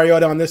we put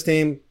Mariota on this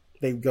team,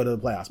 they go to the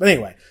playoffs. But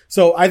anyway,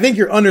 so I think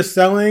you're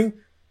underselling.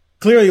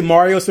 Clearly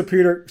Mario's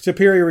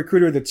superior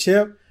recruiter to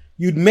Chip.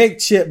 You'd make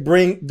Chip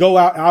go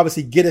out and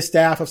obviously get a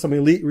staff of some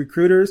elite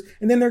recruiters,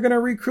 and then they're going to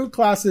recruit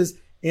classes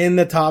in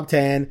the top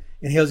 10,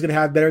 and he's going to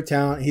have better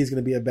talent. He's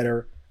going to be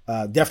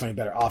definitely a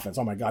better offense.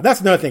 Oh my God.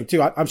 That's another thing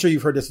too. I'm sure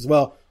you've heard this as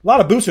well. A lot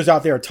of boosters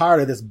out there are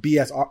tired of this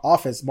BS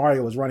offense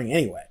Mario was running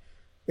anyway.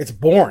 It's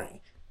boring.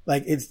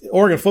 Like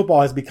Oregon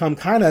football has become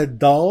kind of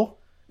dull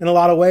in a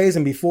lot of ways.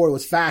 And before it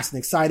was fast and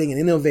exciting and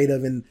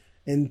innovative, and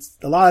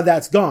a lot of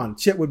that's gone.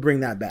 Chip would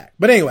bring that back.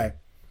 But anyway,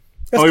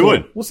 he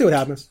would. We'll see what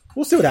happens.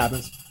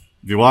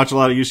 Have you watched a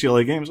lot of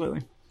UCLA games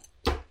lately?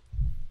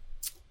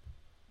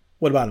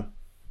 What about them?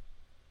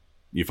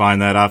 You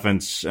find that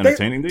offense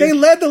entertaining? They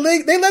led the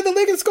league. They led the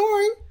league in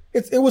scoring.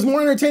 It was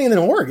more entertaining than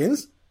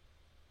Oregon's.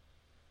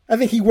 I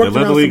think he worked. They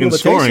led the league in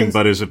scoring,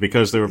 but is it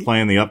because they were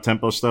playing the up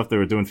tempo stuff they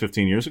were doing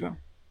 15 years ago?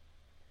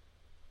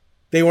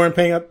 They weren't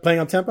playing up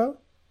tempo.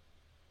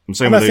 I'm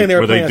saying,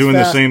 were they doing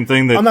the same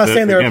thing? I'm not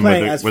saying they were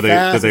playing as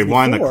fast. Did they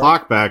wind the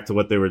clock back to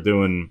what they were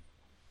doing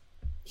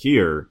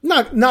here?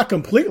 Not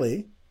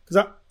completely,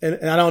 because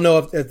I don't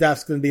know if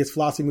that's going to be his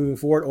philosophy moving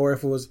forward, or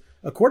if it was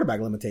a quarterback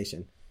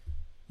limitation.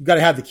 You've got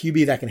to have the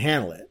QB that can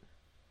handle it,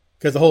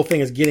 because the whole thing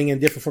is getting in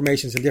different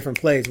formations and different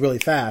plays really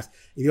fast.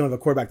 If you don't have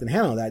a quarterback that can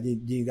handle that,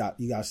 you got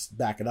to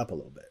back it up a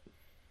little bit.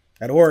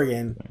 At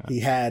Oregon, he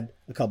had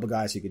a couple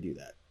guys who could do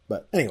that.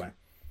 But anyway,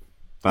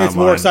 it's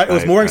more exciting.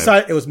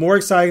 It was more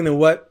exciting than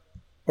what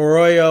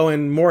Arroyo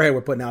and Moorhead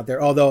were putting out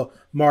there. Although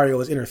Mario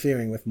was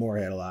interfering with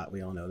Moorhead a lot,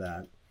 we all know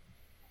that.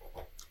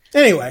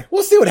 Anyway,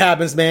 we'll see what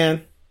happens,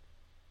 man.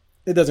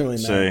 It doesn't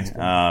really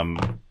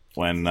matter.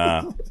 When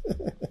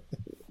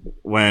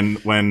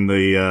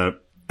the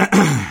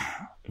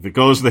if it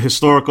goes the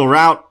historical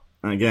route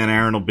again,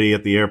 Aaron will be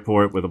at the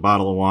airport with a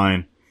bottle of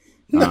wine,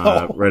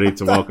 ready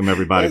to welcome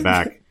everybody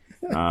back,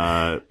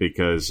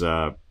 because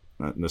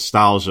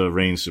nostalgia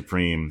reigns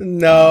supreme.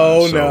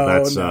 No.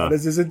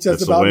 This isn't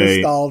just about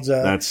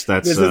nostalgia. That's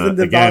this isn't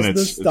again, about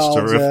it's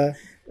nostalgia. terrific.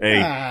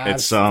 Hey,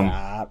 it's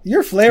stop.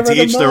 Your flavor of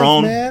the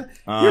month, man.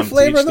 Your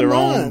flavor of the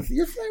month.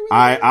 Your flavor.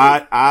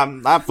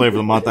 I'm not flavor of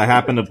the month. I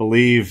happen to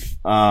believe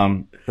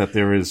that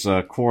there is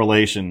a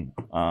correlation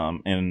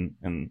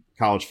in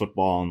college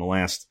football in the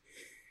last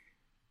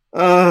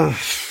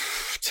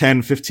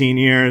 10, 15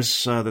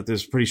 years, that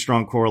there's pretty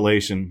strong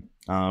correlation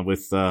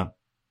with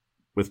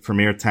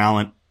premier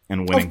talent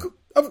and winning.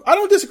 I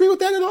don't disagree with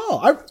that at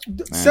all.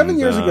 7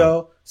 years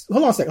ago,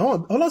 hold on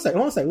a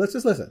second. Let's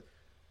just listen.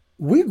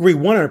 We agree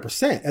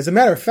 100%. As a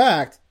matter of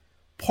fact,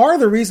 part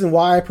of the reason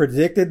why I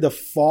predicted the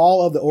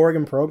fall of the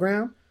Oregon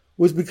program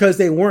was because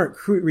they weren't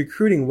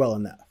recruiting well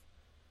enough.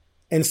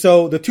 And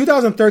so the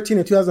 2013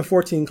 and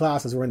 2014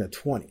 classes were in the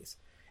 20s.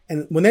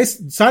 And when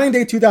signing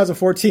day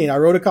 2014, I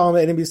wrote a column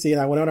at NBC and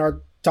I went on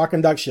our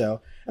Talking Duck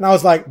show and I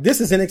was like,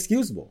 this is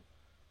inexcusable.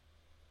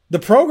 The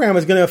program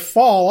is going to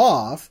fall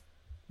off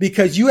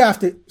because you have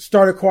to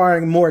start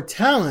acquiring more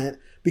talent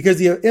because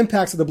the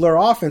impacts of the Blur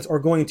offense are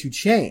going to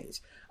change.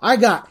 I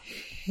got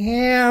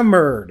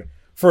hammered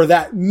for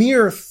that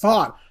mere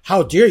thought.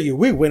 How dare you?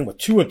 We win with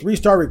 2 and 3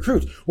 star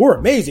recruits. We're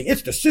amazing.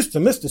 It's the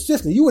system. It's the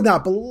system. You would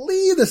not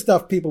believe the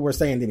stuff people were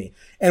saying to me.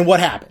 And what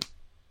happened?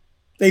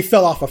 They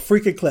fell off a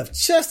freaking cliff,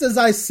 just as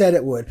I said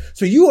it would.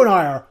 So you and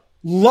I are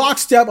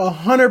lockstep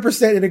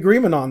 100% in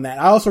agreement on that.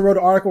 I also wrote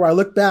an article where I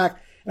looked back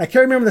and I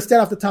can't remember the stat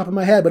off the top of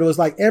my head, but it was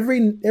like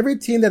every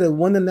team that had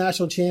won the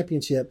national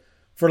championship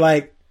for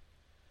like,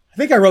 I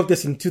think I wrote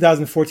this in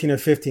 2014 or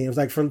 15. It was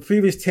like for the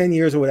previous 10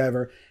 years or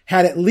whatever,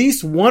 had at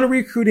least one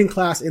recruiting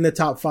class in the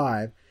top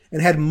 5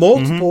 and had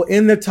multiple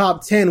in the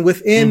top 10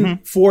 within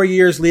 4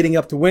 years leading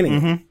up to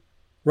winning.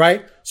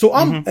 Right? So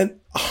I'm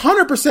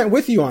 100%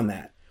 with you on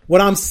that.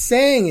 What I'm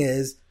saying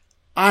is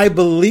I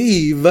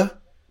believe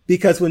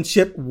because when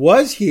Chip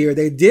was here,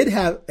 they did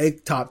have a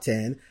top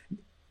 10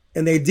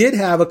 and they did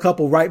have a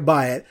couple right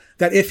by it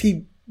that if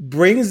he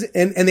brings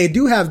and they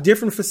do have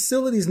different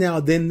facilities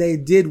now than they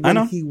did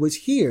when he was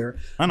here,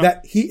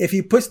 that if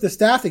he puts the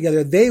staff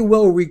together, they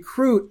will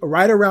recruit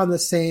right around the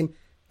same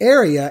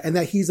area and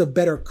that he's a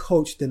better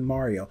coach than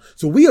Mario.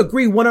 So we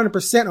agree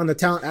 100% on the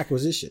talent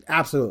acquisition.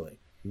 Absolutely.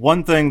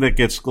 One thing that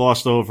gets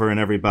glossed over in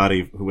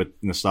everybody with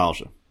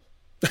nostalgia.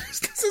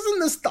 This isn't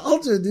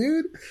nostalgia,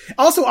 dude.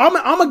 Also,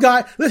 I'm a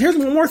guy. Here's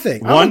one more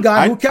thing. I'm a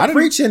guy who kept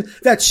preaching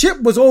that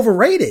Chip was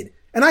overrated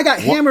and I got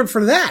hammered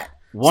for that.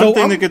 One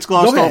thing that gets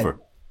glossed over.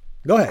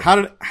 Go ahead.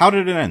 How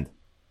did it end?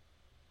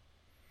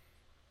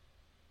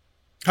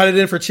 How did it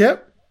end for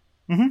Chip?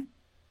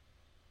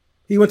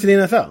 He went to the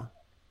NFL.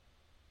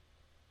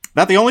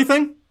 That the only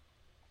thing?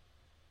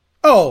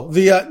 Oh,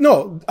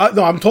 no,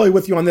 I'm totally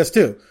with you on this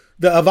too.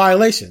 The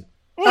violation.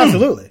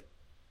 Absolutely.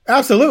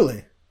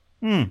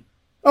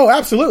 Oh,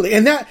 absolutely.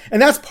 And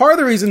that's part of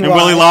the reason why.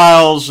 Willie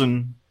Lyles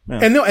and. Yeah.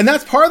 And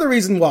that's part of the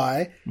reason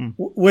why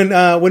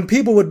when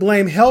people would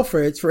blame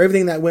Helfrich for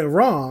everything that went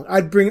wrong,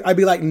 I'd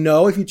be like,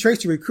 no, if you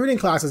trace your recruiting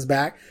classes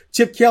back,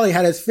 Chip Kelly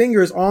had his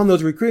fingers on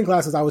those recruiting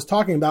classes I was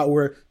talking about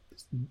were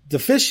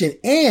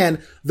deficient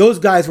and those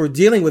guys were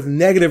dealing with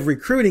negative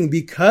recruiting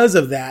because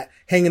of that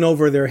hanging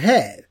over their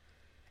head.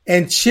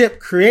 And Chip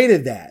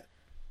created that.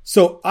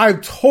 So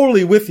I'm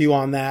totally with you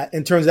on that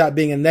in terms of that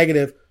being a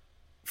negative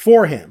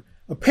for him.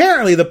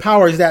 Apparently the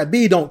powers that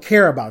be don't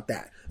care about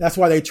that. That's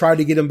why they tried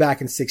to get him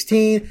back in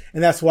 16.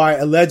 And that's why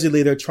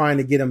allegedly they're trying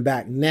to get him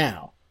back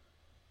now.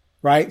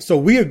 Right. So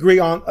we agree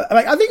on,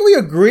 I think we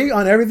agree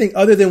on everything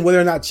other than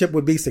whether or not Chip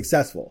would be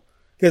successful.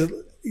 Because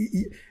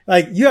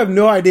you have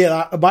no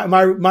idea.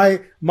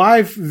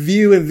 My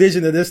view and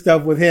vision of this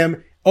stuff with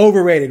him,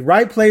 overrated,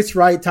 right place,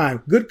 right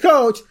time. Good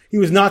coach. He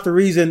was not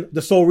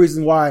the sole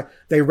reason why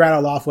they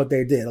rattled off what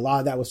they did. A lot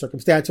of that was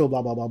circumstantial,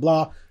 blah, blah, blah,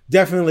 blah.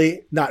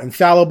 Definitely not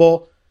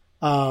infallible.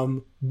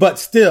 But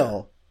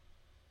still,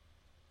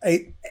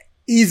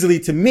 easily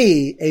to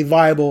me, a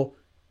viable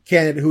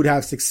candidate who would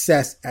have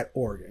success at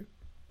Oregon.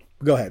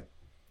 Go ahead.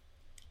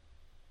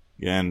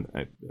 Yeah,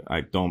 and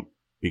I don't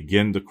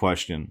begin to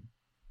question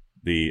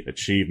the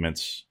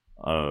achievements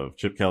of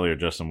Chip Kelly or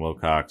Justin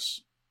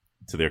Wilcox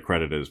to their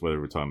credit, as whether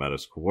we're talking about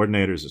as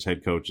coordinators, as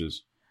head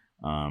coaches,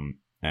 and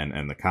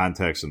the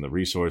context and the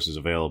resources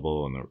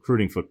available and the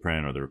recruiting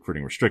footprint or the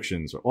recruiting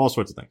restrictions or all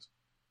sorts of things.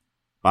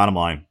 Bottom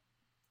line,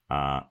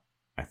 I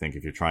think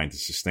if you're trying to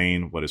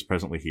sustain what is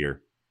presently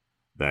here,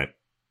 that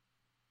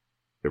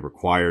it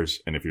requires,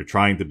 and if you're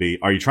trying to be,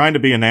 are you trying to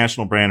be a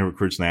national brand who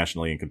recruits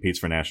nationally and competes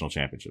for national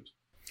championships?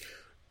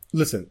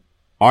 Listen.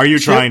 Are you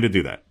trying to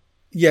do that?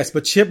 Yes,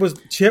 but Chip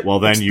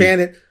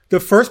expanded. The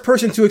first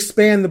person to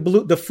expand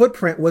the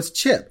footprint was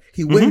Chip.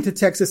 He went into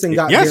Texas and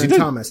got Darren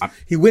Thomas.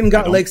 He went and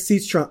got Lake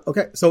Seastrunk.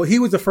 Okay. So he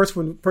was the first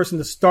person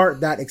to start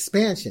that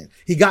expansion.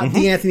 He got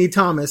DeAnthony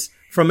Thomas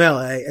from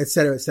LA, et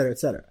cetera, et cetera, et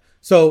cetera.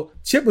 So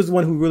Chip was the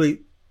one who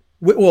really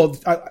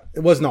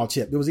It wasn't all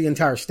Chip. It was the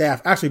entire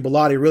staff. Actually,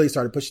 Bellotti really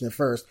started pushing it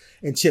first,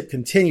 and Chip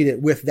continued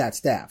it with that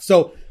staff.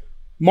 So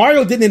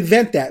Mario didn't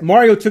invent that.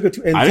 Mario took it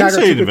to, and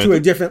Taggart took it to a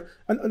different,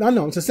 I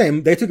know, I'm just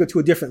saying, they took it to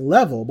a different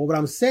level. But what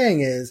I'm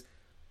saying is,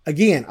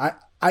 again,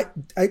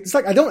 it's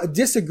like, I don't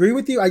disagree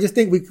with you. I just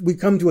think we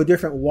come to a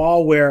different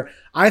wall where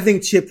I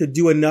think Chip could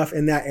do enough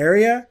in that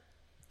area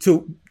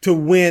to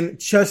win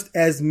just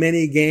as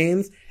many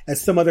games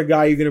as some other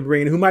guy you're going to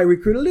bring in who might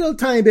recruit a little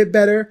tiny bit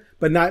better,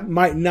 but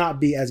might not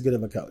be as good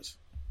of a coach.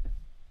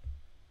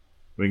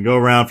 We can go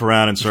round for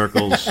round in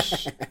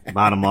circles.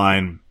 Bottom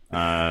line,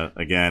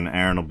 again,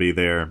 Aaron will be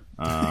there,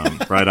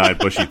 bright-eyed,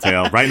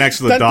 bushy-tailed, right next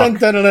to the duck.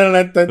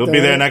 He'll be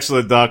there next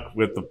to the duck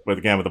with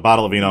the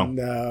bottle of vino.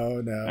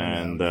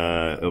 And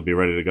he'll be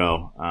ready to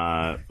go.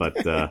 How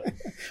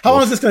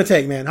long is this going to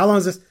take, man? How long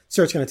is this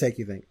search going to take,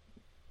 you think?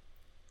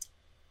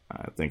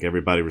 I think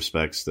everybody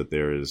respects that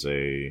there is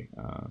a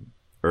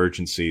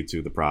urgency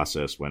to the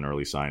process when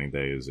early signing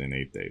day is in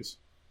 8 days.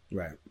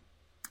 Right.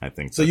 I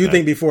think so. You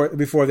think before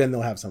then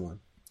they'll have someone?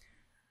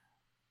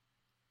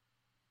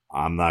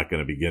 I'm not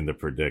going to begin to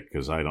predict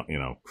because I don't,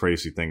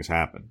 crazy things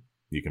happen.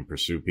 You can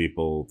pursue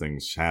people,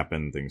 things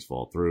happen, things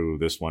fall through.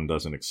 This one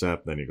doesn't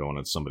accept, then you go on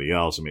to somebody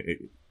else. I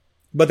mean,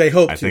 but they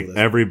hope. I think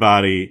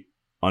everybody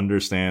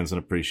understands and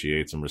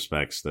appreciates and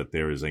respects that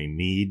there is a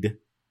need,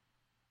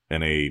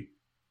 and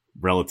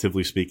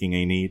relatively speaking,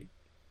 a need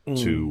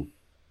to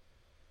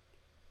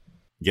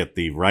get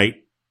the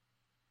right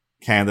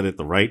candidate,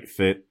 the right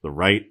fit, the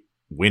right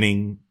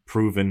winning,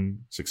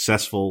 proven,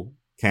 successful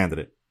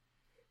candidate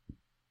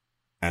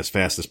as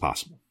fast as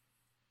possible.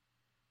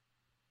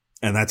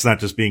 And that's not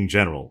just being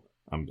general.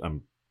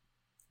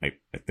 I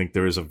think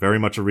there is very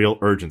much a real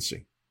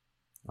urgency,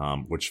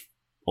 which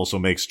also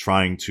makes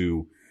trying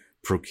to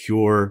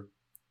procure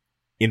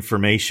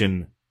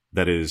information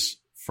that is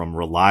from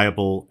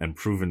reliable and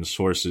proven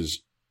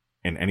sources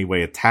in any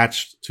way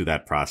attached to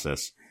that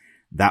process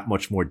that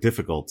much more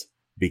difficult,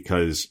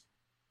 because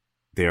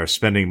they are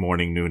spending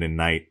morning, noon, and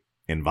night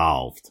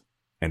involved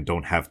and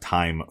don't have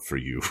time for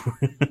you.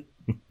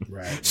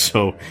 Right.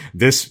 So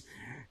this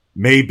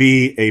may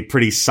be a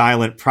pretty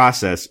silent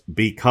process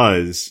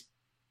because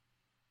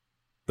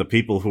the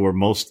people who are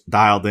most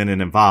dialed in and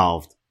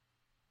involved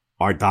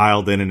are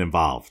dialed in and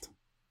involved.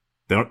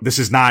 This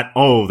is not,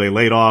 they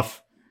laid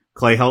off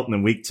Clay Helton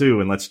in week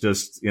 2 and let's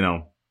just,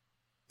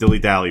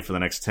 dilly-dally for the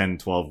next 10,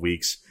 12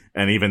 weeks.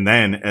 And even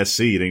then, SC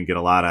didn't get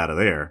a lot out of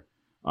there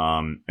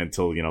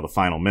until, the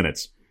final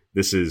minutes.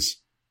 This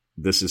is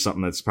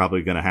something that's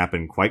probably going to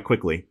happen quite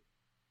quickly.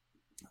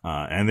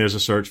 And there's a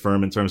search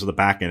firm in terms of the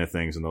back end of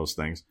things and those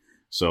things.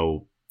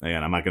 So,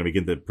 again, I'm not going to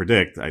begin to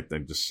predict.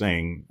 I'm just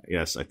saying,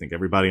 yes, I think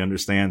everybody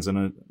understands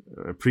and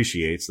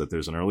appreciates that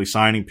there's an early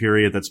signing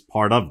period that's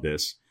part of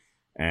this.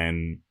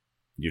 And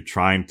you're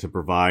trying to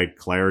provide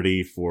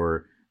clarity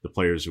for the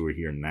players who are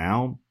here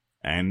now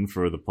and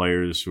for the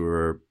players who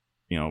are,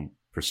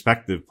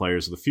 prospective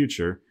players of the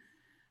future,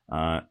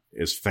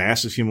 as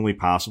fast as humanly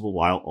possible,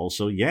 while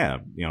also,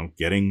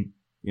 getting,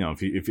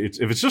 if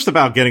it's just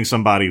about getting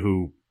somebody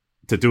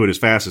to do it as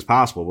fast as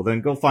possible, well, then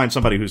go find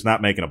somebody who's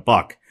not making a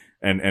buck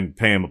and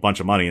pay him a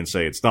bunch of money and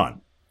say it's done.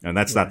 And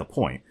that's not the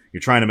point.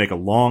 You're trying to make a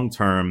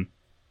long-term,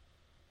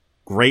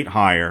 great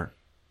hire,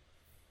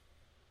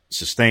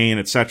 sustain,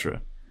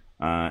 etc.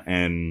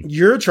 And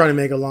you're trying to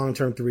make a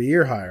long-term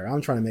 3-year hire.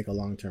 I'm trying to make a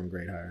long-term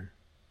great hire.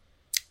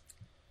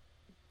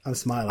 I'm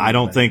smiling. I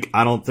don't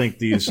think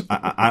these.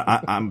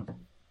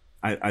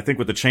 I think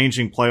with the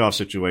changing playoff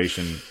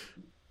situation,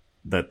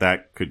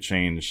 that could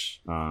change.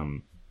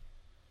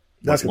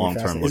 What long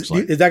term looks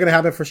like. Is that going to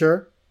happen for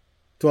sure?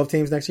 12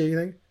 teams next year, you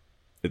think?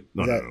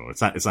 No.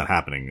 It's not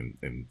happening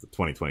in the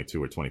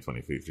 2022 or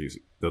 2023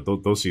 season.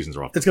 Those seasons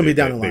are off. It's going to be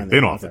down the line. They've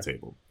been off the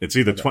table. It's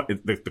either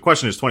the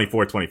question is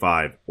 24,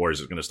 25, or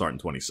is it going to start in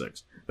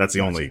 26? That's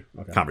the only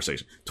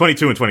conversation.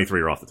 22 and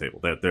 23 are off the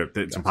table.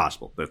 It's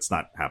impossible. That's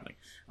not happening.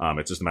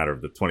 It's just a matter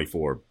of the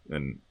 24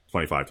 and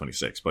 25,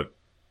 26. But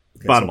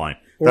bottom line,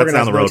 that's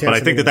down the road. But I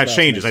think that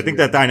changes. I think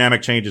that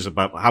dynamic changes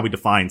about how we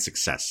define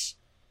success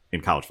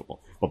in college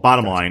football. But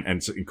bottom line,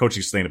 and in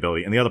coaching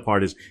sustainability, and the other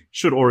part is,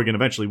 should Oregon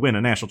eventually win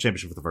a national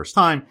championship for the first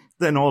time,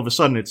 then all of a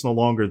sudden it's no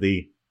longer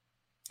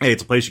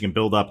it's a place you can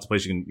build up, it's a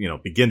place you can,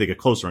 begin to get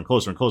closer and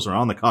closer and closer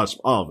on the cusp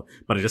of,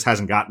 but it just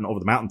hasn't gotten over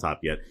the mountaintop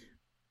yet.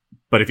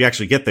 But if you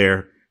actually get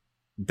there,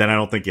 then I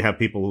don't think you have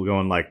people who are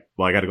going like,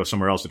 well, I got to go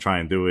somewhere else to try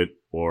and do it,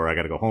 or I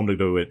got to go home to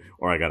do it,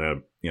 or I got to,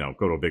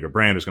 go to a bigger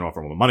brand who's going to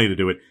offer more money to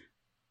do it.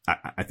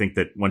 I think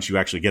that once you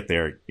actually get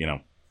there,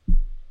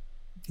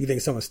 you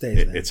think someone stays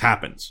there? It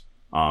happens.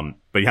 But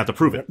you have to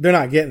prove it. They're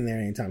not getting there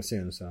anytime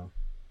soon. So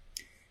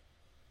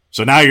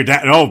now you're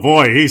down. Oh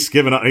boy, he's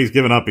given up. He's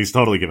given up. He's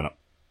totally given up.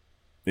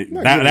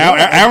 Now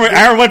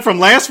Aaron went from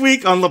last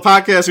week on the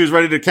podcast. He was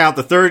ready to count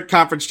the third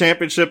conference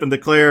championship and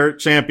declare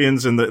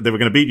champions, and they were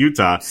going to beat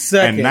Utah.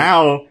 Second.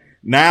 And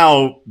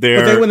now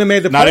they're but they wouldn't have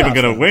made the not playoffs, even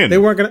going to win. They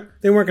weren't going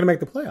to make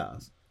the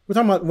playoffs. We're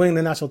talking about winning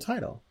the national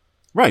title.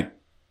 Right.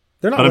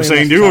 They're not. But I'm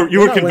saying you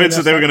were convinced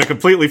that they were going to to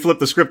completely flip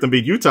the script and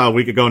beat Utah a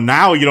week ago.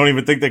 Now you don't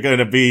even think they're going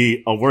to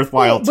be a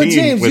worthwhile team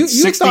James, with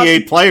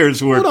 68 players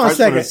who are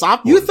freshmen and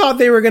sophomores. You thought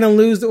they were going to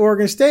lose to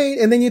Oregon State,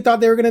 and then you thought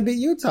they were going to beat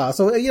Utah.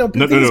 So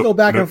things go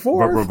back and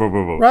forth,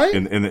 right?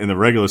 In the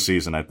regular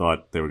season, I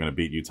thought they were going to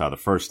beat Utah the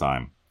first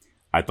time.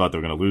 I thought they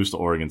were going to lose to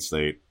Oregon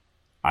State.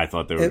 I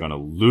thought they were going to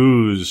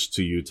lose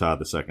to Utah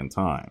the second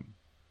time.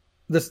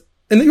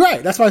 And you're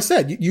right. That's what I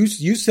said. You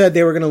said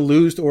they were going to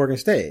lose to Oregon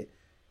State.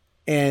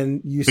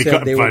 And you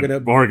said they were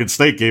going to. Oregon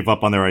State gave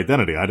up on their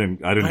identity. I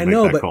didn't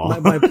make that call.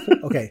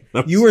 Okay.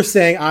 You were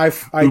saying I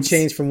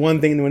changed from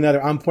one thing to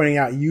another. I'm pointing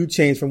out you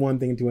changed from one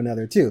thing to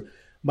another too.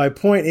 My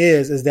point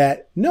is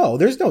that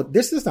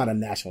this is not a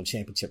national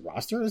championship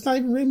roster. It's not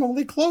even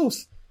remotely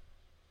close.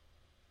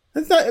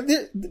 It's not,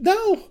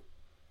 no.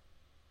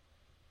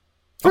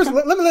 First,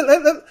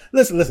 okay.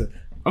 Listen.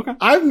 Okay.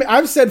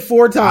 I've said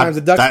 4 times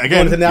the Ducks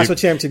going to the national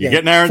championship game.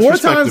 Getting Aaron's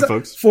perspective,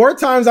 folks. 4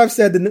 times I've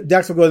said the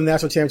Ducks will go to the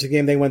national championship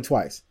game. They win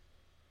twice.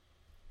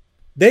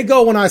 They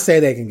go when I say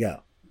they can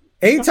go.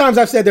 8 times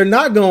I've said they're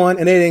not going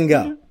and they didn't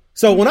go.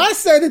 So when I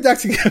say the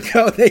Ducks can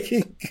go, they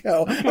can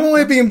go. I'm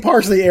only being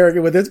partially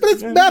arrogant with this, but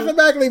it's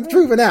mathematically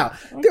proven out.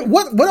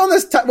 What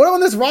on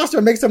this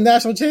roster makes them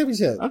national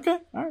championship? Okay,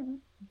 all right.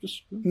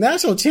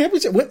 National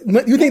championship.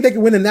 You think they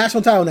can win the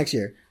national title next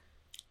year?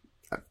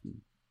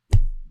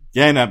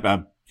 Yeah,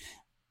 no,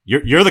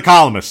 you're the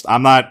columnist.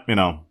 I'm not,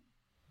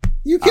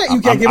 You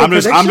can't give a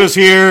prediction.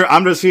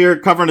 I'm just here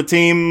covering a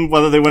team,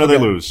 whether they win or they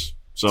lose.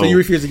 So you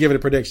refuse to give it a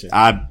prediction.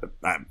 I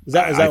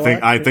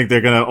think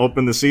they're going to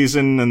open the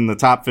season in the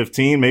top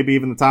 15, maybe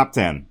even the top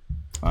 10.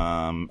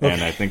 And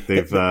I think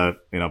they've, by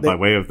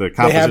way of the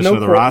composition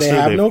of the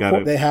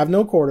roster, they have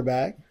no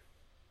quarterback.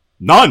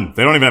 None.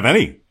 They don't even have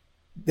any.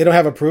 They don't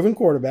have a proven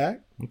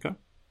quarterback. Okay.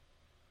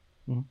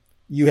 Mm-hmm.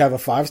 You have a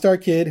 5-star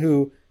kid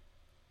who.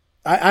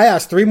 I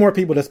asked 3 more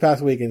people this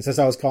past weekend since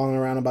I was calling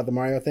around about the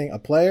Mario thing, a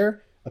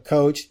player, a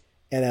coach,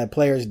 and a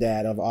player's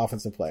dad of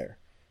offensive player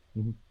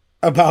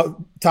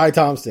about Ty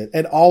Thompson.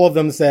 And all of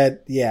them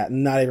said, yeah,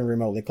 not even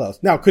remotely close.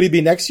 Now, could he be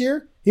next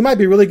year? He might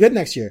be really good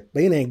next year,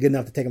 but he ain't good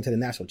enough to take him to the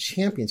national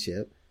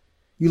championship.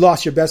 You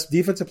lost your best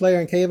defensive player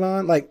in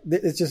Kayvon. Like,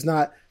 it's just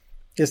not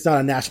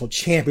a national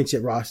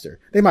championship roster.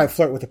 They might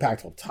flirt with the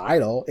Pac-12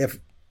 title if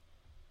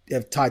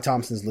Ty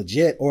Thompson's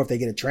legit or if they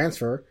get a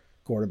transfer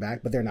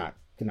quarterback, but they're not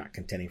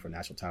contending for a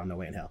national title. No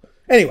way in hell.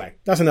 Anyway,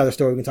 that's another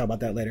story. We can talk about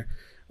that later.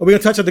 Are we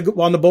going to touch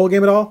on the bowl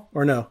game at all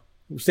or no?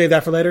 We'll save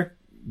that for later.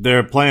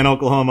 They're playing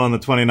Oklahoma on the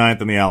 29th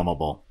in the Alamo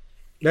Bowl.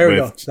 There we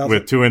go.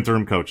 With 2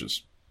 interim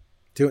coaches.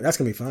 That's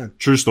going to be fun.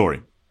 True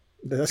story.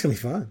 That's going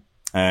to be fun.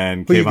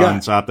 And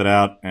Kayvon's opted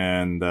out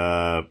and,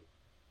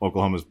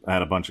 Oklahoma's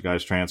had a bunch of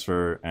guys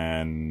transfer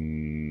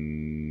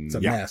and it's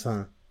a mess,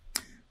 huh?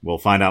 We'll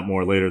find out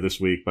more later this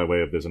week by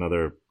way of there's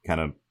another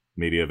kind of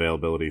media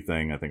availability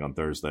thing, I think on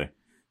Thursday.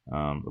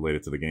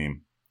 Related to the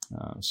game.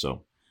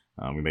 So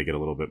we may get a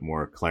little bit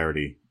more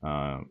clarity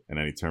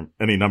in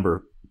any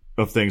number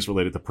of things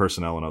related to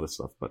personnel and other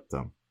stuff. But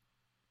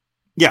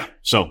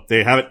so there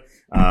you have it.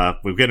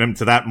 We'll get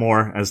into that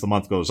more as the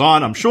month goes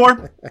on, I'm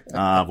sure.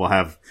 We'll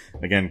have,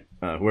 again,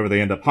 whoever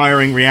they end up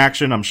hiring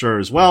reaction, I'm sure,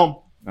 as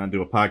well. I'll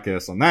do a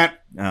podcast on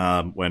that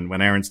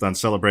when Aaron's done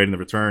celebrating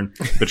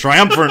the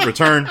triumphant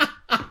return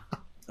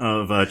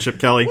of Chip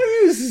Kelly.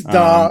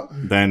 Stop.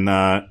 Then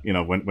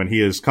when he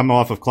has come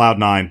off of cloud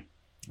 9.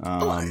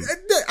 I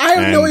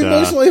have no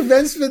emotional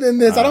investment in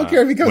this. I don't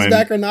care if he comes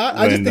back or not.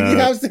 I just think he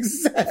has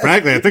success.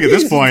 Frankly, I think at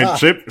this point,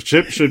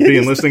 Chip should be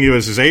enlisting you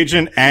as his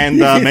agent and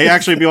may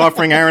actually be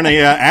offering Aaron a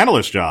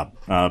analyst job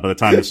by the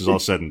time this is all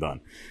said and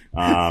done.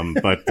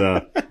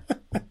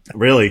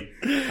 Really,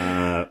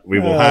 we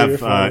will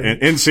have,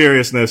 in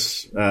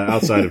seriousness,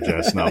 outside of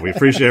jest. No, we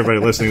appreciate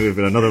everybody listening. We've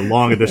been another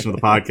long edition of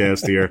the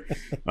podcast here,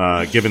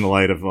 given the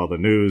light of all the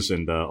news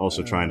and,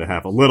 also trying to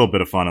have a little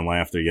bit of fun and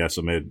laughter. Yes,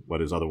 amid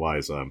what is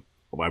otherwise,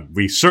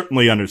 we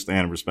certainly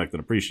understand, respect, and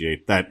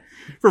appreciate that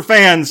for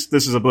fans,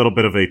 this is a little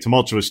bit of a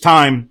tumultuous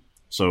time.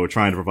 So we're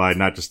trying to provide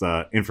not just,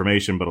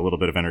 information, but a little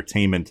bit of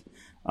entertainment,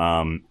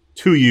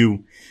 to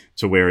you.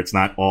 To where it's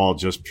not all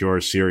just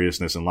pure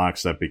seriousness and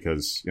lockstep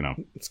because,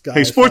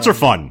 hey, sports are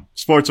fun.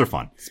 Sports are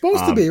fun.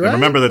 Supposed to be, right? And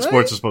remember that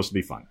sports is supposed to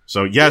be fun.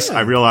 So yes,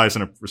 I realize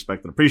and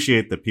respect and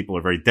appreciate that people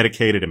are very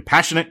dedicated and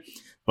passionate,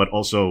 but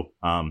also,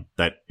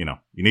 that, you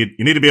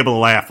need to be able to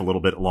laugh a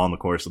little bit along the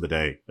course of the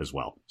day as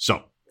well.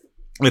 So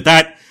with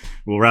that,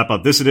 we'll wrap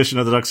up this edition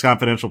of the Ducks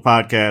Confidential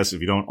podcast.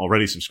 If you don't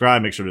already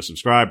subscribe, make sure to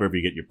subscribe wherever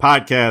you get your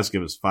podcast.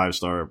 Give us a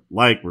 5-star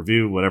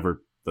review,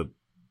 whatever the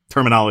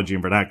terminology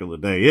and vernacular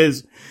of the day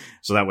is.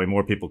 So that way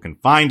more people can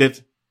find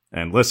it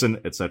and listen,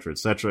 et cetera, et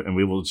cetera. And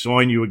we will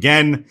join you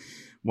again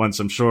once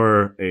I'm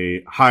sure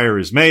a hire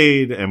is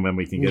made and when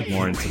we can get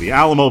more into the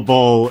Alamo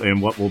Bowl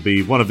and what will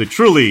be one of the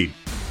truly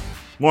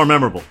more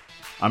memorable,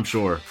 I'm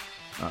sure,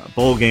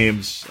 bowl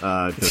games.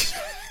 We'll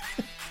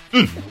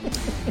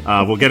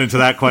get into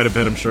that quite a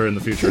bit, I'm sure, in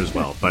the future as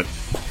well. But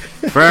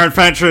for Aaron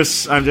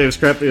Fentress, I'm James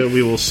Crepia.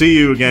 We will see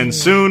you again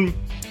soon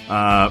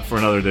for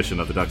another edition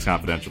of the Ducks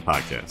Confidential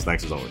podcast.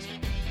 Thanks as always.